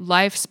your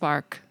life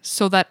spark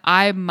so that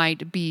I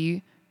might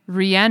be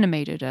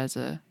reanimated as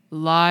a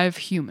live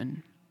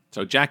human.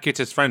 So Jack gets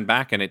his friend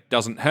back and it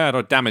doesn't hurt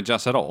or damage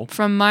us at all.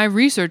 From my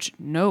research,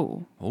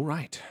 no. All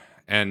right.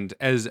 And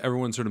as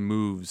everyone sort of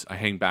moves, I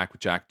hang back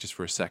with Jack just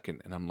for a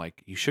second and I'm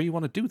like, you sure you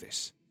want to do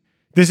this?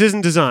 This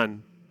isn't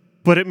Dazan,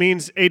 but it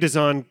means a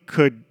Dazan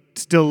could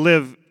still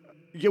live.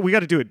 Yeah, we got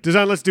to do it.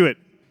 Dazan, let's do it.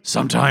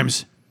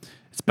 Sometimes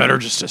it's better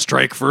just to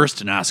strike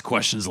first and ask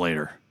questions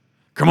later.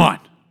 Come on.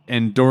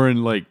 And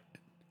Doran like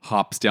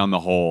hops down the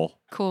hole.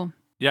 Cool.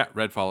 Yeah,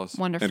 Red follows.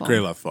 Wonderful. And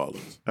Kraloth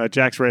follows.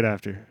 Jack's right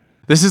after.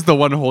 This is the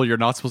one hole you're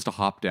not supposed to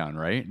hop down,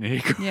 right?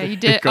 Yeah, you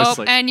did.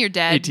 Oh, and you're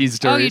dead. 18 Oh, you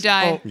stories.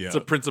 died. Yeah. It's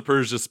a Prince of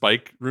Persia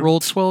spike room. Roll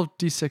 12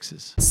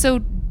 d6s. So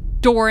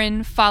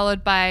Doran,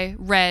 followed by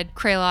Red,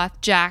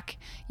 Kraloth, Jack,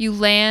 you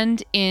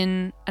land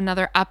in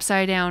another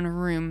upside-down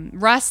room.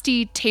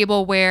 Rusty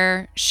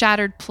tableware,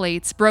 shattered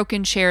plates,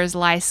 broken chairs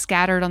lie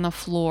scattered on the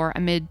floor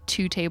amid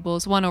two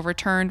tables, one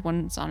overturned,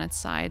 one's on its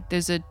side.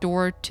 There's a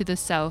door to the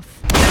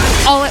south.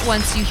 All at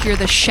once, you hear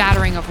the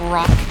shattering of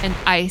rock and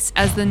ice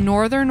as the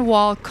northern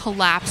wall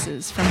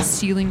collapses from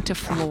ceiling to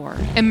floor.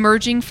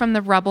 Emerging from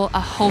the rubble, a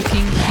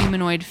hulking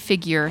humanoid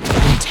figure,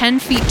 10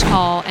 feet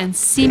tall and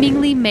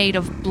seemingly made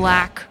of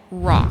black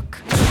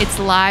rock. Its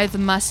lithe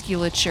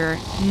musculature,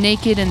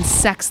 naked and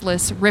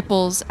sexless,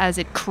 ripples as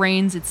it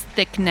cranes its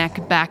thick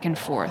neck back and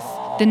forth.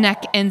 The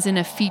neck ends in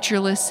a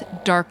featureless,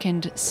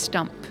 darkened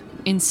stump.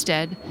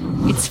 Instead,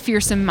 its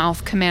fearsome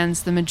mouth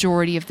commands the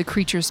majority of the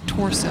creature's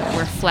torso,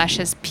 where flesh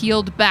has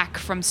peeled back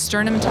from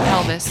sternum to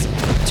pelvis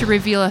to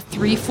reveal a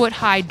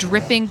 3-foot-high,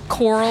 dripping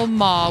coral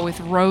maw with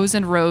rows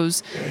and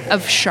rows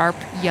of sharp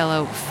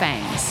yellow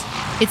fangs.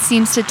 It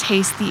seems to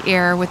taste the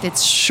air with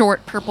its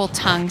short purple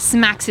tongue,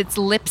 smacks its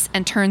lips,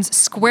 and turns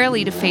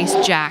squarely to face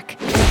Jack,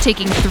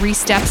 taking 3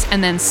 steps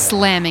and then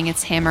slamming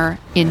its hammer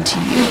into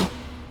you.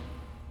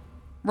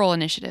 Roll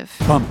initiative.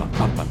 Dun, dun,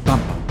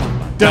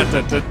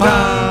 dun,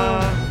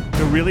 dun.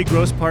 The really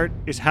gross part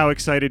is how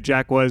excited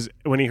Jack was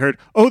when he heard,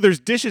 oh, there's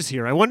dishes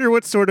here. I wonder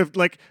what sort of,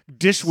 like,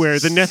 dishware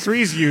the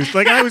Nethrees used.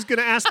 Like, I was going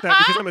to ask that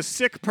because I'm a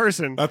sick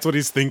person. That's what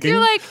he's thinking. You're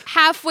like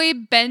halfway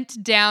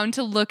bent down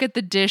to look at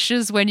the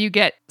dishes when you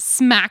get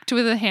smacked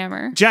with a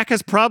hammer. Jack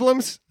has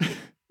problems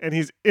and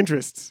he's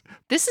interests.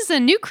 This is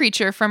a new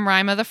creature from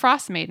Rime of the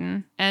Frost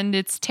Maiden, and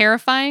it's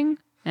terrifying,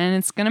 and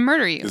it's going to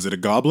murder you. Is it a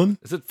goblin?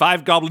 Is it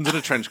 5 goblins in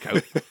a trench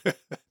coat?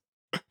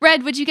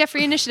 Red, what'd you get for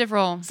your initiative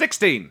roll?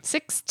 16.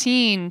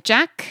 16.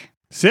 Jack?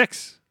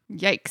 6.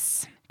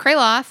 Yikes.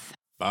 Kraloth?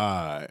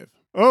 5.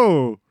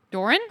 Oh.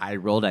 Doran? I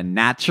rolled a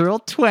natural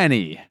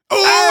 20,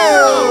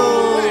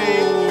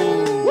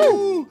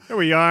 Woo! There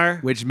we are.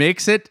 which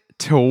makes it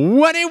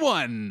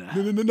 21.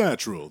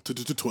 Natural.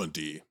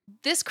 20.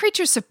 This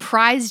creature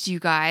surprised you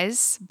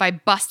guys by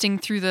busting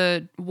through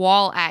the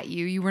wall at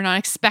you. You were not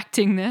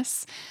expecting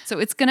this. So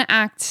it's going to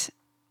act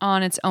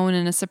on its own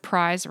in a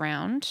surprise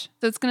round.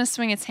 So it's going to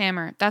swing its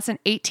hammer. That's an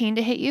 18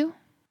 to hit you.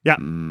 Yeah.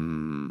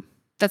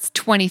 That's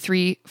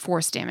 23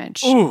 force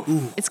damage.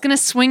 Ooh. It's going to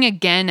swing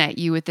again at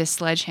you with this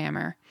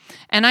sledgehammer.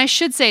 And I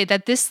should say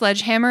that this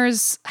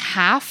sledgehammer's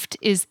haft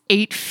is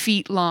 8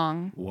 feet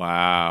long.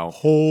 Wow.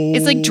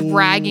 It's like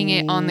dragging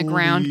it on the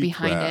ground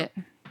behind crap.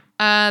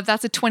 it.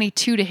 That's a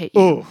 22 to hit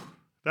you. Oh,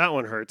 that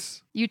one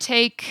hurts. You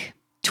take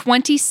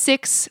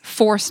 26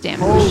 force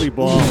damage. Holy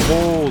ball.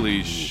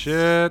 Holy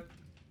shit.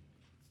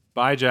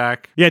 Bye,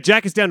 Jack. Yeah,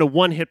 Jack is down to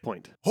 1 hit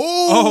point.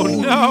 Oh,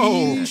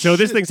 no. So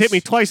this thing's hit me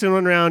twice in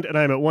 1 round, and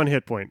I'm at 1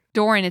 hit point.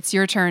 Doran, it's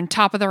your turn.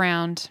 Top of the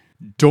round.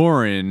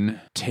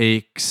 Doran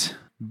takes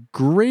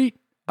great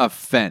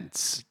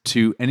offense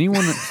to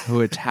anyone who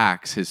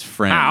attacks his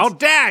friends. How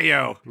dare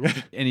you?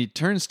 And he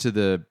turns to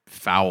the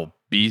foul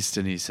beast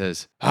and he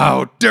says,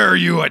 How dare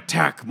you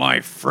attack my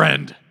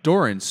friend?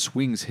 Doran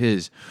swings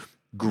his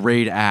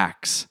great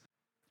axe.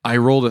 I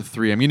rolled a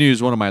 3. I'm going to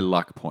use one of my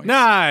luck points.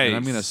 Nice. And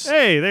I'm going to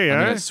Hey, there you I'm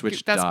are. going to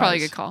switch That's dies. probably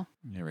a good call.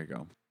 Here we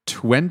go.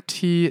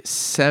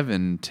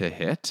 27 to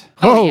hit.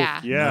 Oh,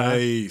 yeah.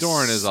 Nice.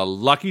 Doran is a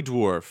lucky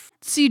dwarf.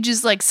 So you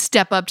just like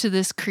step up to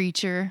this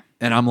creature.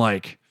 And I'm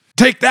like,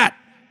 take that!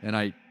 And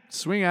I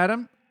swing at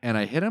him and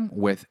I hit him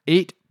with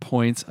 8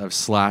 points of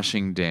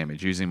slashing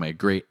damage using my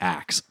great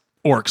axe.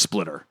 Orc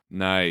splitter.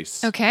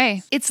 Nice.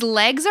 Okay. Its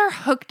legs are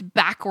hooked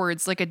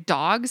backwards like a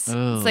dog's.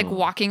 It's like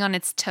walking on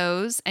its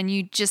toes, and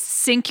you just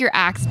sink your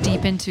axe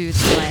deep into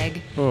its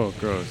leg. Oh,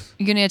 gross.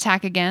 You gonna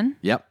attack again?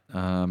 Yep.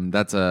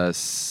 That's a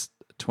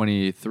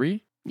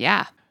 23.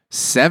 Yeah.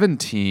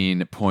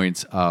 17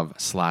 points of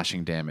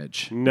slashing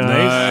damage.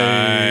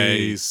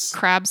 Nice.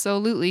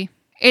 Crabsolutely.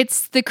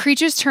 It's the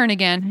creature's turn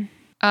again.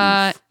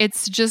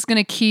 It's just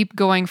gonna keep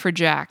going for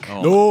Jack. Oh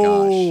my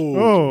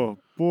gosh. Oh,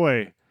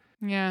 boy.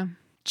 Yeah.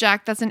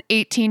 Jack, that's an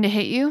 18 to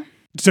hit you.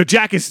 So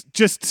Jack is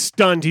just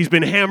stunned. He's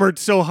been hammered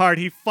so hard.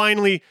 He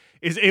finally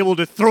is able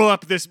to throw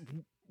up this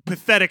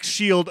pathetic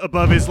shield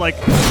above his like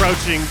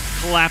crouching,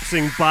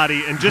 collapsing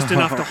body, and just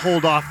enough to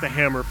hold off the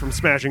hammer from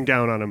smashing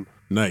down on him.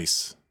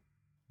 Nice.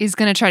 He's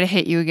going to try to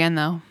hit you again,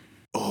 though.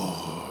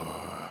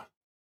 Oh,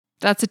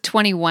 That's a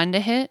 21 to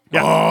hit.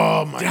 Yeah.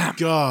 oh my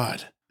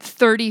God.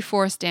 30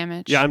 force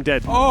damage. Yeah, I'm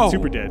dead. Oh.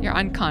 Super dead. You're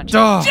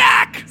unconscious.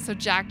 Jack! So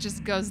Jack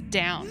just goes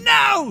down.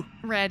 No!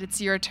 Red,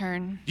 it's your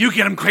turn. You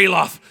get him,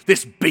 Kraloth.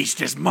 This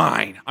beast is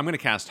mine. I'm going to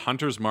cast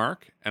Hunter's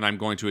Mark, and I'm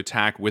going to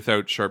attack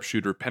without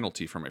sharpshooter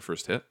penalty for my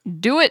first hit.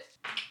 Do it.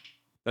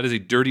 That is a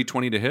dirty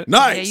 20 to hit.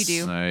 Nice. Yeah,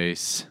 you do.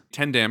 Nice.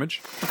 10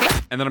 damage.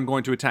 And then I'm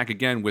going to attack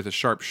again with a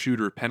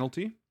sharpshooter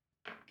penalty.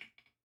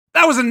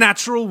 That was a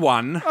natural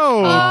one.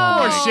 Oh, Oh.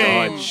 poor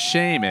shame.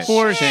 Shame it.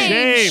 For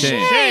Shame.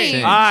 shame.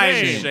 Shame. I'm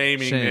Shame.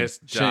 shaming Shame. this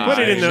Shame. die. Put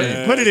it in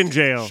Shame. put it in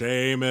jail.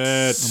 Shame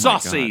it.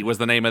 Saucy was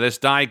the name of this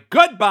die.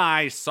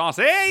 Goodbye,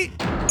 Saucy.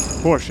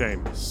 Poor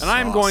shame. And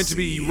I'm going to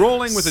be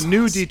rolling with a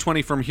new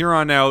d20 from here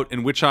on out,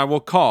 in which I will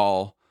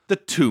call the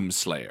Tomb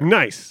Slayer.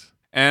 Nice.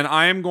 And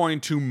I am going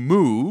to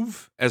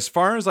move as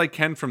far as I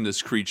can from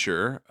this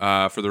creature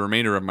for the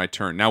remainder of my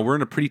turn. Now, we're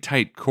in a pretty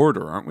tight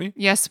corridor, aren't we?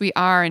 Yes, we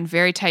are in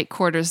very tight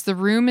quarters. The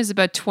room is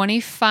about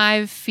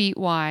 25 feet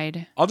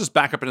wide. I'll just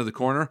back up into the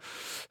corner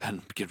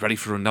and get ready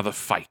for another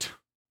fight.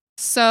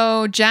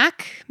 So,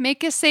 Jack,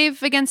 make a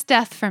save against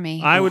death for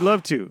me. I would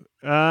love to.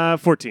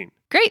 14.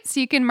 Great, so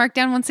you can mark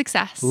down one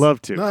success.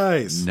 Love to.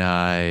 Nice.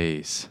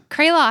 Nice.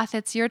 Kraloth,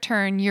 it's your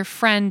turn. Your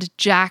friend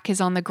Jack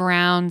is on the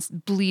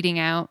ground, bleeding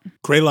out.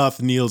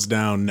 Kraloth kneels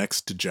down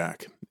next to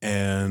Jack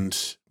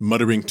and,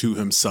 muttering to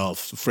himself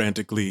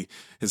frantically,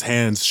 his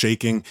hands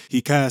shaking, he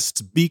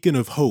casts Beacon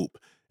of Hope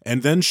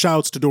and then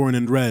shouts to Doran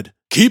and Red,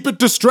 "Keep it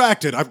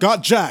distracted. I've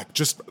got Jack.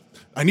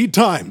 I need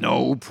time."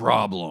 No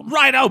problem.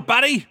 Right out,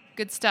 buddy.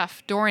 Good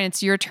stuff. Doran,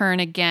 it's your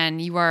turn again.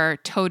 You are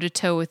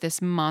toe-to-toe with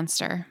this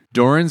monster.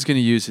 Doran's going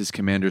to use his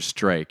Commander's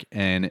Strike,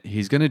 and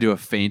he's going to do a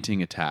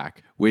fainting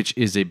attack, which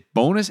is a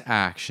bonus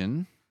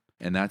action,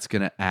 and that's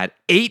going to add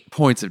 8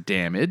 points of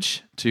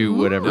damage to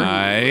whatever.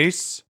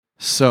 Nice.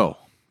 So,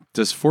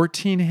 does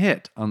 14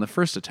 hit on the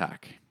first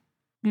attack?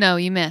 No,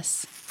 you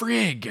miss.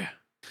 Frig.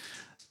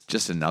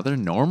 Just another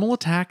normal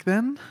attack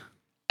then?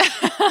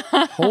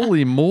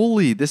 Holy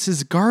moly, this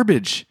is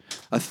garbage.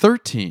 A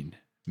 13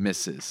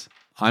 misses.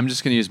 I'm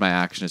just going to use my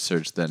action to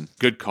surge then.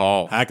 Good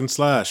call. Hack and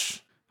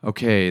slash.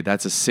 Okay,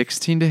 that's a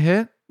 16 to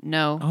hit.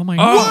 No. Oh my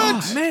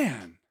god. Oh,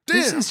 man.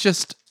 This is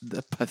just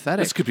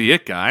pathetic. This could be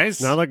it,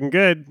 guys. Not looking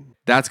good.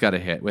 That's got to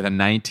hit with a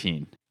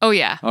 19. Oh,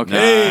 yeah.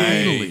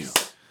 Okay.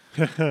 Nice.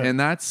 And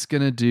that's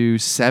going to do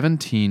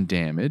 17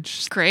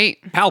 damage.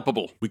 Great.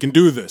 Palpable. We can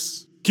do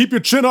this. Keep your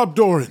chin up,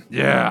 Doran.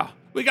 Yeah.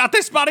 We got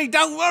this, buddy.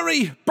 Don't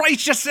worry.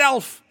 Brace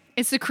yourself.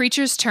 It's the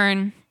creature's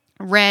turn.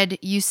 Red,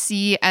 you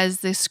see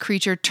as this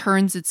creature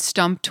turns its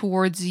stump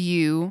towards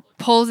you,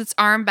 pulls its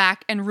arm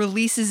back, and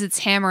releases its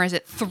hammer as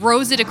it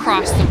throws it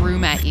across the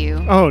room at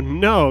you. Oh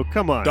no,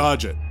 come on.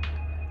 Dodge it.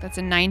 That's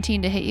a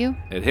 19 to hit you.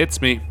 It hits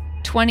me.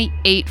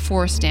 28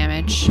 force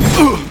damage.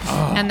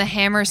 And the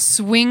hammer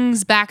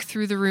swings back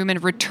through the room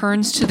and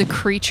returns to the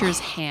creature's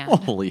hand.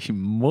 Holy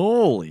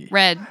moly.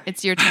 Red,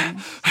 it's your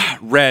turn.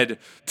 Red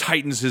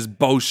tightens his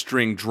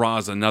bowstring,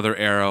 draws another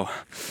arrow.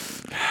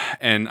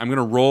 And I'm going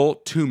to roll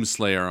Tomb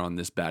Slayer on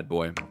this bad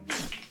boy.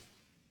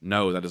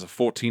 No, that is a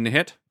 14 to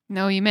hit.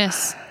 No, you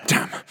miss.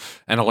 Damn.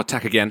 And I'll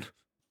attack again.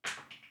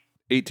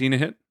 18 to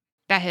hit.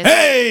 That hits.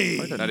 Hey!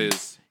 That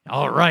is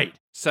All right.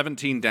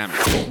 17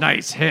 damage.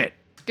 Nice hit.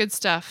 Good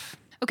stuff.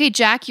 Okay,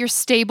 Jack, you're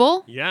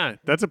stable. Yeah,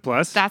 that's a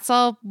plus. That's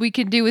all we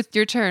can do with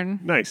your turn.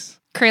 Nice.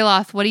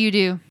 Kraloth, what do you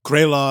do?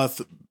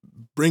 Kraloth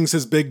brings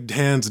his big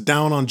hands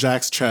down on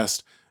Jack's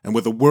chest, and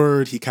with a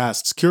word, he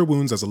casts Cure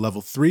Wounds as a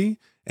level 3.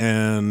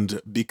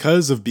 And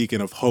because of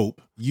Beacon of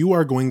Hope, you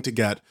are going to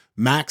get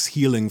max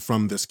healing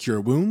from this Cure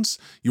Wounds.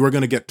 You are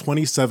going to get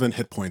 27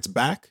 hit points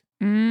back.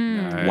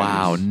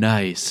 Wow,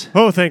 nice.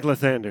 Oh, thank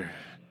Lathander.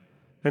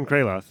 And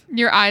Kraloth.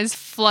 Your eyes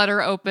flutter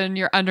open.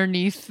 You're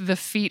underneath the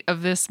feet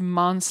of this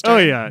monster. Oh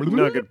yeah,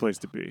 not a good place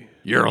to be.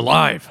 You're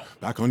alive.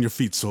 Back on your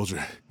feet,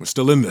 soldier. We're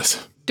still in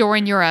this.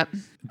 Doran, you're up.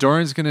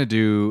 Doran's going to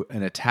do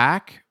an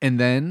attack and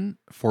then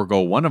forego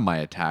one of my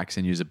attacks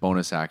and use a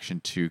bonus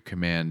action to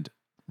command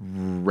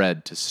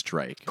Red to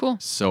strike. Cool.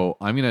 So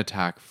I'm going to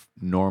attack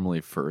normally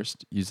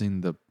first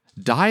using the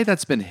die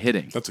that's been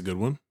hitting. That's a good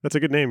one. That's a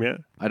good name, yeah.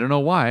 I don't know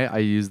why I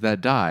used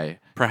that die.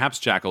 Perhaps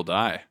Jack will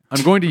die.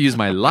 I'm going to use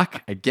my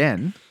luck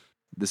again.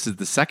 This is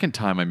the second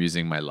time I'm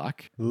using my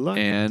luck. Luck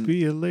And-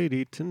 be a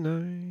lady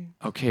tonight.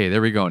 Okay,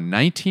 there we go.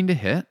 19 to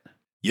hit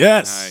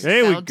Yes. Nice.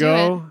 There we That'll do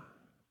go.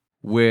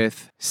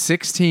 with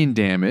 16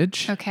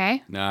 damage.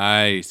 Okay.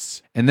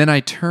 Nice. And then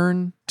I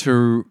turn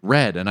to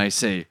Red and I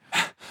say,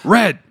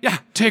 Red, Yeah.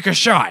 take a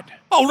shot.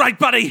 All right,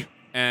 buddy.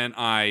 And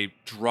I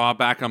draw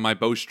back on my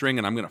bowstring,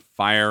 and I'm going to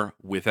fire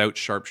without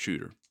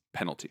sharpshooter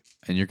penalty.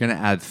 And you're going to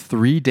add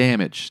 3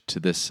 damage to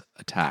this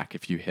attack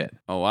if you hit.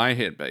 Oh, I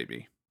hit,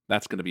 baby.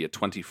 That's going to be a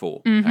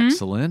 24. Mm-hmm.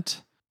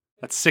 Excellent.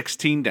 That's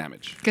 16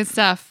 damage. Good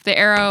stuff. The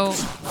arrow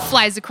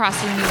flies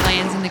across you and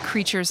lands in the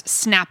creature's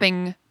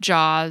snapping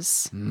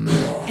jaws.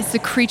 It's the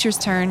creature's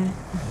turn.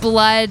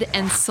 Blood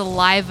and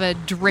saliva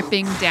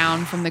dripping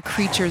down from the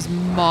creature's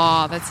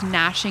maw that's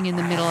gnashing in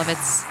the middle of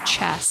its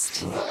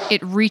chest.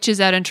 It reaches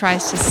out and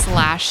tries to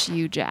slash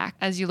you, Jack,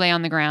 as you lay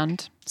on the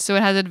ground. So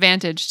it has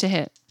advantage to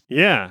hit.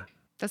 Yeah.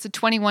 That's a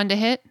 21 to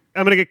hit.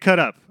 I'm going to get cut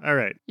up. All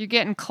right. You're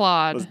getting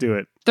clawed. Let's do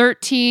it.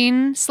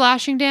 13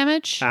 slashing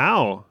damage.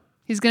 Ow.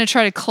 He's going to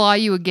try to claw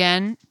you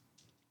again.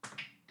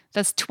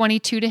 That's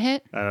 22 to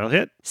hit. That'll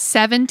hit.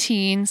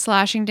 17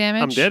 slashing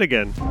damage. I'm dead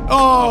again.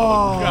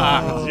 Oh,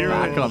 God. Zero.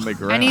 Back on the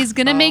ground. And he's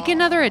going to make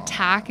another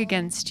attack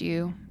against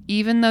you.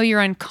 Even though you're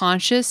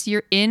unconscious,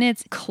 you're in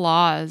its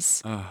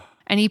claws.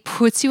 And he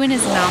puts you in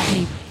his mouth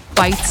and he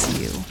bites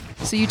you.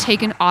 So you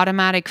take an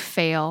automatic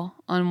fail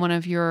on one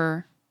of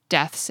your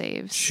death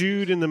saves.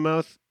 Chewed in the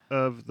mouth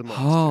of the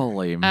monster.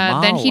 Holy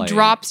moly. Then he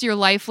drops your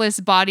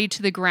lifeless body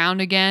to the ground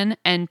again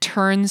and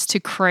turns to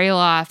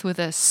Kraloth with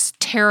a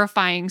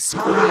terrifying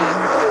scream.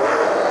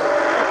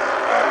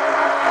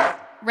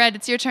 Red,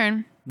 it's your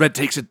turn. Red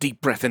takes a deep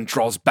breath and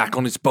draws back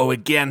on his bow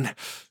again.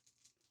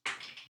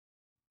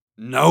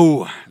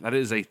 No, That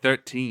is a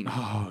 13.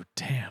 Oh,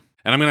 damn.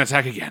 And I'm going to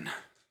attack again.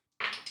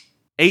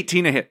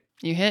 18 a hit.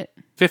 You hit.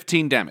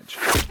 15 damage.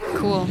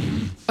 Cool.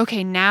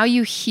 Okay, now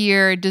you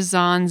hear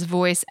Dazan's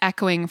voice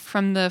echoing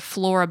from the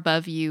floor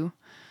above you.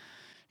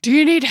 Do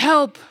you need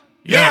help?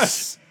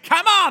 Yes!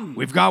 Come on!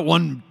 We've got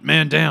one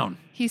man down.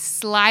 He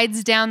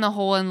slides down the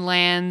hole and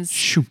lands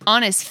Shoop.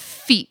 on his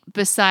feet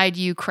beside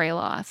you,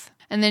 Kraloth.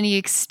 And then he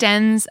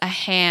extends a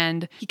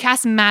hand. He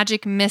casts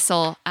Magic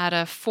Missile at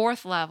a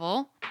 4th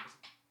level.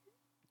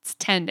 It's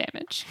 10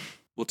 damage.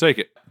 We'll take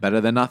it. Better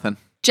than nothing.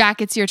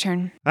 Jack, it's your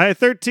turn. All right,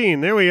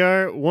 13. There we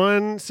are.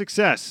 1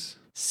 success.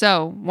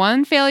 So,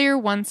 1 failure,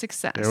 1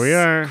 success. There we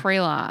are.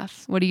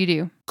 Kraloth, what do you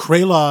do?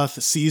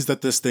 Kraloth sees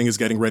that this thing is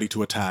getting ready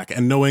to attack,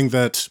 and knowing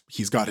that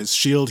he's got his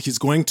shield, he's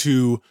going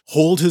to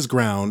hold his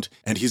ground,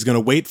 and he's going to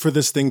wait for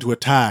this thing to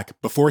attack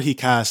before he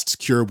casts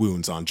Cure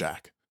Wounds on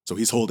Jack. So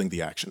he's holding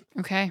the action.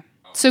 Okay.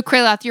 So,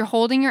 Kraloth, you're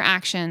holding your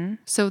action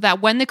so that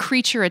when the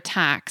creature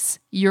attacks,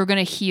 you're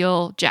going to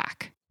heal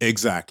Jack.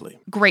 Exactly.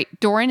 Great.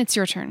 Doran, it's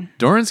your turn.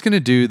 Doran's going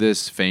to do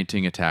this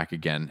fainting attack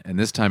again, and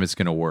this time it's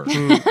going to work.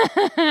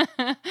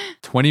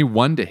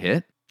 21 to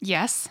hit,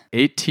 Yes.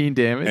 18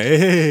 damage.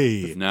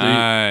 Hey.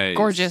 Nice.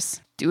 Gorgeous.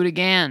 Do it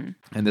again.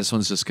 And this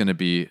one's just going to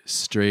be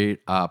straight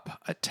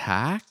up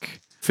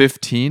attack.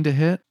 15 to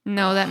hit.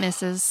 No, that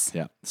misses.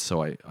 Yeah.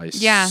 So I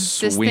Yeah,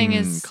 swing this thing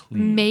is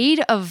clean. made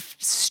of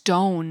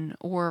stone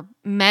or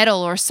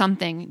metal or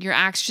something. Your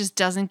axe just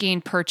doesn't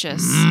gain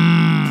purchase.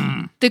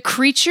 The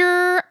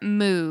creature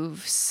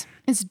moves.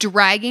 It's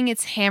dragging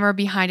its hammer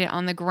behind it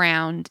on the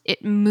ground.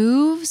 It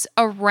moves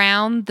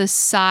around the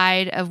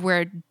side of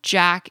where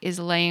Jack is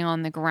laying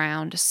on the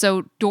ground.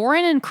 So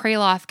Doran and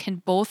Kraloth can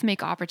both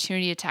make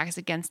opportunity attacks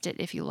against it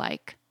if you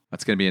like.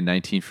 That's going to be a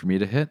 19 for me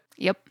to hit.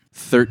 Yep.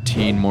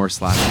 13 more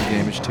slashing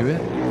damage to it.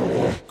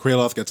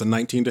 Kraloth gets a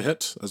 19 to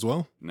hit as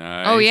well,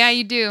 Nice. Oh, yeah,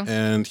 you do.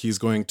 and he's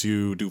going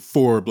to do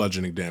 4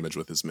 bludgeoning damage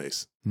with his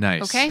mace.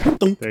 Nice. Okay.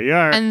 There you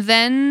are. And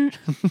then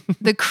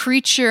the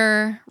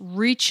creature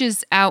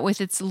reaches out with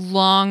its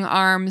long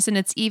arms and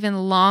its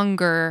even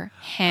longer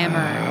hammer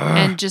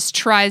and just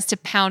tries to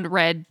pound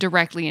Red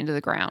directly into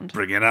the ground.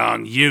 bring it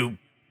on, you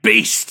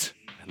beast!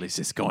 At least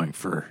it's going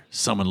for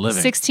someone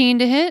living. 16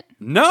 to hit.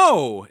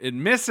 No, it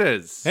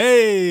misses.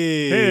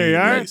 Hey! There you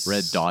are. Nice.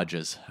 Red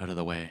dodges out of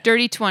the way.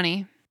 Dirty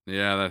 20.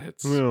 Yeah, that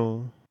hits.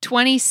 No.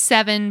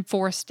 27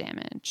 force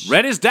damage.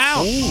 Red is down.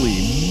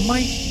 Holy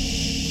might.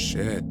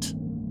 Shit.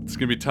 It's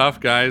going to be tough,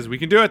 guys. We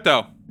can do it,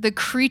 though. The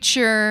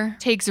creature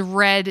takes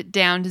Red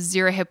down to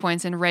 0 hit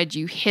points, and Red,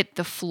 you hit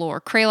the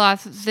floor.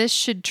 Kraloth, this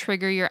should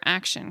trigger your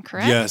action,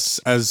 correct? Yes,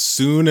 as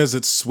soon as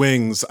it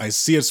swings, I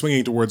see it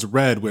swinging towards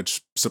Red,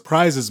 which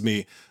surprises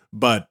me,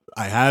 but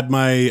I had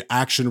my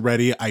action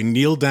ready. I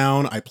kneel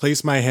down, I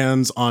place my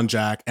hands on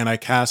Jack, and I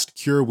cast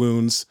Cure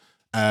Wounds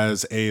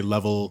as a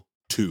level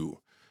 2.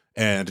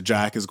 And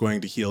Jack is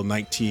going to heal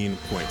 19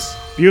 points.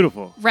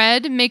 Beautiful.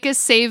 Red, make a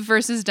save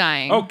versus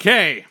dying.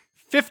 Okay.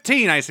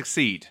 15, I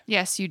succeed.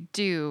 Yes, you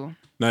do.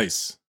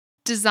 Nice.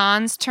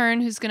 Dazan's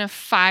turn, who's going to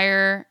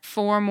fire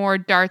 4 more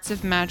darts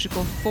of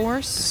magical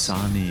force.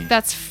 Sani.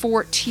 That's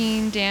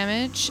 14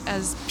 damage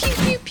as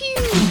pew, pew,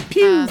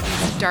 pew.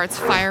 These darts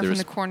fire from There's-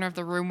 the corner of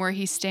the room where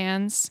he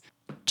stands.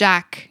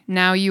 Jack,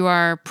 now you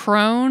are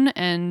prone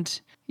and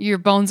your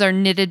bones are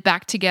knitted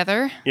back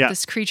together. Yeah.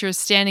 This creature is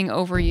standing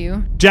over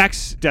you.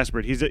 Jack's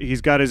desperate.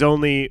 He's got his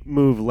only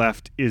move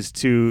left is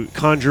to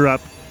conjure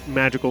up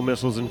magical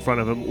missiles in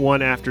front of him,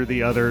 one after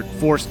the other,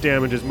 force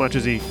damage as much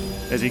as he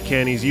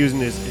can. He's using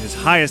his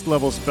highest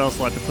level spell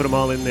slot to put them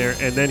all in there,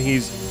 and then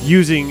he's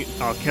using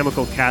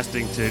chemical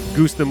casting to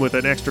goose them with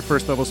an extra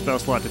first level spell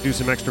slot to do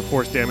some extra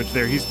force damage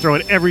there. He's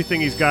throwing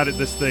everything he's got at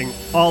this thing,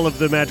 all of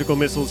the magical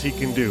missiles he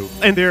can do.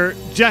 And they're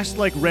just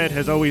like Red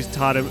has always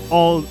taught him.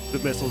 All the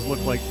missiles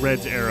look like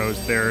Red's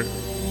arrows. They're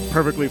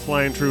perfectly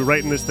flying true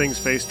right in this thing's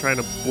face, trying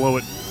to blow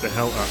it the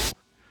hell up.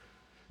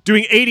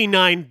 doing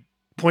 89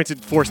 points of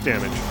force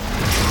damage.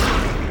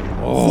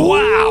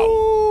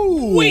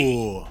 Ooh.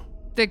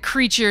 The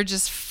creature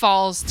just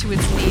falls to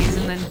its knees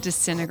and then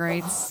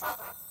disintegrates.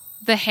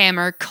 The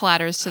hammer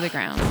clatters to the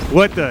ground.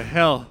 What the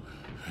hell?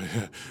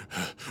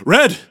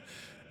 Red!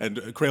 And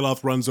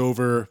Kraloth runs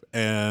over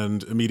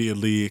and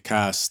immediately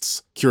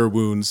casts Cure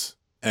Wounds,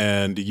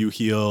 and you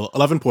heal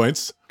 11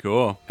 points.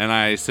 Cool. And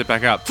I sit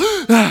back up.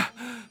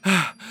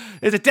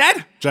 Is it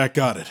dead? Jack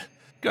got it.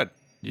 Good.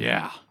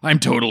 Yeah, I'm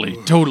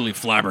totally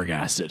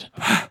flabbergasted.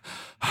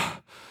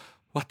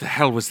 What the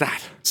hell was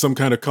that? Some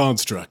kind of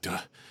construct,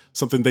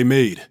 something they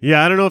made.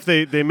 Yeah, I don't know if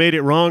they made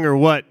it wrong or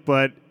what,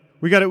 but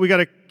we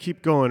gotta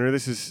keep going, or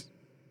this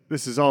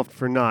is all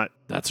for naught.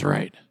 That's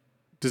right.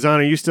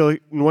 Dazan, are you still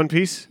in one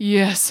piece?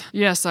 Yes,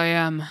 I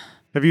am.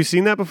 Have you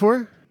seen that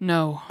before?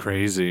 No.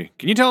 Crazy.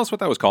 Can you tell us what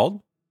that was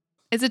called?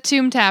 It's a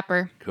tomb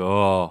tapper.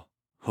 Cool.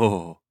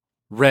 Oh.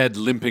 Red,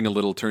 limping a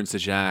little, turns to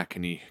Jack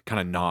and he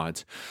kind of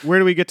nods. Where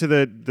do we get to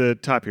the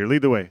top here?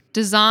 Lead the way.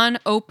 Dazan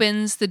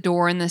opens the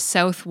door in the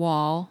south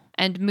wall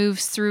and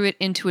moves through it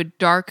into a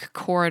dark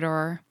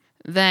corridor.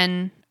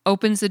 Then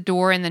opens the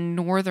door in the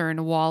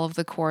northern wall of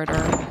the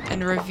corridor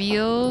and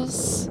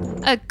reveals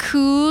a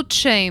cool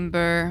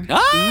chamber.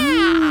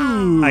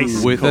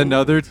 Ice With cold.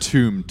 another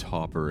tomb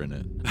topper in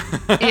it.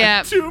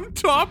 Yeah, Tomb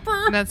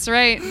topper? that's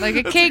right. Like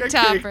a cake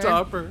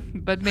topper.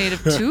 But made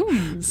of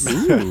tombs.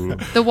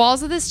 The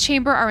walls of this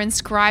chamber are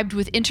inscribed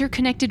with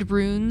interconnected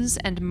runes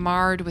and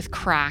marred with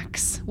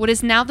cracks. What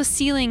is now the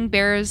ceiling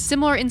bears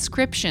similar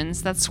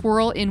inscriptions that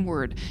swirl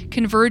inward,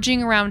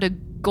 converging around a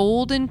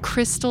golden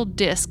crystal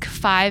disc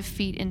 5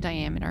 feet in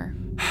diameter.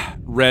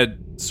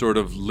 Red sort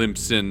of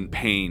limps in,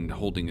 pained,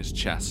 holding his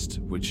chest,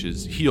 which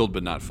is healed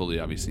but not fully,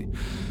 obviously.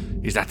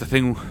 Is that the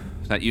thing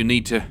that you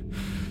need to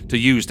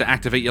use to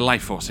activate your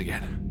life force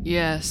again?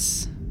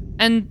 Yes.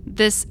 And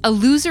this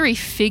illusory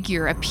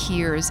figure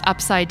appears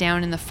upside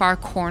down in the far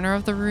corner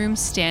of the room,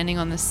 standing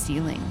on the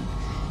ceiling.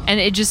 And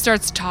it just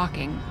starts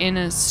talking in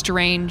a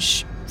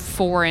strange,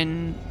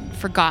 foreign,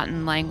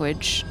 forgotten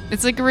language.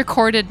 It's like a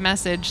recorded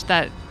message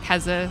that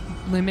has a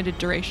limited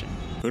duration.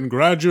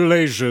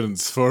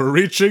 Congratulations for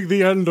reaching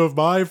the end of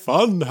my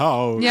fun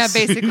house. Yeah,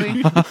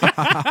 basically.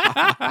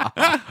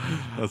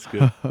 That's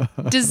good.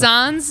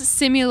 Dazan's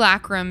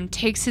simulacrum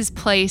takes his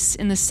place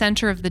in the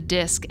center of the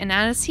disc, and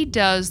as he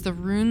does, the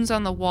runes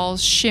on the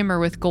walls shimmer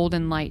with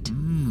golden light.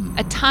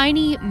 A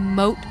tiny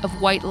mote of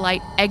white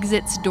light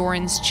exits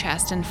Doran's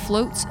chest and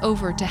floats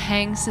over to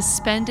hang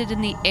suspended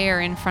in the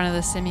air in front of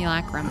the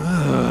simulacrum.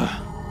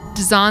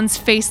 Dazan's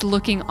face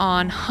looking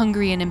on,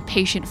 hungry and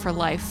impatient for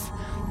life.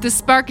 The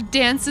spark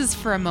dances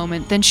for a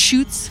moment, then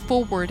shoots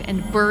forward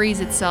and buries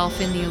itself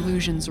in the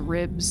illusion's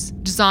ribs.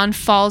 Dazan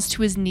falls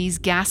to his knees,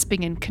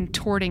 gasping and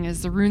contorting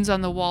as the runes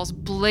on the walls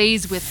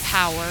blaze with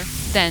power.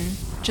 Then,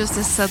 just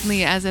as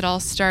suddenly as it all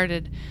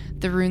started,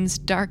 the runes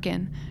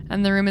darken,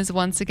 and the room is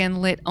once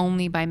again lit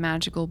only by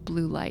magical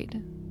blue light.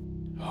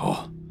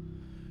 Oh.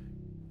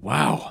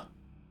 Wow.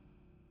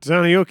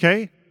 Dazan, are you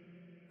okay?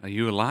 Are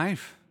you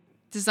alive?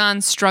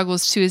 Dazan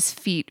struggles to his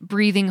feet,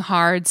 breathing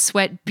hard,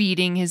 sweat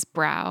beading his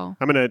brow.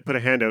 I'm gonna put a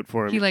hand out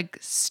for him. He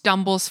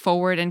stumbles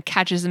forward and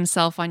catches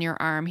himself on your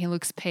arm. He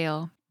looks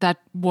pale. That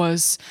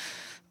was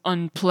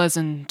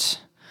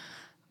unpleasant,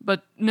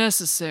 but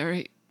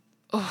necessary.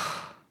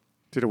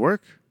 Did it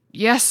work?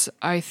 Yes,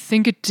 I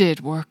think it did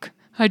work.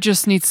 I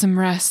just need some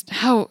rest.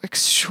 How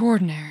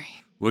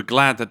extraordinary. We're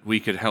glad that we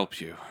could help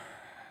you.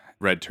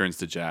 Red turns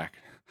to Jack.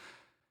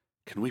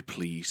 Can we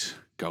please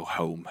go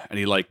home? And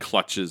he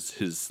clutches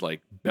his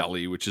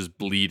belly, which is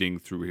bleeding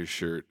through his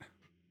shirt.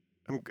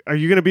 Are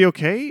you gonna be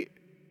okay?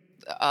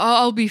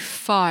 I'll be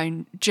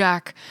fine,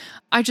 Jack.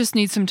 I just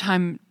need some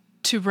time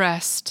to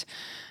rest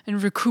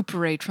and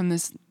recuperate from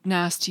this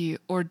nasty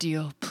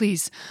ordeal.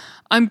 Please,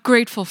 I'm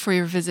grateful for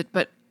your visit,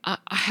 but I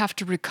have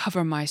to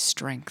recover my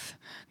strength.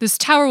 This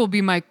tower will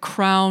be my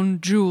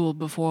crown jewel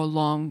before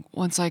long,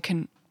 once I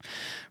can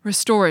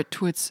restore it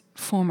to its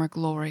former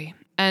glory.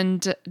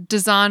 And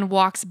Dazan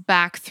walks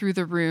back through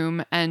the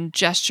room and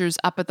gestures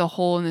up at the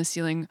hole in the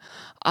ceiling.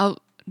 I'll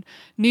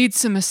need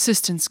some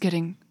assistance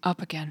getting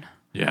up again.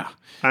 Yeah.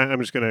 I'm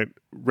just gonna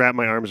wrap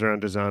my arms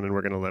around Dazan and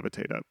we're gonna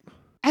levitate up.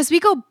 As we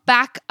go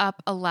back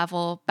up a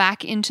level,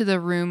 back into the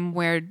room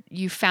where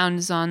you found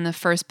Dazan in the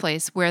first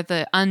place, where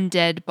the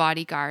undead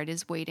bodyguard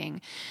is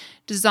waiting,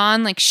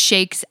 Dazan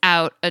shakes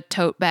out a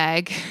tote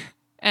bag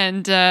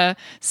and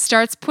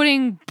starts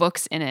putting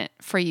books in it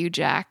for you,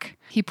 Jack.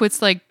 He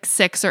puts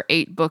 6 or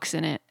 8 books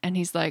in it, and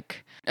he's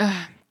like,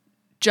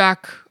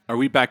 Jack. Are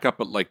we back up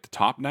at the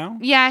top now?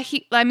 Yeah,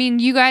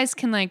 you guys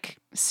can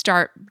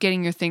start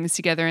getting your things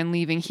together and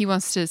leaving. He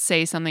wants to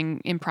say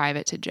something in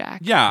private to Jack.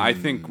 Yeah, I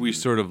think we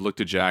sort of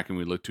looked at Jack and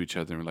we looked to each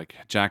other and we're like,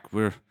 Jack,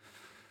 we're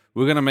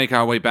going to make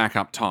our way back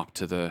up top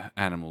to the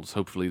animals.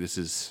 Hopefully this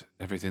is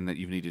everything that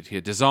you've needed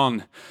here.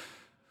 Dazan,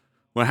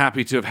 we're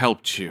happy to have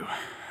helped you.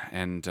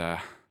 And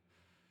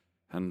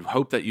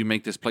hope that you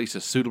make this place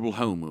a suitable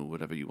home or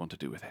whatever you want to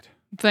do with it.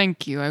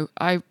 Thank you.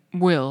 I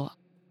will.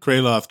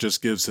 Kraloth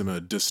just gives him a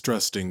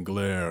distrusting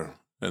glare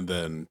and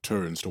then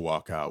turns to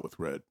walk out with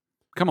Red.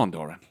 Come on,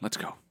 Doran, let's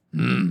go.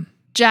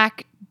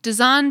 Jack,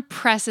 Dazan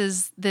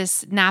presses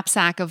this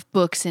knapsack of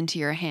books into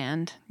your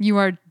hand. You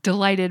are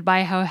delighted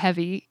by how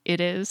heavy it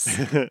is.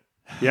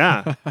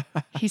 Yeah.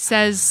 He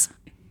says,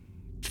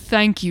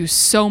 Thank you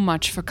so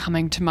much for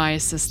coming to my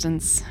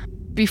assistance.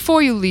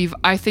 Before you leave,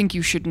 I think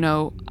you should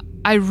know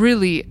I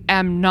really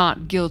am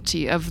not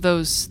guilty of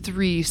those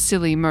 3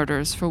 silly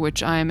murders for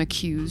which I am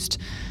accused.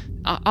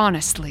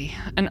 Honestly,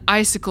 an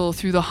icicle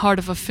through the heart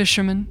of a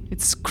fisherman,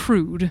 it's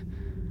crude.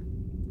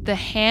 the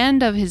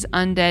hand of his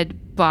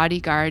undead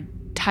bodyguard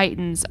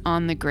tightens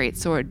on the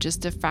greatsword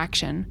just a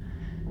fraction.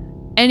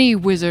 Any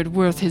wizard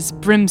worth his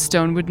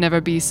brimstone would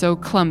never be so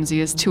clumsy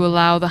as to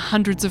allow the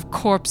hundreds of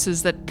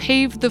corpses that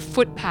paved the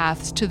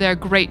footpaths to their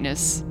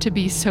greatness to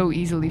be so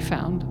easily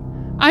found.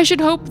 I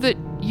should hope that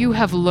you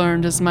have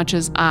learned as much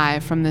as I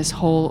from this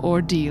whole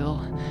ordeal,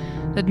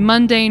 that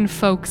mundane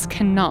folks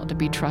cannot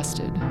be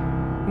trusted.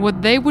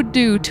 What they would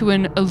do to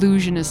an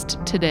illusionist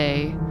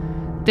today,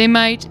 they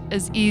might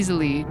as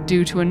easily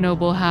do to a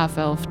noble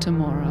half-elf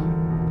tomorrow.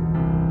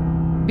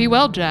 Be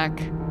well, Jack.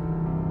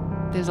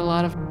 There's a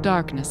lot of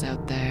darkness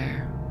out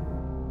there.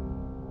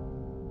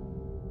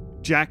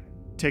 Jack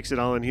takes it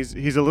all in.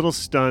 He's a little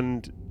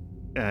stunned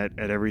at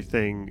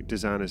everything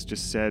Dazan has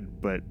just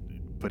said, but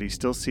he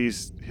still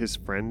sees his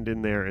friend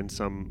in there in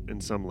some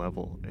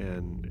level,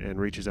 and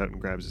reaches out and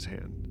grabs his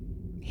hand.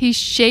 He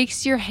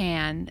shakes your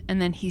hand,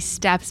 and then he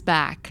steps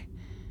back.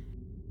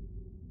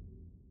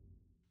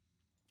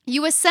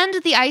 You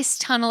ascend the ice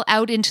tunnel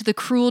out into the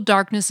cruel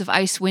darkness of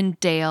Icewind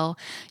Dale.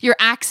 Your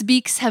axe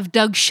beaks have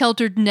dug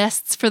sheltered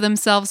nests for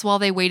themselves while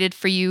they waited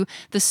for you.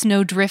 The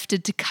snow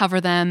drifted to cover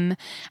them,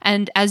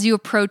 and as you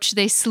approach,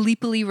 they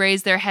sleepily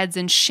raise their heads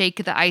and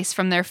shake the ice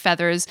from their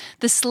feathers.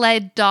 The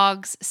sled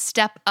dogs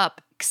step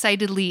up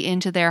excitedly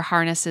into their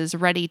harnesses,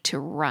 ready to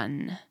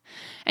run.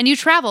 And you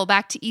travel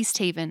back to East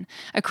Haven,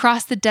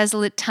 across the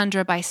desolate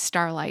tundra by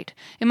starlight.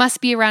 It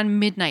must be around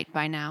midnight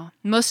by now.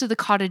 Most of the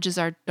cottages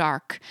are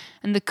dark,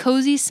 and the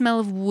cozy smell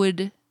of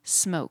wood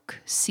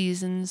smoke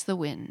seasons the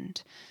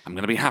wind. I'm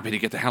going to be happy to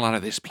get the hell out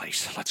of this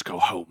place. Let's go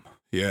home.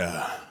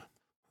 Yeah,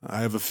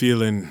 I have a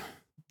feeling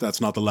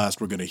that's not the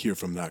last we're going to hear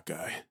from that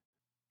guy.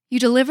 You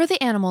deliver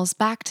the animals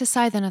back to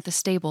Scythen at the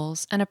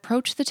stables and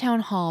approach the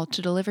town hall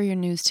to deliver your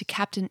news to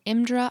Captain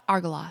Imdra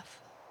Argoloth.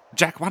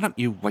 Jack, why don't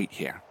you wait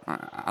here?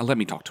 Let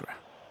me talk to her.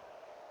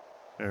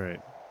 All right.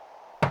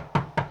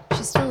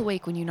 She's still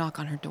awake when you knock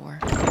on her door.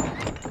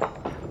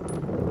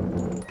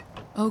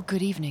 Oh,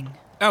 good evening.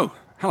 Oh,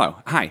 hello.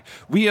 Hi.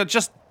 We are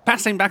just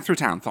passing back through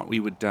town. Thought we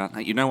would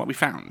let you know what we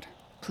found.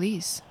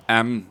 Please.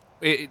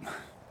 It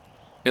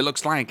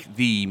looks like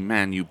the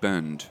man you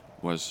burned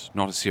was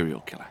not a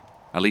serial killer.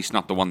 At least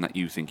not the one that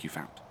you think you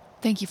found.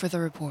 Thank you for the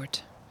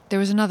report. There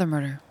was another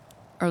murder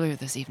earlier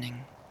this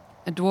evening.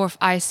 A dwarf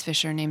ice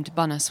fisher named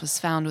Bunnis was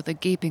found with a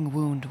gaping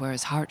wound where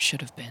his heart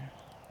should have been.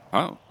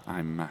 Oh,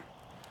 I'm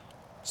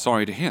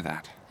sorry to hear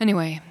that.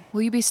 Anyway,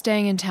 will you be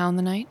staying in town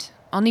the night?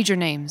 I'll need your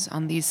names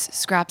on these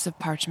scraps of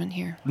parchment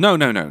here. No.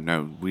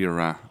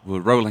 We're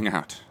rolling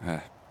out,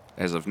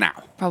 as of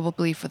now.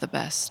 Probably for the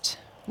best.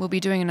 We'll be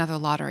doing another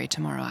lottery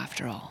tomorrow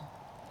after all.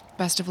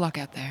 Best of luck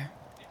out there.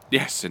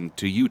 Yes, and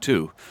to you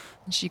too.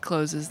 And she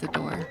closes the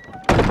door.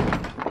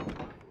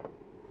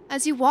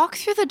 As you walk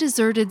through the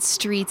deserted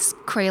streets,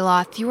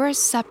 Kraloth, you are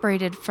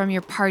separated from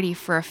your party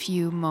for a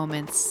few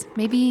moments.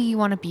 Maybe you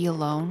want to be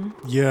alone?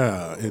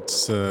 Yeah,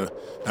 it's,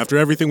 after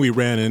everything we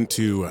ran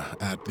into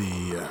at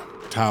the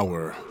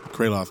tower,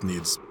 Kraloth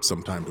needs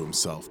some time to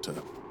himself to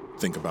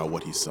think about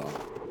what he saw.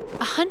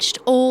 A hunched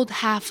old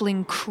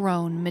halfling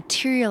crone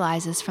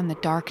materializes from the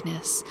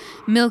darkness,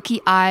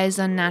 milky eyes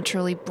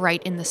unnaturally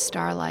bright in the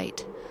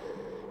starlight.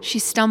 She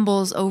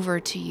stumbles over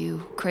to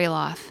you,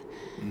 Kraloth,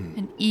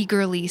 and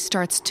eagerly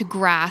starts to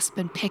grasp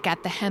and pick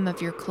at the hem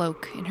of your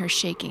cloak in her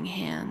shaking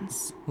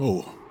hands.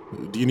 Oh,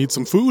 do you need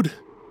some food?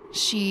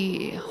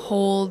 She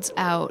holds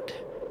out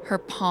her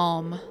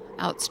palm,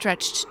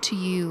 outstretched to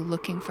you,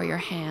 looking for your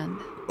hand.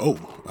 Oh,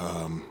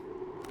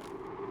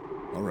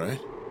 all right.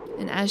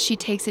 And as she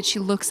takes it, she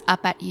looks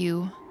up at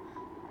you.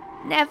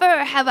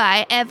 Never have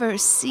I ever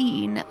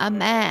seen a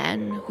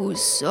man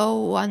who's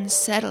so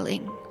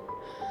unsettling.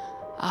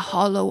 A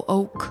hollow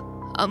oak,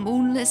 a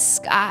moonless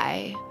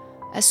sky,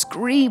 a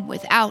scream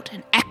without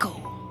an echo.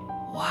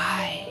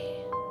 Why?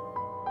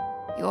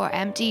 You're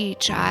empty,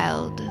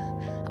 child.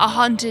 A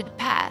haunted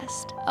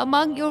past.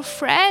 Among your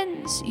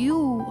friends,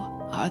 you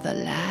are the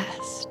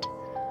last.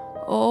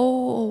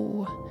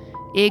 Oh,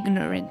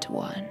 ignorant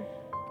one.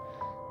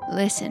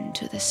 Listen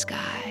to the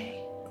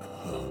sky.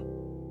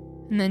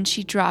 And then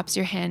she drops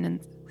your hand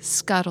and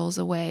scuttles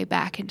away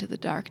back into the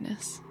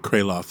darkness.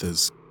 Kraloth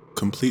is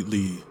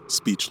completely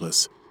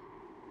speechless.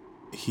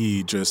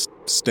 He just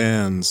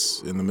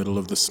stands in the middle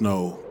of the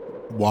snow,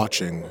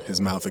 watching,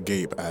 his mouth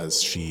agape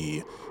as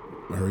she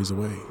hurries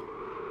away.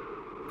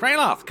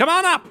 Kraloth, come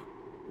on up!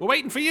 We're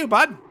waiting for you,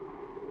 bud.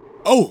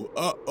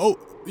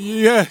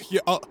 Yeah,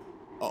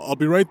 I'll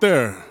be right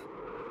there.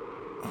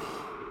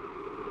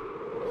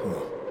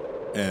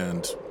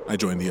 And I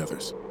join the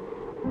others.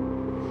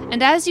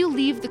 And as you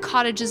leave the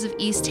cottages of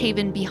East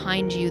Haven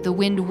behind you, the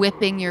wind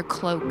whipping your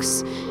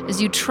cloaks,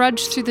 as you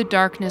trudge through the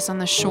darkness on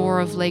the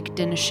shore of Lake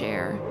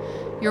Dineshare,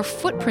 your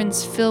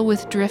footprints fill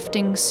with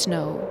drifting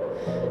snow,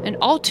 and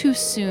all too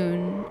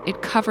soon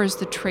it covers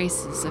the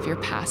traces of your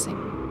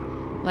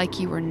passing, like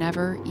you were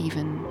never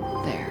even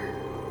there.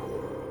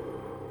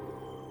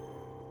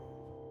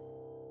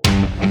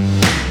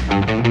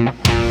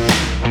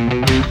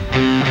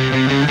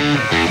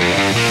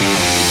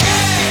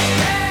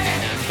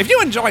 If you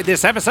enjoyed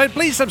this episode,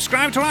 please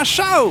subscribe to our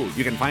show.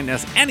 You can find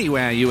us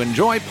anywhere you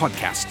enjoy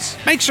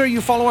podcasts. Make sure you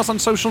follow us on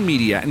social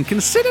media and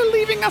consider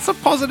leaving us a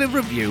positive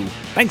review.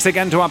 Thanks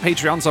again to our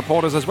Patreon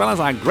supporters as well as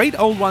our great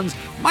old ones,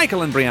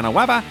 Michael and Brianna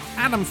Weber,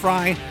 Adam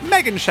Fry,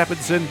 Megan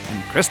Shepherdson,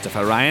 and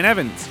Christopher Ryan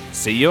Evans.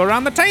 See you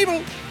around the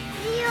table.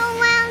 See you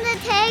around the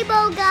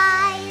table,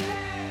 guys.